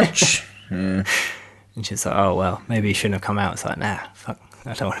 Pretty much. Yeah. And she's like, "Oh well, maybe you shouldn't have come out." It's like, "Nah, fuck,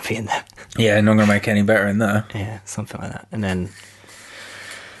 I don't want to be in there." Yeah. Not gonna make any better in there. Yeah, something like that. And then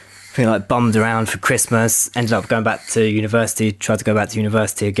I feel like bummed around for Christmas. Ended up going back to university. Tried to go back to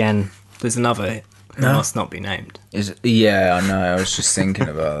university again. There's another who must not be named. Is yeah, I know. I was just thinking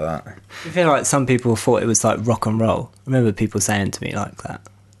about that. I feel like some people thought it was like rock and roll. I remember people saying to me like that,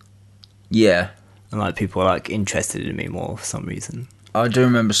 Yeah, and like people were like interested in me more for some reason. I do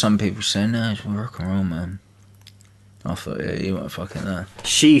remember some people saying, "No, it's rock and roll, man." I thought, yeah, you weren't fucking there.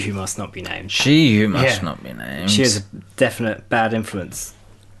 She who must not be named. She who must Yeah. not be named. She has a definite bad influence.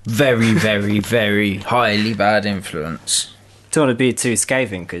 very, very, very highly bad influence. Don't want to be too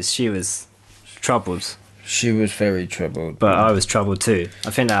scathing because she was troubled, She was very troubled, but I was troubled too. I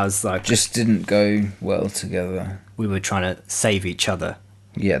think that was like just didn't go well together. we were trying to save each other,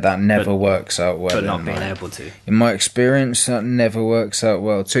 Yeah, that never works out well. but not in being my- able to. In my experience, that never works out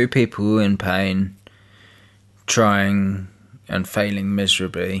well. Two people in pain, trying and failing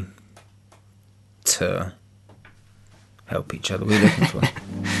miserably to help each other. What are you looking for?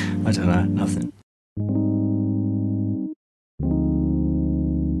 I don't know, nothing.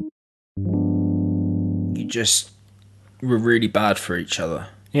 You just were really bad for each other.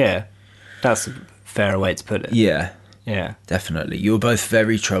 Yeah, that's a fairer way to put it. Yeah, Yeah, definitely. You were both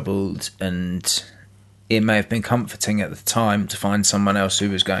very troubled, and it may have been comforting at the time to find someone else who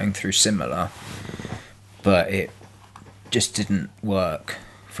was going through similar, but it just didn't work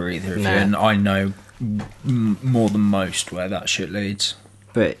for either of you. Nah. And I know more than most where that shit leads.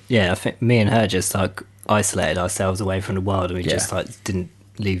 but yeah, I think me and her just like isolated ourselves away from the world, and we Yeah. just like didn't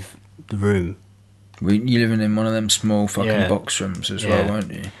leave the room. You living in one of them small fucking Yeah. box rooms as Yeah. well,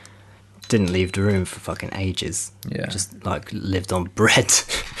 weren't you? Didn't leave the room for fucking ages. Yeah. Just like lived on bread.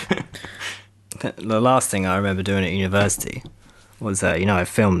 The last thing I remember doing at university was, I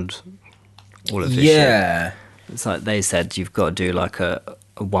filmed all of this shit. Yeah. It's like they said you've got to do like a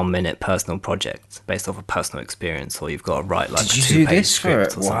 1 minute personal project based off a personal experience, or you've got to write like Did a you 2-page do this for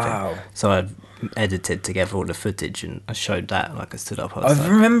script it? or something. Wow. So I edited together all the footage and I showed that. Like I stood up. I I was like,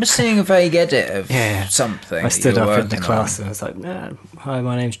 remember seeing a vague edit of Yeah. something. I that stood you were up in the working class on. and I was like, "Hi,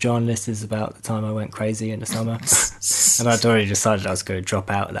 my name's John. This is about the time I went crazy in the summer." And I'd already decided I was going to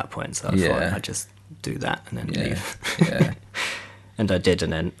drop out at that point, so I Yeah. thought I'd just do that and then Yeah. leave. Yeah. And I did,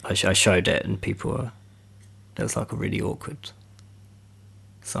 and then I showed it, and people were. There was like a really awkward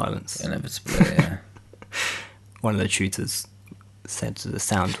silence. Inevitably, yeah. One of the tutors said the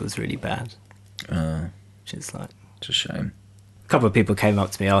sound was really bad, which is like. It's a shame. A couple of people came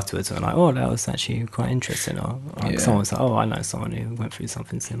up to me afterwards and were like, "Oh, that was actually quite interesting." Or like Yeah. someone was like, "Oh, I know someone who went through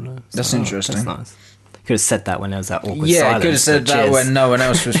something similar." It's That's like, "Oh, interesting. That's nice." Could have said that when there was that awkward Yeah, silence. could have said but that cheers. when no one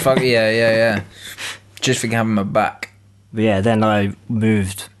else was fucking. Yeah. Just for having my back. But yeah, then I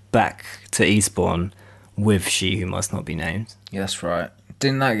moved back to Eastbourne with She Who Must Not Be Named. Yeah, that's right.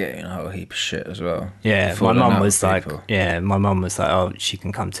 Didn't that get you in a whole heap of shit as well? Yeah, my Falling mum out was with like, people. "Oh, she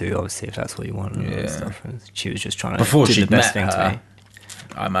can come too, obviously, if that's what you want." And all that Yeah. stuff. And she was just trying to Before do the she'd best met thing her. to me.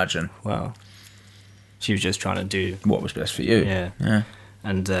 I imagine. Well, she was just trying to do, What was best for you? yeah.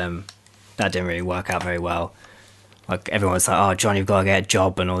 And that didn't really work out very well. Like everyone was like, "Oh, John, you've got to get a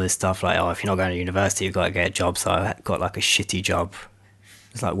job," and all this stuff. Like, "Oh, if you're not going to university, you've got to get a job." So I got like a shitty job.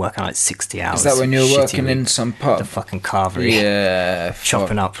 It's like working like 60 hours. Is that when you were Shitty working in week. some pub? the fucking carvery? Yeah.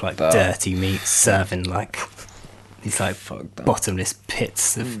 Chopping fuck up like that. dirty meat, serving like these like Fuck that. bottomless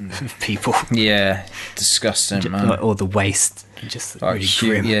pits of people. Yeah. Disgusting, man. Like, all the waste, just Like, really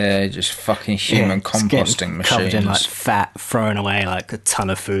grim. yeah, just fucking human just getting composting machines. covered in like fat, throwing away like a ton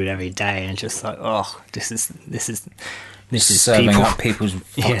of food every day, and just like, oh, this is serving people. up people's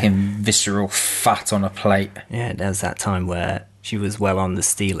Yeah. fucking visceral fat on a plate. Yeah, there was that time where she was well on the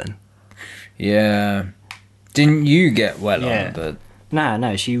stealing. Yeah. Didn't you get well Yeah. on the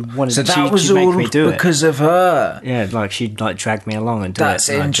No, she wanted. So that she'd was make all me do it. because of her. Yeah, like she'd like drag me along and do That's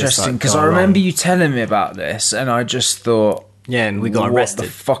it. and I'd just, interesting like, because go I remember along. you telling me about this, and I just thought, Yeah, and we got what arrested. the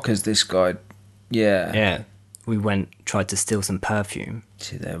fuck is this guy? Yeah. Yeah, we tried to steal some perfume,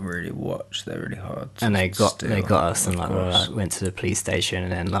 See, they're really hard. to and they got steal, us, and of like we course. went to the police station,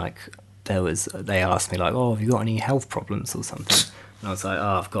 and then like they asked me like, oh, have you got any health problems or something? And I was like,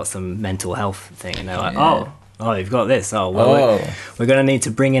 oh, I've got some mental health thing, and they're like, Yeah. oh, you've got this. Oh, well, Oh. we're going to need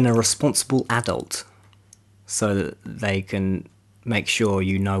to bring in a responsible adult so that they can make sure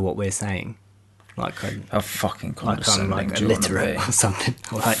you know what we're saying. Like, How fucking I'm condescending like do you want to illiterate be? or something,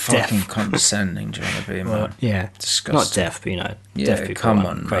 or like Fucking deaf. condescending do you want to be, man? Well, yeah, Disgusting. not deaf, but Yeah, deaf people come are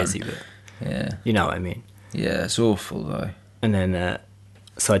on, crazy, man. but Yeah. you know what I mean. Yeah, it's awful, though. And then,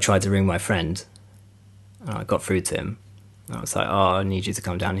 so I tried to ring my friend, and I got through to him. And I was like, oh, I need you to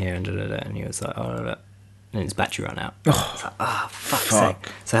come down here, and da-da-da. And he was like, oh, da-da-da. And his battery ran out. I was like, fuck's fuck.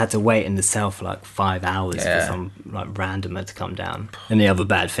 sake. So I had to wait in the cell for like 5 hours Yeah. for some like randomer to come down. And the other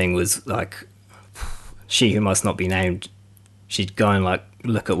bad thing was like, she who must not be named, she'd go and like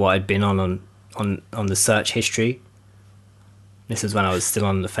look at what I'd been on the search history. This is when I was still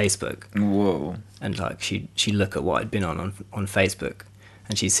on the Facebook. Whoa. And like she'd look at what I'd been on Facebook,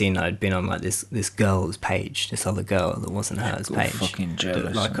 and she'd seen that I'd been on like this girl's page, this other girl that wasn't hers All page, fucking that,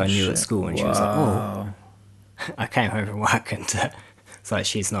 jealous like and I knew shit. at school, and she was like, "Oh, Wow. I came home from work, and it's like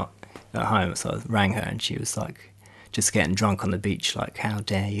she's not at home." So I rang her, and she was like, just getting drunk on the beach, like, "How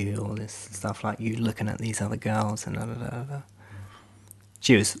dare you?" All this stuff, like you looking at these other girls, and da, da, da, da.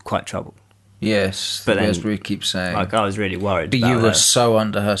 She was quite troubled. Yes, But then, as we keep saying. Like I was really worried. But about you were her. so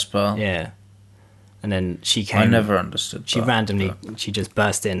under her spell. Yeah. And then she came. I never understood She that, randomly, but- she just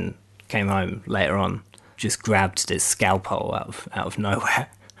burst in, came home later on, just grabbed this scalpel out of nowhere,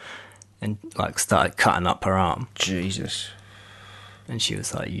 and like started cutting up her arm. Jesus. And she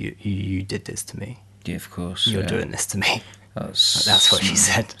was like, "You did this to me. Yeah, of course. You're yeah. doing this to me." That's what she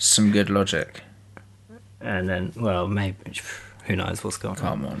said. Some good logic. And then, well, maybe who knows what's going on.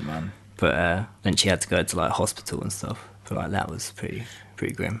 Come on, man. But then she had to go to like hospital and stuff. But like that was pretty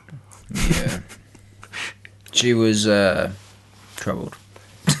grim. Yeah. She was troubled.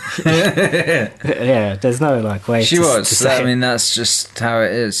 Yeah, there's no like way. She to was. say I it. mean, that's just how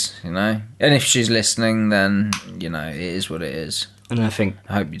it is, you know. And if she's listening, then you know it is what it is. And I think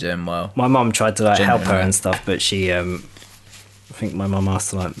I hope you're doing well. my mum tried to like help her Genuinely. and stuff, but she, I think my mum asked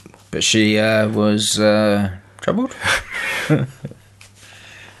to like, But she was troubled.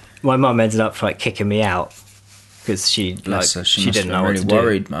 my mum ended up like kicking me out because she like Bless her, she she must didn't have know been what really to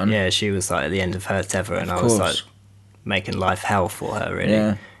worried, do. man. Yeah, she was like at the end of her tether, and Of I was course. like making life hell for her really,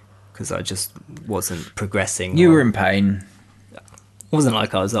 Yeah. because I just wasn't progressing. You or- were in pain. It wasn't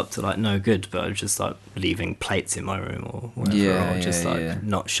like I was up to like no good, but I was just like leaving plates in my room or whatever, Yeah, or just yeah, like yeah.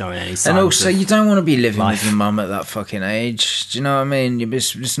 not showing any signs. And also, of you don't want to be living life. with your mum at that fucking age. Do you know what I mean?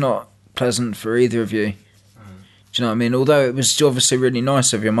 It's not pleasant for either of you. Do you know what I mean? Although it was obviously really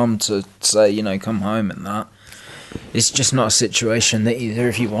nice of your mum to say, you know, come home and that. It's just not a situation that either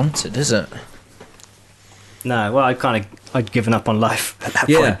of you wanted, is it? No, well, I'd given up on life at that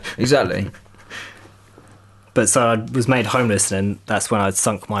Yeah, point. exactly. But so I was made homeless, and that's when I'd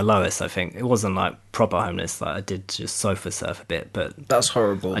sunk my lowest. I think it wasn't like proper homeless. Like I did just sofa surf a bit, but That's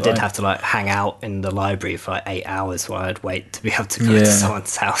horrible. I did though. have to like hang out in the library for like 8 hours while I'd wait to be able to go Yeah. to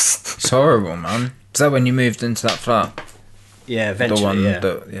someone's house. It's horrible, man. Is that when you moved into that flat? Yeah, eventually,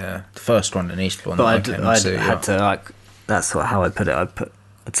 the one, yeah. the first one in Eastbourne. But that I came I'd to, had to like. That's how I put it.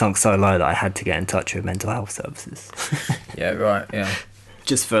 I'd sunk so low that I had to get in touch with mental health services, Yeah, right. Yeah,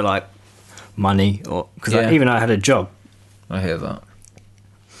 just for like money, or because Yeah. even though I had a job, I hear that.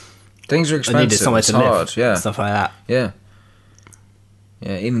 Things are I expensive. needed somewhere it's to hard. live, Yeah, stuff like that. yeah,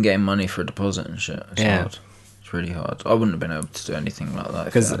 yeah. Even getting money for a deposit and shit. It's Yeah. hard. It's really hard. I wouldn't have been able to do anything like that if it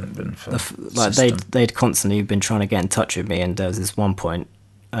Because hadn't been for like system. they'd constantly been trying to get in touch with me, and there was this one point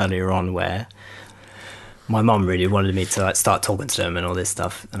earlier on where my mum really wanted me to like start talking to them and all this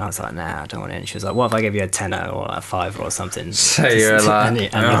stuff, and I was like, nah, I don't want it. And she was like, what if I give you a tenner or like a five or something? So you're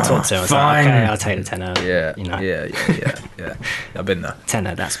like, and I talked to her. I was fine. like, okay, I'll take the tenner. Yeah, you know, yeah. I've been there.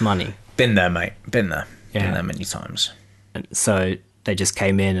 tenner, that's money. Been there, mate. Been there. Been Yeah. there many times. And so they just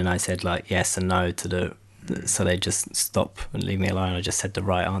came in, and I said like yes and no to the. So they just stop and leave me alone. I just said the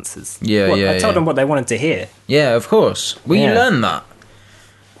right answers. Yeah, I told them what they wanted to hear. Yeah, of course. Well, you Yeah. learn that.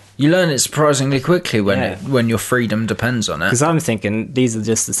 You learn it surprisingly quickly when Yeah. when your freedom depends on it. Because I'm thinking these are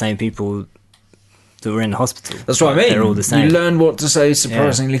just the same people that were in the hospital. That's what I mean. They're all the same. You learn what to say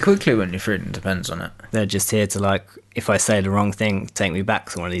surprisingly quickly when your freedom depends on it. They're just here to like, if I say the wrong thing, take me back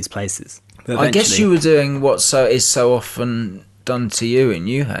to one of these places. But I guess eventually- you were doing what is so often done to you and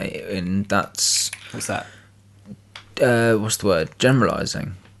you hate, and that's What's that? what's the word?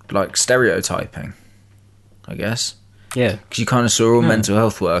 Generalising, like stereotyping, I guess. Yeah. Because you kind of saw all mental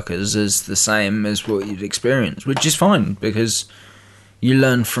health workers as the same as what you'd experienced, which is fine because you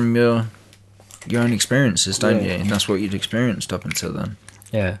learn from your own experiences, don't you? And that's what you'd experienced up until then.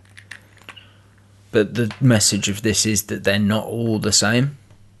 Yeah. But the message of this is that they're not all the same.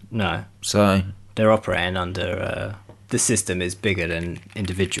 No. So They're operating under... the system is bigger than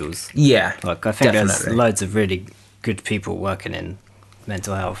individuals. yeah, Like, I think there's definitely. loads of really good people working in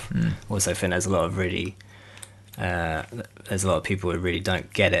mental health. Also think there's a lot of really... there's a lot of people who really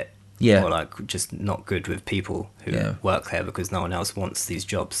don't get it. Yeah. Or, like, just not good with people who Yeah. work there because no one else wants these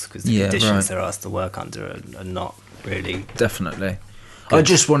jobs because the Yeah, conditions right. they're asked to work under are not really... Definitely. I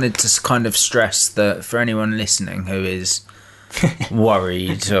just wanted to kind of stress that for anyone listening who is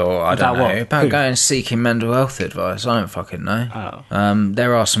worried or I don't About what? know about Who? going seeking mental health advice, I don't fucking know. Oh.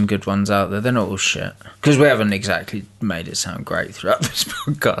 There are some good ones out there. They're not all shit because we haven't exactly made it sound great throughout this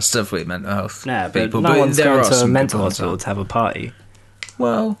podcast, have we? Mental health Nah, but people, no one's there going are to a some good mental ones hospital out. to have a party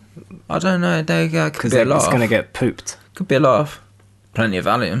Well, I don't know. There could because be a it's lot. going to get pooped. Could be a lot of plenty of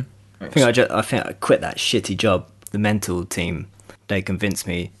Valium. I think I quit that shitty job. The mental team, they convinced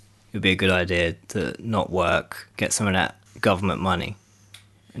me it would be a good idea to not work, get some of that government money,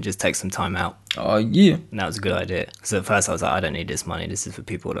 and just take some time out. Oh yeah. And that was a good idea. Because at first I was like, I don't need this money. This is for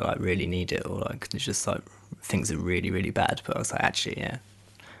people that like really need it, or like it's just like things are really, really bad. But I was like, actually, yeah,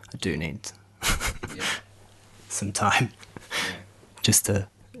 I do need some time just to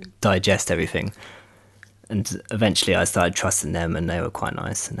digest everything. And eventually I started trusting them, and they were quite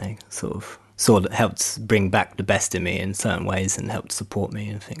nice, and they sort of helped bring back the best in me in certain ways and helped support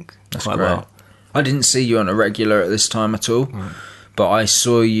me, I think, That's quite great. well. I didn't see you on a regular at this time at all, but I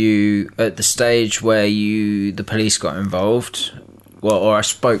saw you at the stage where the police got involved. Well, or I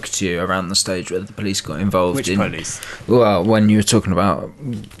spoke to you around the stage where the police got involved. Which police? Well, when you were talking about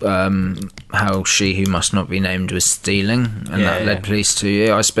how she who must not be named was stealing, and that led police to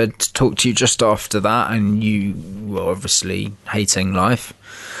you. I sped to talk to you just after that, and you were obviously hating life.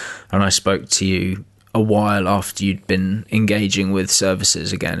 And I spoke to you a while after you'd been engaging with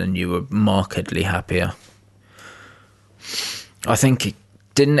services again, and you were markedly happier. I think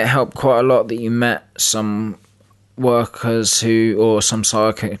didn't it help quite a lot that you met some workers or some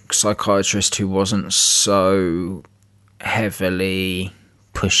psychiatrist who wasn't so heavily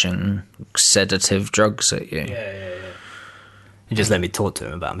pushing sedative drugs at you? You just let me talk to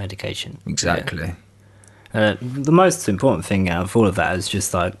him about medication. Exactly. The most important thing out of all of that is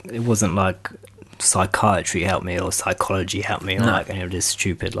just like, it wasn't like psychiatry helped me or psychology helped me or like any of this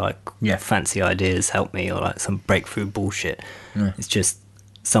stupid like fancy ideas helped me or like some breakthrough bullshit. It's just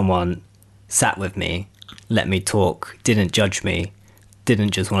someone sat with me, let me talk, didn't judge me,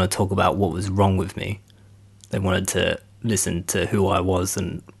 didn't just want to talk about what was wrong with me. They wanted to listen to who I was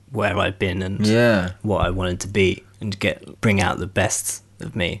and where I'd been and what I wanted to be, and bring out the best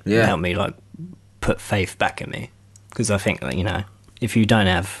of me and help me like put faith back in me. Because I think like, you know, if you don't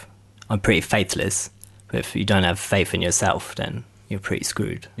have, I'm pretty faithless, but if you don't have faith in yourself, then you're pretty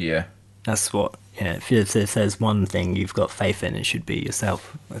screwed. Yeah. That's what, yeah, if there's one thing you've got faith in, it should be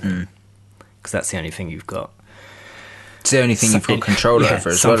yourself, I think. Because that's the only thing you've got. It's the only thing you've got control over as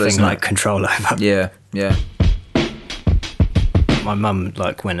well, something isn't like it? control over. Yeah, yeah. My mum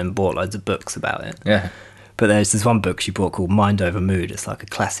like went and bought loads of books about it. Yeah. But there's this one book she bought called Mind Over Mood. It's like a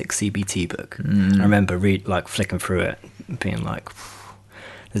classic CBT book. I remember flicking through it and being like,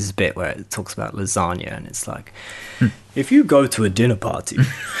 there's this bit where it talks about lasagna, and it's like, if you go to a dinner party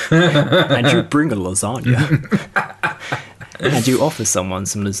and you bring a lasagna and you offer someone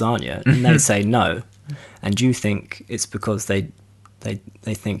some lasagna and they say no, and you think it's because they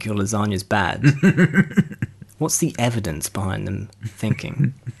think your lasagna's bad, what's the evidence behind them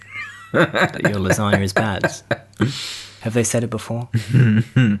thinking that your lasagna is bad? Have they said it before?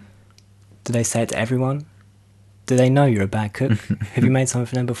 Do they say it to everyone? Do they know you're a bad cook? Have you made something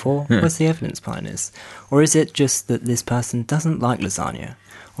for them before? What's the evidence behind this? Or is it just that this person doesn't like lasagna?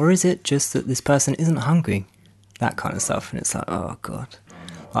 Or is it just that this person isn't hungry? That kind of stuff. And it's like, oh God.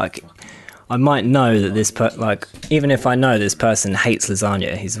 Like, I might know that like, even if I know this person hates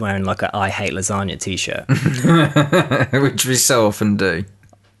lasagna, he's wearing like a I hate lasagna t-shirt. Which we so often do.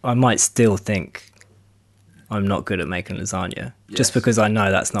 I might still think I'm not good at making lasagna. Just because I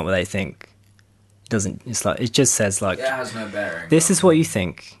know that's not what they think. It's like, it just says like, It has no bearing. this is what you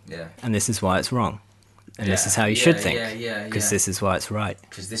think, Yeah. and this is why it's wrong. And this is how you should think, Yeah. because this is why it's right.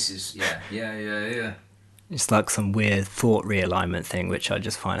 Because this is, yeah. It's like some weird thought realignment thing, which I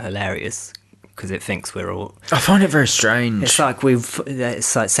just find hilarious, because it thinks we're all. I find it very strange. It's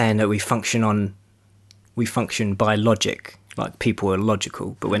like saying that we function by logic, like people are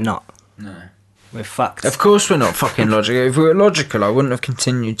logical, but we're not. No. We're fucked. Of course we're not fucking logical. If we were logical, I wouldn't have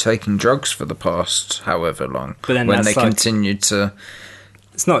continued taking drugs for the past however long. But then when that's they like- continued to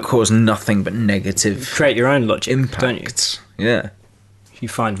It's not cause nothing but negative create your own logic, don't you? impacts. Yeah. You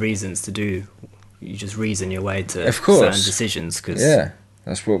find reasons to do. You just reason your way to Of course. certain decisions because Yeah.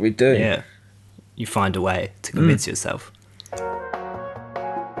 That's what we do. yeah, you find a way to convince yourself.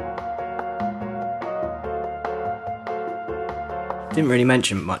 Didn't really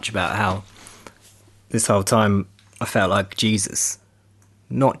mention much about how this whole time I felt like Jesus.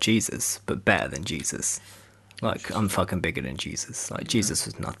 Not Jesus, but better than Jesus. Like, I'm fucking bigger than Jesus. Like, Jesus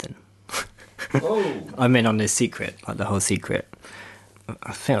was nothing. I'm in on this secret, like the whole secret.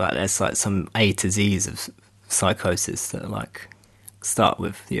 I feel like there's like some A to Z's of psychosis that like start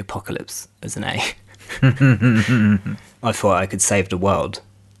with the apocalypse as an A. I thought I could save the world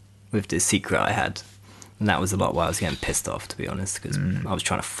with this secret I had. And that was a lot why I was getting pissed off, to be honest, because I was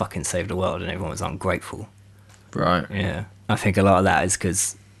trying to fucking save the world and everyone was ungrateful. Right. Yeah. I think a lot of that is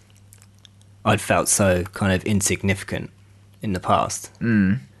because I'd felt so kind of insignificant in the past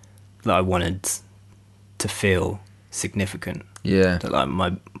that I wanted to feel significant. Yeah. That like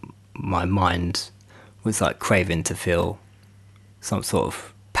my mind was like craving to feel some sort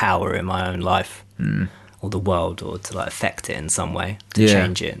of power in my own life or the world, or to like affect it in some way, to Yeah.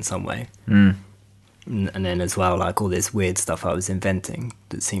 change it in some way. And then as well, like all this weird stuff I was inventing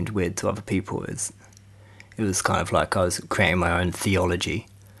that seemed weird to other people, it was kind of like I was creating my own theology.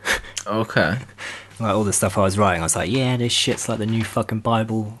 Okay. Like all the stuff I was writing, I was like, yeah, this shit's like the new fucking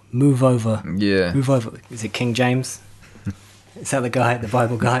Bible. Move over. Yeah. Move over. Is it King James? Is that the guy, the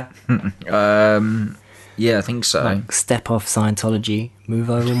Bible guy? Yeah, I think so. Like, step off Scientology, move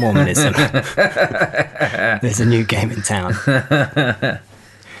over Mormonism. There's a new game in town. The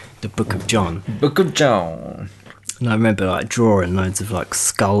Book of John. Book of John. And I remember like drawing loads of like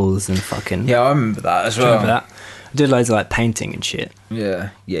skulls and fucking... Yeah, I remember that as Do you well. remember that? I did loads of like painting and shit. Yeah.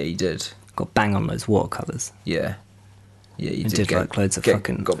 Yeah, you did. Got bang on those watercolours. Yeah. Yeah, you And did. did, like, loads of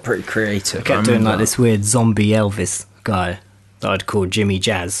fucking- Got pretty creative. I kept doing like this weird zombie Elvis guy that I'd call Jimmy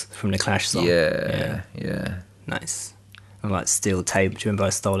Jazz from the Clash song. Yeah. Yeah. Nice. And like steel table. Do you remember I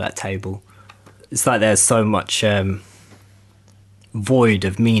stole that table? It's like there's so much void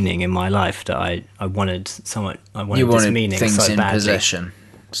of meaning in my life that I wanted somewhat. I wanted You this wanted meaning things so in badly. possession.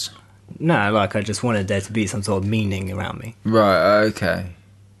 No, like I just wanted there to be some sort of meaning around me. Right, okay.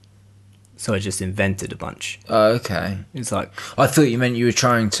 So I just invented a bunch. Okay. It's like I thought you meant you were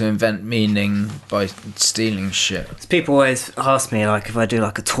trying to invent meaning by stealing shit. people always ask me like if I do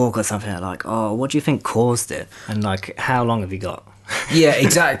like a talk or something, they're like, "Oh, what do you think caused it?" And like, how long have you got? Yeah,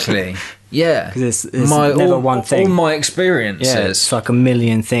 exactly. Yeah. 'Cause it's never one thing. All my experiences. Yeah, it's like a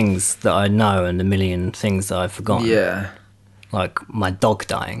million things that I know and a million things that I've forgotten. Yeah. Like my dog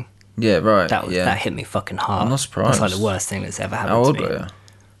dying. Yeah, right. That was yeah. that hit me fucking hard. I'm not surprised. That's like the worst thing that's ever happened How old to me. were you?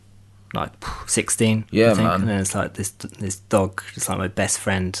 Like 16. Yeah, I think. man. And then it's like this dog, just like my best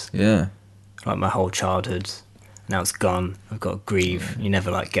friend, Yeah. like my whole childhood. Now it's gone. I've got to grieve. You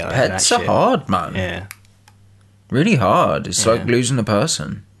never like get over that Pets shit. are hard, man. Yeah. Really hard. It's like Yeah. losing a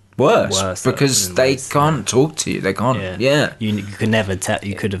person. Worse because in they ways, can't talk to you. They can't. Yeah. Yeah. You could never tell.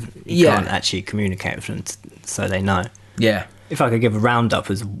 You could have. You Yeah. can't actually communicate with them, so they know. Yeah. If I could give a roundup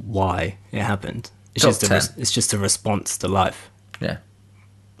as why it happened, it's Top just 10. it's just a response to life. Yeah.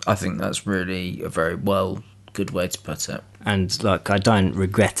 I think that's really a very good way to put it. And like I don't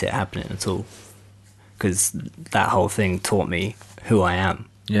regret it happening at all, because that whole thing taught me who I am.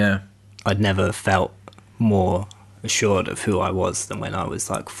 Yeah. I'd never felt more assured of who I was than when I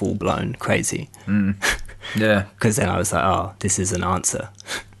was like full blown crazy. Yeah. Because then I was like, oh, this is an answer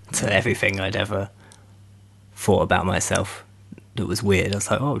to everything I'd ever thought about myself that was weird. I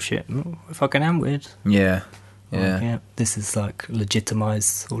was like, oh shit, I fucking am weird. Yeah. Like, Yeah. yeah, this is like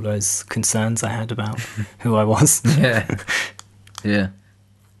legitimize all those concerns I had about who I was. Yeah. Yeah.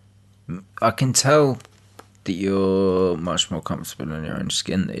 I can tell that you're much more comfortable in your own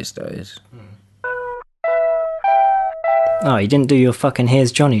skin these days. Oh, you didn't do your fucking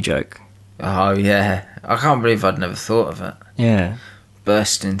 "Here's Johnny" joke. Oh, yeah. I can't believe I'd never thought of it. Yeah,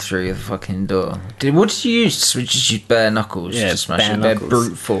 Bursting through the fucking door. What did you use? We just used bare knuckles Yeah, to smash bare it. Bare knuckles.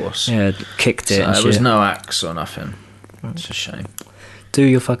 brute force. yeah, kicked So it. And there was shit. no axe or nothing. It's a shame. Do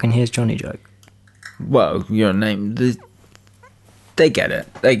your fucking "Here's Johnny" joke. Well, your name. They get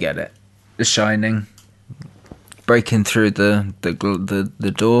it. They get it. The Shining. Breaking through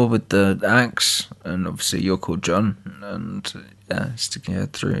the door with the axe, and obviously you're called John, and yeah, sticking her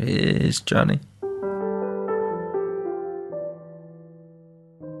through. Here's Johnny.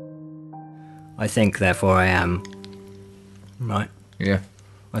 I think, therefore I am. Right? Yeah.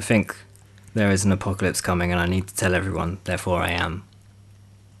 I think there is an apocalypse coming and I need to tell everyone, therefore I am.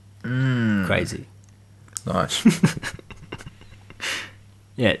 Crazy. Nice.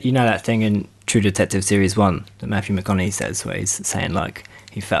 Yeah, you know that thing in True Detective Series 1 that Matthew McConaughey says where he's saying like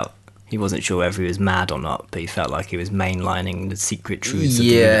he wasn't sure whether he was mad or not, but he felt like he was mainlining the secret truths of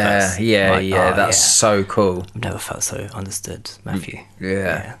the universe. That's so cool. I've never felt so understood, Matthew.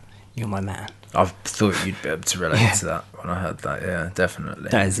 Yeah. You're my man. I thought you'd be able to relate to that when I heard that. Yeah, definitely.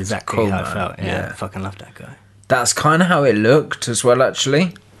 That is exactly Cool, how I man. felt. Yeah, Yeah. I fucking love that guy. That's kind of how it looked as well,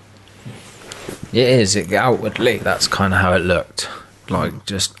 actually. It is. Outwardly, that's kind of how it looked. Like,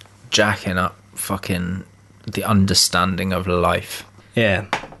 just jacking up fucking the understanding of life. Yeah.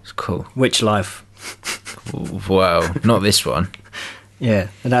 It's cool. Which life? Well, not this one. Yeah,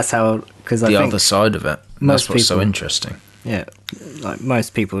 and that's how, because I The think other side of it. most That's what's so people- interesting. yeah, like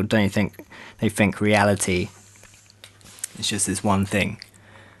most people, don't you think they think reality is just this one thing,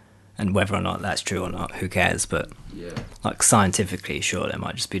 and whether or not that's true or not, who cares? But like scientifically, sure, there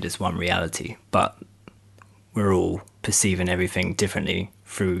might just be this one reality, but we're all perceiving everything differently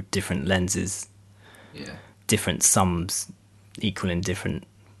through different lenses, different sums equaling different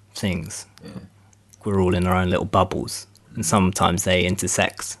things. We're all in our own little bubbles, and sometimes they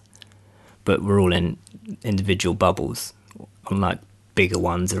intersect, but we're all in individual bubbles, unlike bigger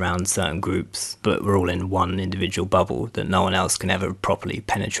ones around certain groups, but we're all in one individual bubble that no one else can ever properly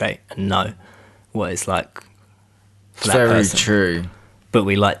penetrate and know what it's like for It's that very person. true. But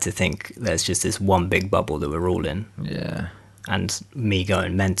we like to think there's just this one big bubble that we're all in. Yeah. And me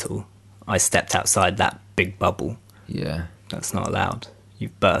going mental, I stepped outside that big bubble. Yeah. That's not allowed.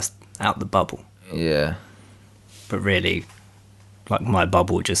 You've burst out the bubble. Yeah. But really, like, my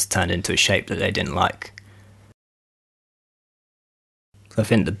bubble just turned into a shape that they didn't like. I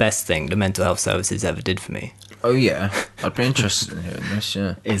think the best thing the mental health services ever did for me Oh, yeah. I'd be interested in hearing this,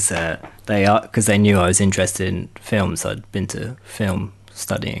 yeah. is because they knew I was interested in films. I'd been to film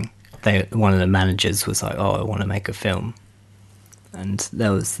studying. One of the managers was like, "Oh, I want to make a film," and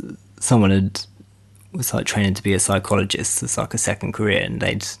there was someone was like training to be a psychologist. It's like a second career, and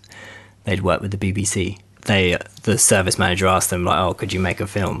they'd worked with the BBC. The service manager asked them like, "Oh, could you make a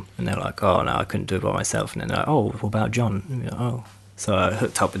film?" And they're like, "Oh no, I couldn't do it by myself." And then they're like, "Oh, what about John?" And we're like, "Oh," so I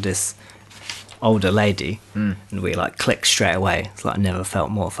hooked up with this older lady, and we like clicked straight away. It's like I never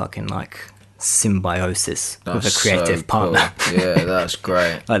felt more fucking like symbiosis with a creative so partner. cool. Yeah, that's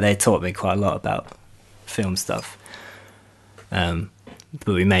great. Like they taught me quite a lot about film stuff. But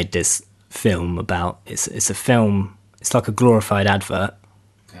we made this film about it's a film. It's like a glorified advert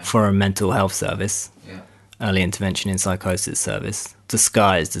for a mental health service, early intervention in psychosis service,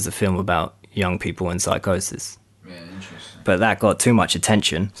 disguised as a film about young people in psychosis. Yeah, interesting. But that got too much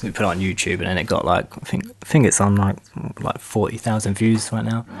attention, so we put it on YouTube, and then it got like I think it's on like 40,000 views right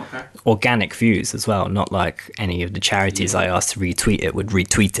now. Okay. Organic views as well, not like any of the charities I asked to retweet it would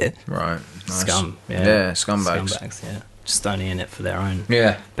retweet it. Right. Nice. Scum, yeah. Yeah, scumbags. Scumbags, yeah. Just only in it for their own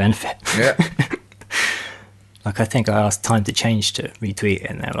Yeah. benefit. Yeah. Like I think I asked Time to Change to retweet it,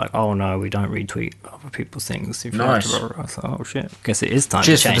 and they were like, "Oh no, we don't retweet other people's things." If you have to Nice. blah, blah, blah." I was like, "Oh shit, guess it is time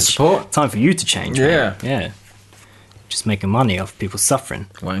Cheers to for change." the support. Time for you to change. Yeah. man. Yeah. Just making money off people suffering.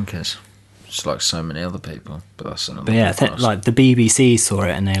 Wankers. Just like so many other people. But that's another But yeah, I podcast. think like the BBC saw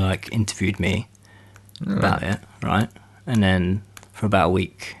it and they like interviewed me about it, right? And then for about a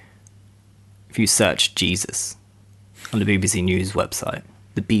week, if you search Jesus on the BBC News website,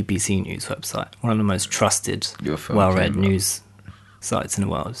 one of the most trusted, Your film well-read came up. news sites in the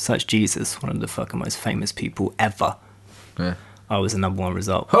world, search Jesus, one of the fucking most famous people ever. Yeah. I was the number one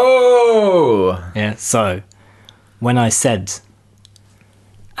result. Oh! Yeah, so when I said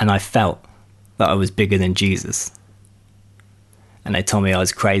and I felt that I was bigger than Jesus, and they told me I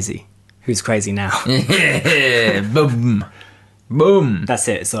was crazy. Who's crazy now? Yeah! Boom! Boom! That's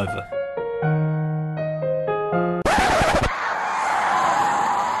it, it's over.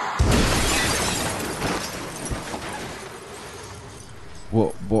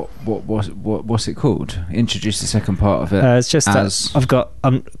 What's it called? Introduce the second part of it. It's just as... I've got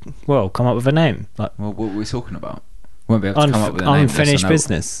come up with a name like Well, what were we talking about? Won't be able to come up with a name. unfinished Yes, I know.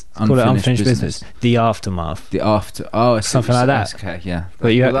 business. Call it unfinished business. The aftermath. The after. Oh, I see Something what like you that. said. Okay, yeah. But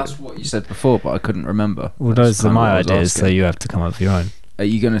you well, have- that's what you said before, but I couldn't remember. Well, That's those are kind of what my I was ideas, so asking. you have to come up with your own. Are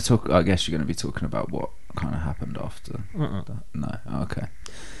you going to talk? I guess you're going to be talking about what kind of happened after. No. Oh, okay.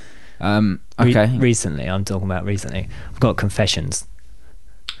 Okay. Recently, I'm talking about recently. I've got confessions.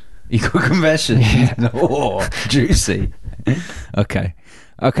 You got confession. Oh, juicy. Okay.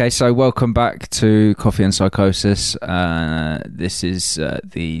 Okay, so welcome back to Coffee and Psychosis. This is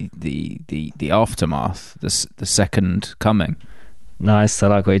the aftermath, the second coming. Nice, I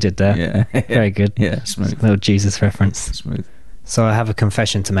like what you did there. Yeah, Very good. Yeah, smooth. Little Jesus reference. Smooth. So I have a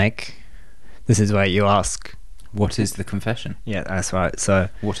confession to make. This is where you ask. What is the confession? Yeah, that's right. So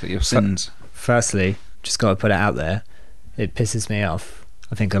What are your sins? firstly, just got to put it out there. It pisses me off.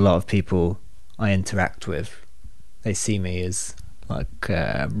 I think a lot of people I interact with, they see me as like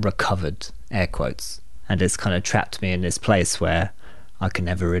recovered, air quotes, and it's kind of trapped me in this place where I can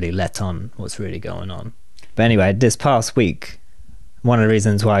never really let on what's really going on. But anyway, this past week, one of the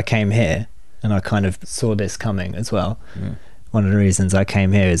reasons why I came here, and I kind of saw this coming as well, one of the reasons I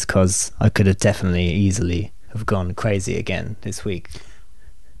came here is because I could have definitely easily have gone crazy again this week.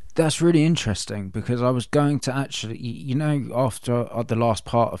 That's really interesting, because I was going to actually, after the last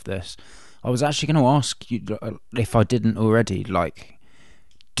part of this, I was actually going to ask you, if I didn't already, like,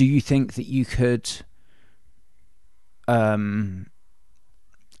 do you think that you could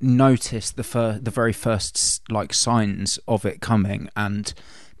notice the very first like signs of it coming, and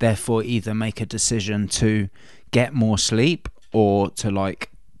therefore either make a decision to get more sleep or to like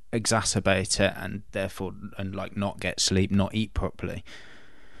exacerbate it and therefore like not get sleep, not eat properly?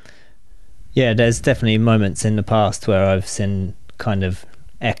 Yeah, there's definitely moments in the past where I've seen kind of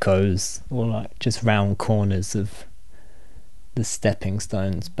echoes or like just round corners of the stepping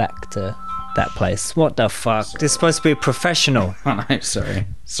stones back to that place. What the fuck? Sorry. This is supposed to be professional. Oh, no, sorry.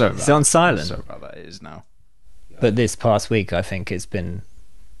 Sorry. It's on silent. Sorry about that. It is now. But this past week, I think it's been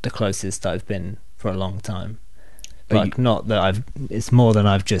the closest I've been for a long time. Like, not that it's more than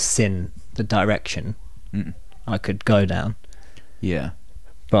I've just seen the direction I could go down. Yeah.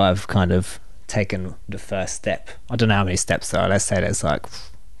 But I've kind of taken the first step. I don't know how many steps there are. Let's say there's like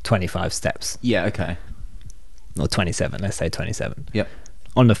 25 steps. Yeah, okay. Or 27, let's say 27. Yep.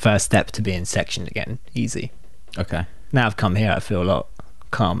 On the first step to be in section again. Easy. Okay. Now I've come here, I feel a lot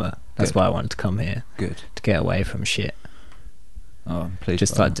calmer. That's Good. why I wanted to come here. Good. To get away from shit. Oh, I'm pleased.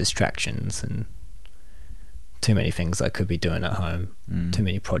 Just by like that. distractions and too many things I could be doing at home. Too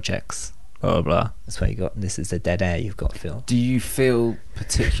many projects. Blah, blah, blah. That's why you got, this is the dead air you've got to feel. Do you feel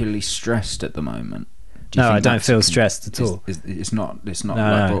particularly stressed at the moment? Do you No, think I don't that's feel stressed at all. It's not No, like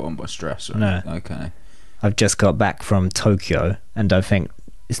no. brought on by stress? Or No. Okay. I've just got back from Tokyo, and I think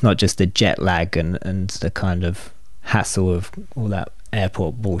it's not just the jet lag and the kind of hassle of all that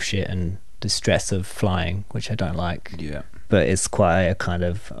airport bullshit and the stress of flying, which I don't like, Yeah. but it's quite a kind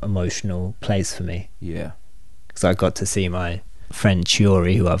of emotional place for me, Yeah. because I got to see my friend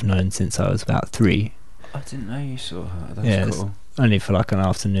Chiori, who I've known since I was about 3. I didn't know you saw her. That's Yeah, cool. only for like an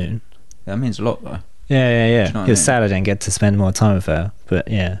afternoon. That means a lot, though. Yeah. you know what It I was mean? sad I didn't get to spend more time with her, but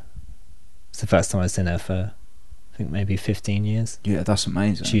yeah, it's the first time I've seen her for, I think, maybe 15 years. Yeah, that's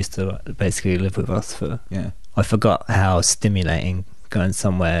amazing. She used to like, basically live with us for... Yeah. I forgot how stimulating going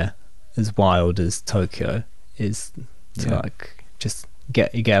somewhere as wild as Tokyo is to Yeah. like just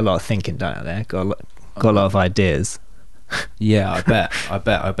you get a lot of thinking down there. Got a lot of ideas. Yeah, I bet. I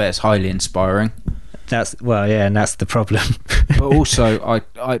bet it's highly inspiring. And that's the problem. But also,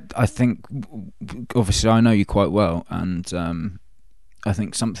 I think, obviously, I know you quite well, and I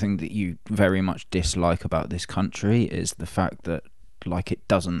think something that you very much dislike about this country is the fact that, like, it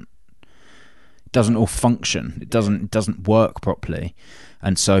doesn't all function. It doesn't work properly.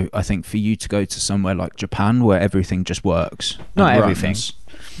 And so I think for you to go to somewhere like Japan where everything just works. and Not runs, everything.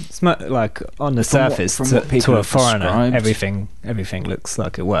 It's like on the From what- surface from what people to a have foreigner, described. everything looks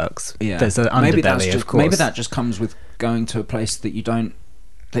like it works. Yeah. There's an maybe that's underbelly, just, of course. Maybe that just comes with going to a place that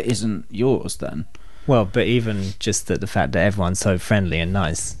that isn't yours then. Well, but even just the fact that everyone's so friendly and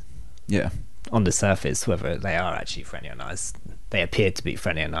nice. Yeah. On the surface, whether they are actually friendly or nice, they appear to be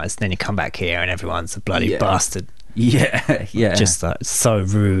friendly and nice. Then you come back here and everyone's a bloody Yeah. bastard. Yeah, yeah. Just like so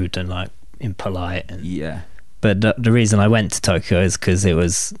rude and like impolite. And Yeah. but the reason I went to Tokyo is because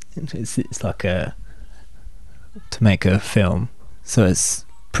it's like to make a film, so it's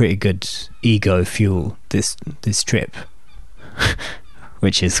pretty good ego fuel this trip,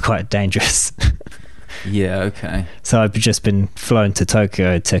 which is quite dangerous. Yeah, okay. So I've just been flown to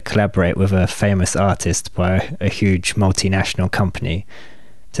Tokyo to collaborate with a famous artist by a huge multinational company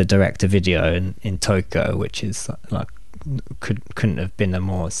to direct a video in Tokyo, which is like couldn't have been a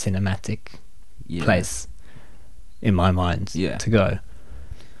more cinematic Yeah. place in my mind to go.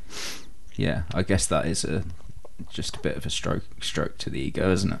 Yeah, I guess that is just a bit of a stroke to the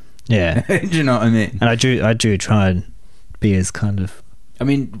ego, isn't it? Yeah. Do you know what I mean? And I do try and be as kind of... I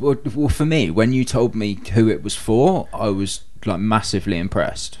mean, well, for me, when you told me who it was for, I was like massively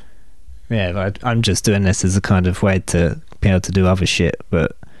impressed. Yeah, but I'm just doing this as a kind of way to being able to do other shit,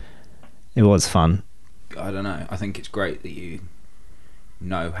 but it was fun. I don't know. I think it's great that you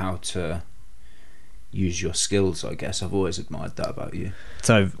know how to use your skills. I guess I've always admired that about you.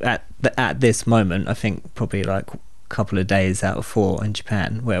 So at this moment, I think probably like a couple of days out of 4 in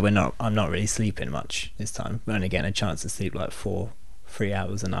Japan, where I'm not really sleeping much this time. We're only getting a chance to sleep like 3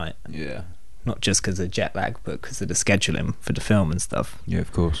 hours a night. Yeah. Not just because of jet lag, but because of the scheduling for the film and stuff. Yeah,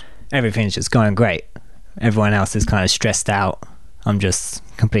 of course. Everything's just going great. Everyone else is kind of stressed out. I'm just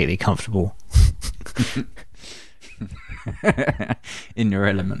completely comfortable. In your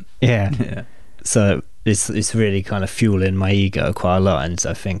element. Yeah. Yeah. So it's really kind of fueling my ego quite a lot, and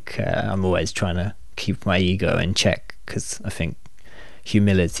I think I'm always trying to keep my ego in check, because I think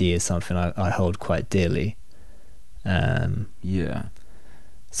humility is something I hold quite dearly. Yeah.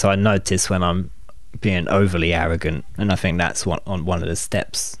 So I notice when I'm being overly arrogant, and I think that's one of the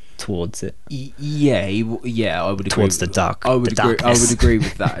steps towards it. Yeah, I would agree. Towards the dark. I would the agree. darkness. I would agree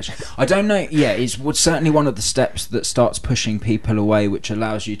with that. Actually. I don't know. Yeah, it's certainly one of the steps that starts pushing people away, which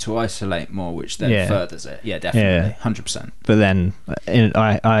allows you to isolate more, which then furthers it. Yeah, definitely, 100%. But then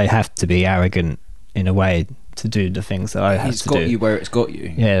I have to be arrogant in a way to do the things that I have to do. It's got you where it's got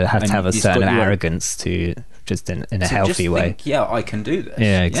you. Yeah, I have And to have a it's certain got you- arrogance to just in a to healthy just way. Think, yeah, I can do this.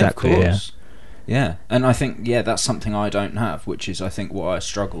 Yeah, exactly, Yeah, of course. Yeah, and I think that's something I don't have, which is I think why I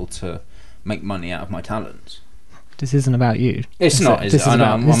struggle to make money out of my talents. This isn't about you. It's not, is it? I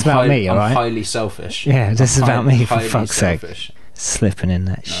know, This is about me, I'm alright? highly selfish. Yeah, this is about me, for highly fuck's sake. selfish. Slipping in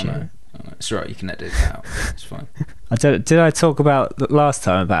that No, shit. no. It's right, you can edit it out. It's fine. Did I talk about last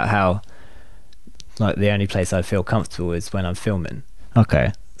time about how like the only place I feel comfortable is when I'm filming?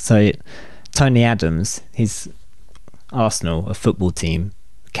 Okay, so Tony Adams, he's Arsenal, a football team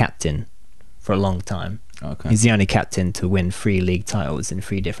captain for a long time. Okay. He's the only captain to win 3 league titles in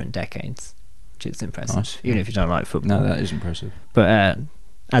 3 different decades, which is impressive, Nice. even if you don't like football. No, that is impressive. But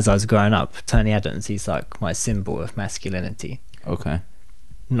as I was growing up, Tony Adams, he's like my symbol of masculinity. Okay.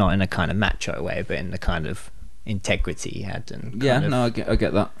 Not in a kind of macho way, but in the kind of integrity he had, and Yeah, kind of no, I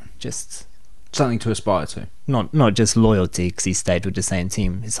get that. just Something to aspire to. not just loyalty, because he stayed with the same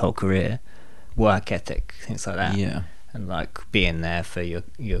team his whole career, work ethic, things like that. Yeah. And like being there for your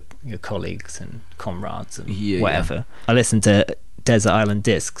colleagues and comrades and Yeah, whatever. I listened to Desert Island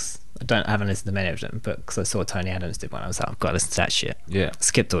Discs. I haven't listened to many of them, but because I saw Tony Adams did one, I was like, I've got to listen to that shit. Yeah.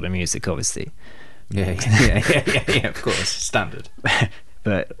 Skipped all the music, obviously. Yeah, of course. Standard.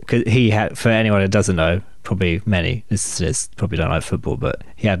 But cause he had, for anyone who doesn't know, probably many listeners probably don't like football, but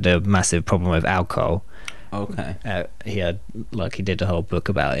he had a massive problem with alcohol. Okay. He did a whole book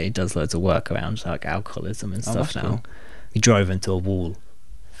about it. He does loads of work around like alcoholism and stuff that's now. cool. He drove into a wall,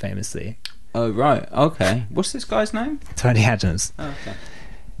 famously. Oh, right. Okay. What's this guy's name? Tony Adams. Oh, okay.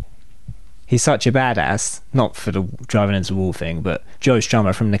 He's such a badass, not for the driving into the wall thing, but Joe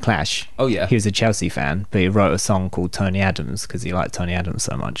Strummer from The Clash. Oh, yeah. He was a Chelsea fan, but he wrote a song called Tony Adams because he liked Tony Adams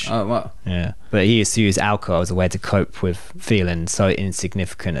so much. Oh, wow. Yeah. But he used to use alcohol as a way to cope with feeling so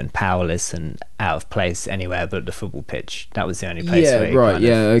insignificant and powerless and out of place anywhere but the football pitch. That was the only place where he kind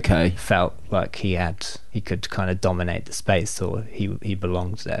of okay. felt like he could kind of dominate the space, or he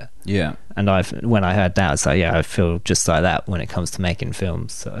belonged there. Yeah. And when I heard that, I was like, yeah, I feel just like that when it comes to making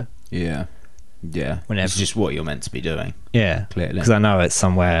films. So Yeah. Yeah. Whenever- It's just what you're meant to be doing. yeah, Clearly. because I know it's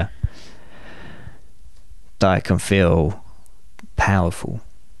somewhere that I can feel powerful,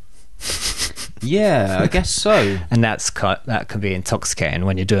 Yeah, I guess so. and that can be intoxicating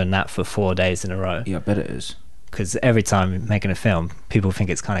when you're doing that for 4 days in a row. Yeah, I bet it is. Because every time you're making a film, people think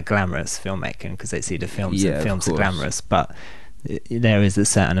it's kind of glamorous filmmaking because they see the films Yeah, and of films are course. glamorous, but there is a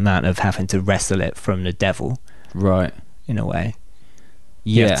certain amount of having to wrestle it from the devil Right. in a way.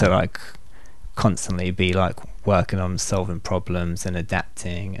 You Yeah. have to like constantly be like working on solving problems and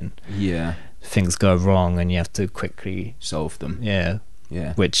adapting, and Yeah. things go wrong and you have to quickly Solve them. yeah,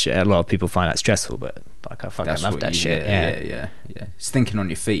 Yeah. which a lot of people find that stressful, but like I fucking love what that you- shit. Yeah. It's thinking on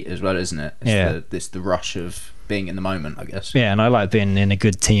your feet as well, isn't it? Yeah. It's the rush of being in the moment, I guess. Yeah, and I like being in a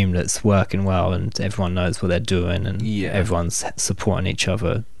good team that's working well and everyone knows what they're doing, and Yeah. everyone's supporting each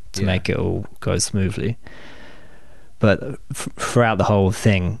other to Yeah. make it all go smoothly. But throughout the whole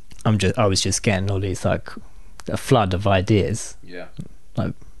thing, I was just getting all these like a flood of ideas, Yeah.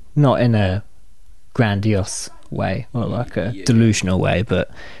 like not in a grandiose way or like a Yeah. delusional way, but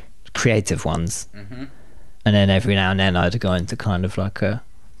creative ones. Mm-hmm. And then every now and then I'd go into kind of like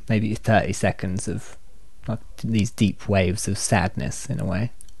maybe 30 seconds of like these deep waves of sadness in a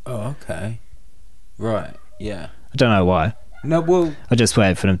way. Oh, okay. Right. Yeah. I don't know why. No, well, I just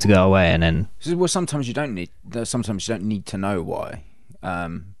waited for them to go away, and then sometimes you don't need to know why.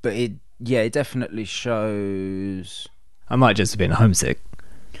 But it definitely shows. I might just have been homesick.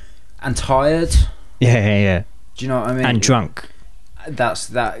 And tired. Yeah. Do you know what I mean? And drunk, That's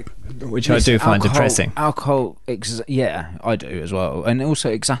that. which I do find depressing. Alcohol, yeah, I do as well, and it also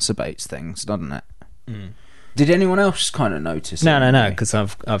exacerbates things, doesn't it? Did anyone else kind of notice? No, it? because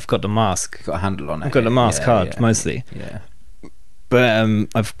I've got the mask. Got a handle on it. I've got the mask hard yeah, mostly. Yeah. But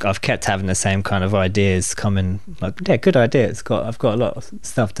I've kept having the same kind of ideas coming, like good ideas. I've got a lot of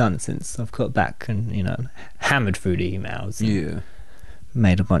stuff done since I've got back, and hammered through the emails. And Yeah.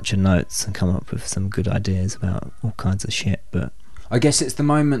 made a bunch of notes and come up with some good ideas about all kinds of shit. But I guess it's the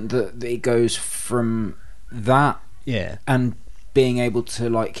moment that it goes from that yeah, and being able to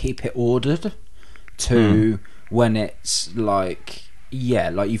like keep it ordered to when it's like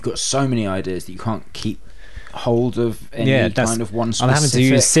you've got so many ideas that you can't keep hold of any kind of one specific. I'm having to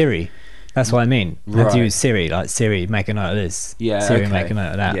use Siri. That's what I mean. I have to Right. use Siri, like Siri, make a note of this. Yeah, Siri, okay. make a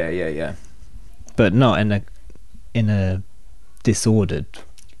note of that. Yeah. But not in a disordered.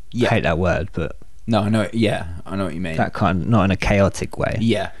 Yeah. I hate that word, but No, I know. Yeah, I know what you mean. that kind, not in a chaotic way.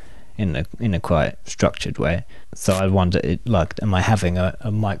 Yeah. In a quite structured way. So I wonder, am I having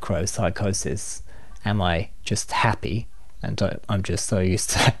a micro psychosis? Am I just happy? And I'm just so used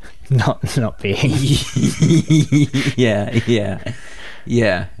to not being. Yeah.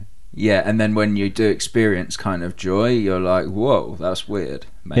 And then when you do experience kind of joy, you're like, whoa, that's weird.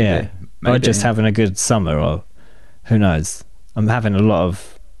 Maybe. Or just having a good summer, or who knows. I'm having a lot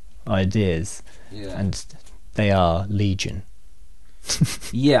of ideas, and they are legion.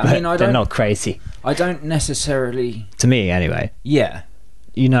 Yeah, I mean, they're not crazy I don't necessarily. to me, anyway. Yeah.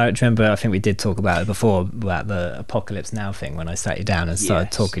 Do you remember? I think we did talk about it before, about the Apocalypse Now thing, when I sat you down and started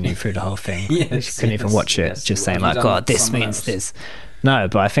Yes. talking you through the whole thing. Yes, You couldn't even yes, watch it, yes. just Have saying you like, done God, this someone means else? this. No,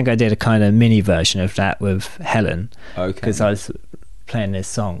 but I think I did a kind of mini version of that with Helen, Okay. because I was playing this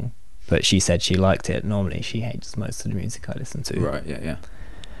song, but she said she liked it. Normally, she hates most of the music I listen to. Right. Yeah.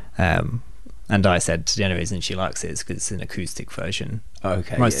 And I said the only reason she likes it is because it's an acoustic version.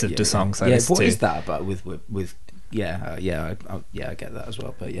 Okay. Most of the songs I listen what to. is that about with I get that as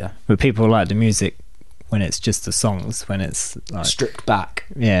well, but yeah. But people like the music when it's just the songs, when it's like Stripped back.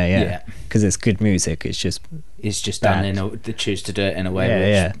 yeah, because it's good music. It's just It's just Bad. done they choose to do it in a way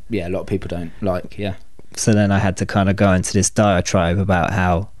Yeah, which a lot of people don't like. Yeah. so then I had to kind of go into this diatribe about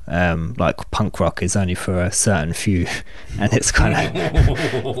how like punk rock is only for a certain few, and it's kind of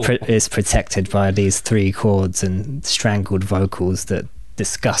it's protected by these 3 chords and strangled vocals that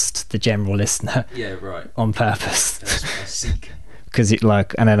disgust the general listener Yeah. Right. on purpose. Seek. Because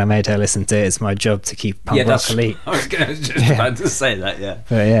and then I made her listen to it. It's my job to keep punk rock elite. I was just about to say that. Yeah.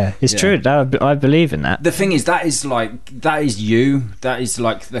 But yeah, it's true. I believe in that. The thing is, that is you. That is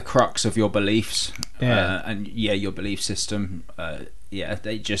like the crux of your beliefs. Yeah. And your belief system.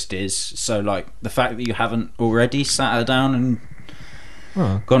 It just is. So like the fact that you haven't already sat her down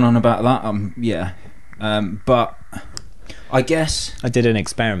and gone on about that. But I guess. I did an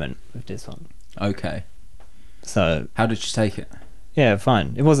experiment with this one. Okay. So How did you take it? yeah,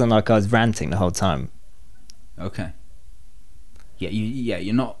 fine. It wasn't like I was ranting the whole time. Okay.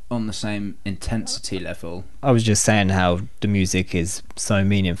 You're not on the same intensity level. I was just saying how the music is so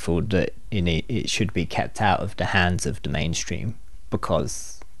meaningful that it should be kept out of the hands of the mainstream,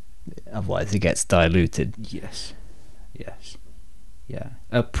 because otherwise it gets diluted. Yes. Yeah.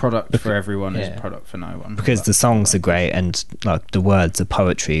 A product for everyone is yeah. a product for no one. Because But- the songs are great and like the words are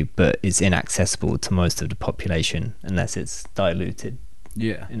poetry, but it's inaccessible to most of the population unless it's diluted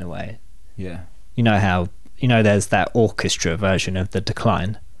Yeah. in a way. Yeah. How there's that orchestra version of The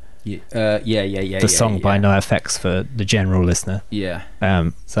Decline, Yeah. the song by NoFX for the general listener. Yeah.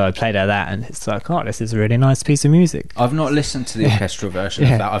 So I played her that, and it's like, oh, this is a really nice piece of music. I've not listened to the orchestral version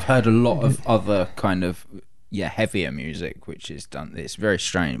Yeah. of that. I've heard a lot of other kind of heavier music, which is done. It's very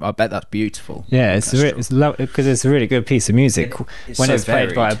strange. I bet that's beautiful. Yeah, it's because it's a really good piece of music. It's When so it's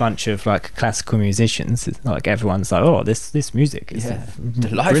played by a varied. bunch of like classical musicians, it's like everyone's like, "Oh, this music is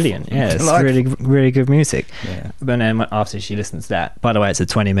Delightful. brilliant." Yeah, it's Delightful. really really good music. Yeah. But then after she listens to that, by the way, it's a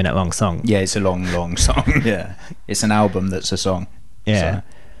 20-minute long song. Yeah, it's a long song. Yeah, it's an album that's a song. Yeah. So-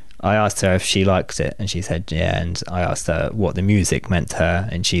 I asked her if she liked it, and she said yeah. And I asked her what the music meant to her,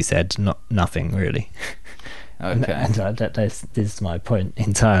 and she said nothing really. Okay. And this is my point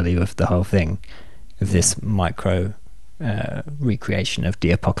entirely with the whole thing, of this micro recreation of the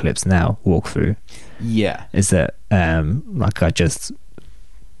Apocalypse Now walkthrough, Yeah. is that like I just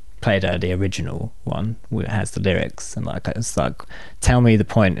played her the original one, where it has the lyrics, and like it's like, tell me the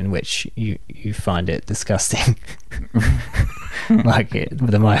point in which you find it disgusting. Like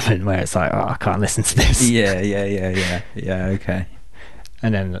the moment where it's like, oh, I can't listen to this. Yeah. Okay.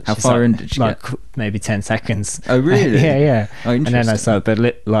 And then How she's far like, in did you like maybe 10 seconds. Oh, really? yeah. Oh, And then I interesting.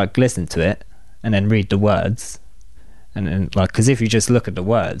 started, like, listen to it and then read the words. And then, like, because if you just look at the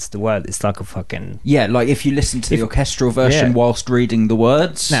words, it's like a fucking... Yeah, like if you listen to the orchestral version Yeah. whilst reading the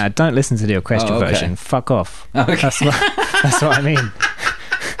words. No, don't listen to the orchestral Oh, okay. version. Fuck off. Okay. That's what I mean.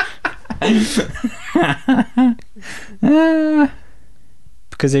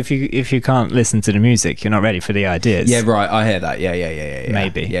 Because if you can't listen to the music, you're not ready for the ideas. Yeah, right. I hear that. Yeah.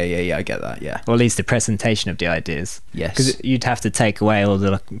 Maybe. Yeah. I get that. Yeah. Or at least the presentation of the ideas. Yes. Because you'd have to take away all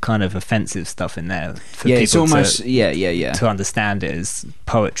the like, kind of offensive stuff in there for Yeah, people it's almost. Yeah. to understand it as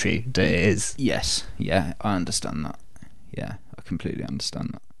poetry that it is. Yes. Yeah, I understand that. Yeah, I completely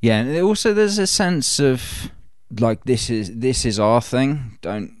understand that. Yeah, and also there's a sense of like this is our thing.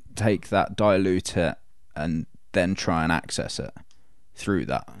 Don't take that, dilute it, and then try and access it through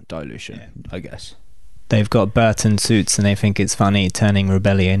that dilution. I guess. They've got Burton suits and they think it's funny turning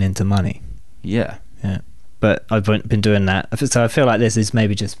rebellion into money. Yeah. But I've been doing that, so I feel like this is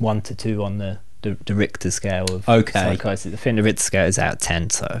maybe just 1 to 2 on the Richter scale of psychosis. I think the Richter scale is out of 10,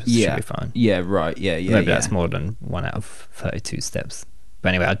 so it should be fine. Yeah. Right. Yeah. Maybe that's more than 1 out of 32 steps. But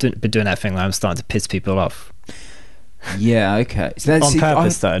anyway, I've been doing that thing where I'm starting to piss people off. Yeah. Okay. So On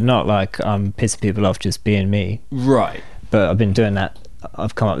purpose, though, not like I'm pissing people off just being me. Right. But I've been doing that.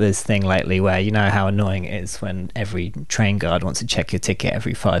 I've come up with this thing lately where you know how annoying it is when every train guard wants to check your ticket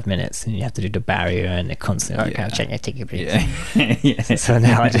every 5 minutes and you have to do the barrier and they're constantly like, "Can I check your ticket, please?" Yeah. So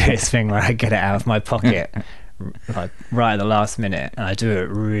now I do this thing where I get it out of my pocket like right at the last minute and I do it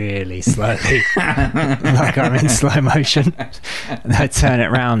really slowly like I'm in slow motion and I turn it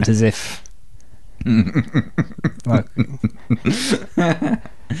round as if like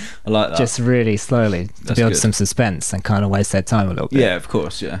I like that. just really slowly to That's build good. some suspense and kind of waste their time a little bit. Yeah, of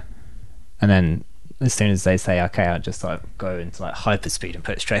course. Yeah. And then as soon as they say okay, I just like go into like hyperspeed and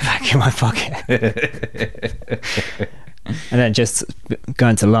put it straight back in my pocket. And then just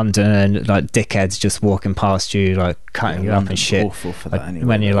going to London and like dickheads just walking past you, like cutting you up and London's shit. awful for that Like, anyway,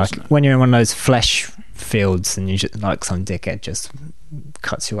 when you're though, like isn't it? when you're in one of those flesh fields and you just like some dickhead just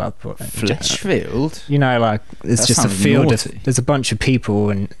cuts you up. Fleshfield. You know, like it's That just a sounds field naughty. of there's a bunch of people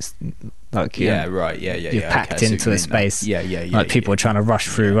and it's like Yeah. Right. Yeah. you're packed okay, I see into what a you mean now. space. Yeah. Like people are trying to rush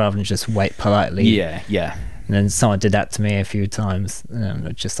through rather than just wait politely. Yeah. And then someone did that to me a few times and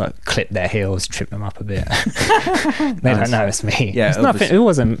I just like clipped their heels, tripped them up a bit. They don't know it's me. Yeah, It's nothing, obviously. it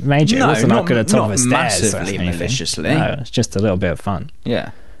wasn't major. No, it wasn't not- like at the top not of the stairs. massively or anything. maliciously. No, it's just a little bit of fun.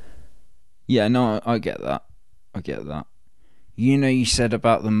 Yeah. Yeah. No, I get that. You know, you said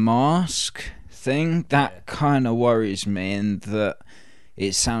about the mask thing. That kind of worries me, in that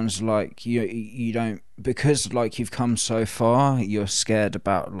it sounds like you don't, because like you've come so far, you're scared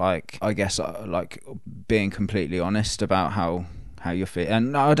about like, I guess like being completely honest about how you feel.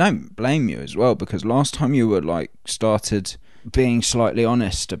 And I don't blame you as well, because last time you were like started being slightly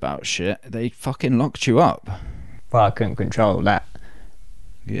honest about shit, they fucking locked you up. Well, I couldn't control that.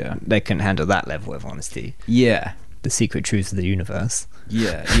 Yeah. They couldn't handle that level of honesty. Yeah. The secret truths of the universe.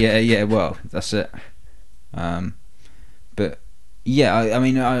 Yeah. Well, that's it. But yeah, I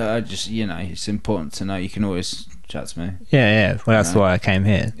mean, I just, you know, it's important to know you can always chat to me. Yeah. Well, that's No. why I came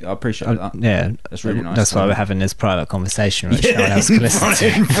here. I appreciate that. Yeah, That's really nice. That's why we're having this private conversation, which no one else can listen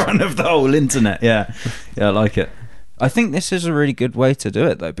to. in front of the whole internet. Yeah, I like it. I think this is a really good way to do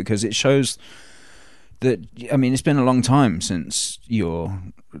it, though, because it shows that, I mean, it's been a long time since your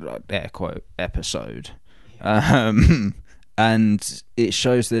like, air quote episode, and it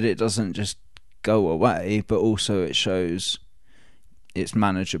shows that it doesn't just go away, but also it shows it's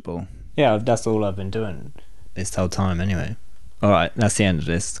manageable. Yeah, that's all I've been doing this whole time anyway. All right, that's the end of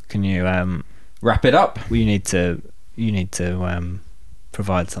this. Can you Wrap it up. you need to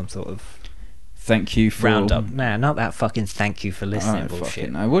provide some sort of Thank you for roundup. Nah, not that fucking thank you for I listening don't bullshit.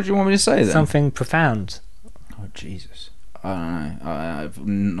 fucking know. What do you want me to say then? Something profound. Oh Jesus! I don't know. I've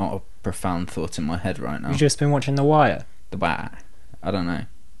not a profound thought in my head right now. You've just been watching The Wire. The bat. I don't know.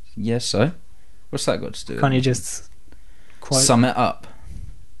 Yes, so what's that got to do? Can't you with it? just quote? Sum it up?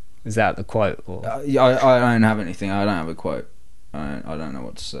 Is that the quote? Or Yeah, I don't have anything. I don't have a quote. I don't know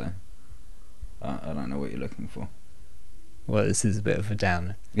what to say. I don't know what you're looking for. well, this is a bit of a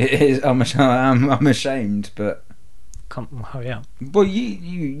downer. It is. I'm ashamed, but Come, hurry up. well,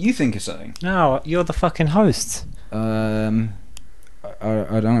 you think of something. No, you're the fucking host. I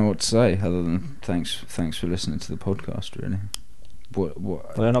don't know what to say other than thanks for listening to the podcast. Really. What? Well,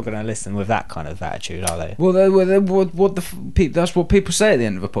 they're not going to listen with that kind of attitude, are they? Well, that's what people say at the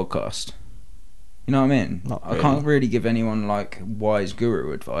end of a podcast. You know what I mean? Not I can't really give anyone like wise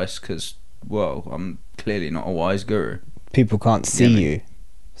guru advice because, well, I'm clearly not a wise guru. People can't see Yeah, you.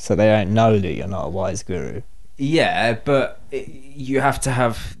 So they don't know that you're not a wise guru. Yeah, but you have to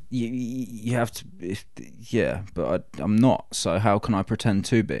have you have to. Yeah, but I'm not. So how can I pretend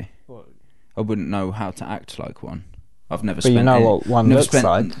to be? I wouldn't know how to act like one. I've never. But spent you know any- what one never looks spent-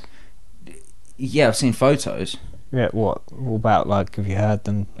 like. Yeah, I've seen photos. Yeah, what about, like, have you heard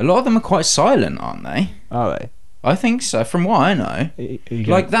them? A lot of them are quite silent, aren't they? Are they? I think so. From what I know, You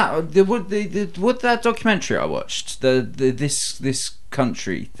like that. What that documentary I watched, this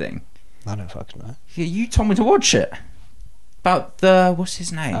country thing. I don't fucking know. Yeah, you told me to watch it. About the what's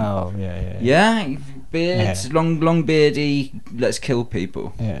his name? Oh, yeah. Yeah, beard, Yeah. long beardy. Let's kill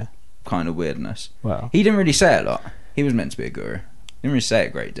people. Yeah. Kind of weirdness. Well, He didn't really say a lot. He was meant to be a guru. Didn't really say a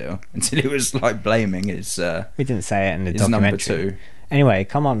great deal until he was like blaming his we didn't say it in the his number documentary. two. Anyway,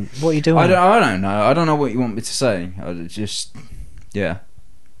 come on. What are you doing? I don't know. I don't know what you want me to say. I just yeah.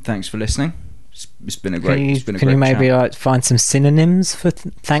 Thanks for listening. It's been a great. It's been a Can great you maybe chat. like find some synonyms for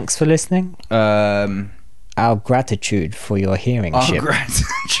thanks for listening? Our gratitude for your hearing Our ship.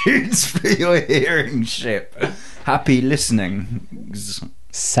 gratitude for your hearing ship. Happy listening.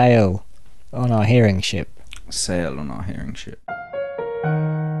 Sail on our hearing ship. Sail on our hearing ship.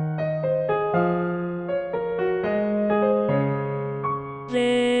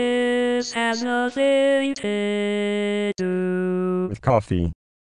 This has nothing to do with coffee.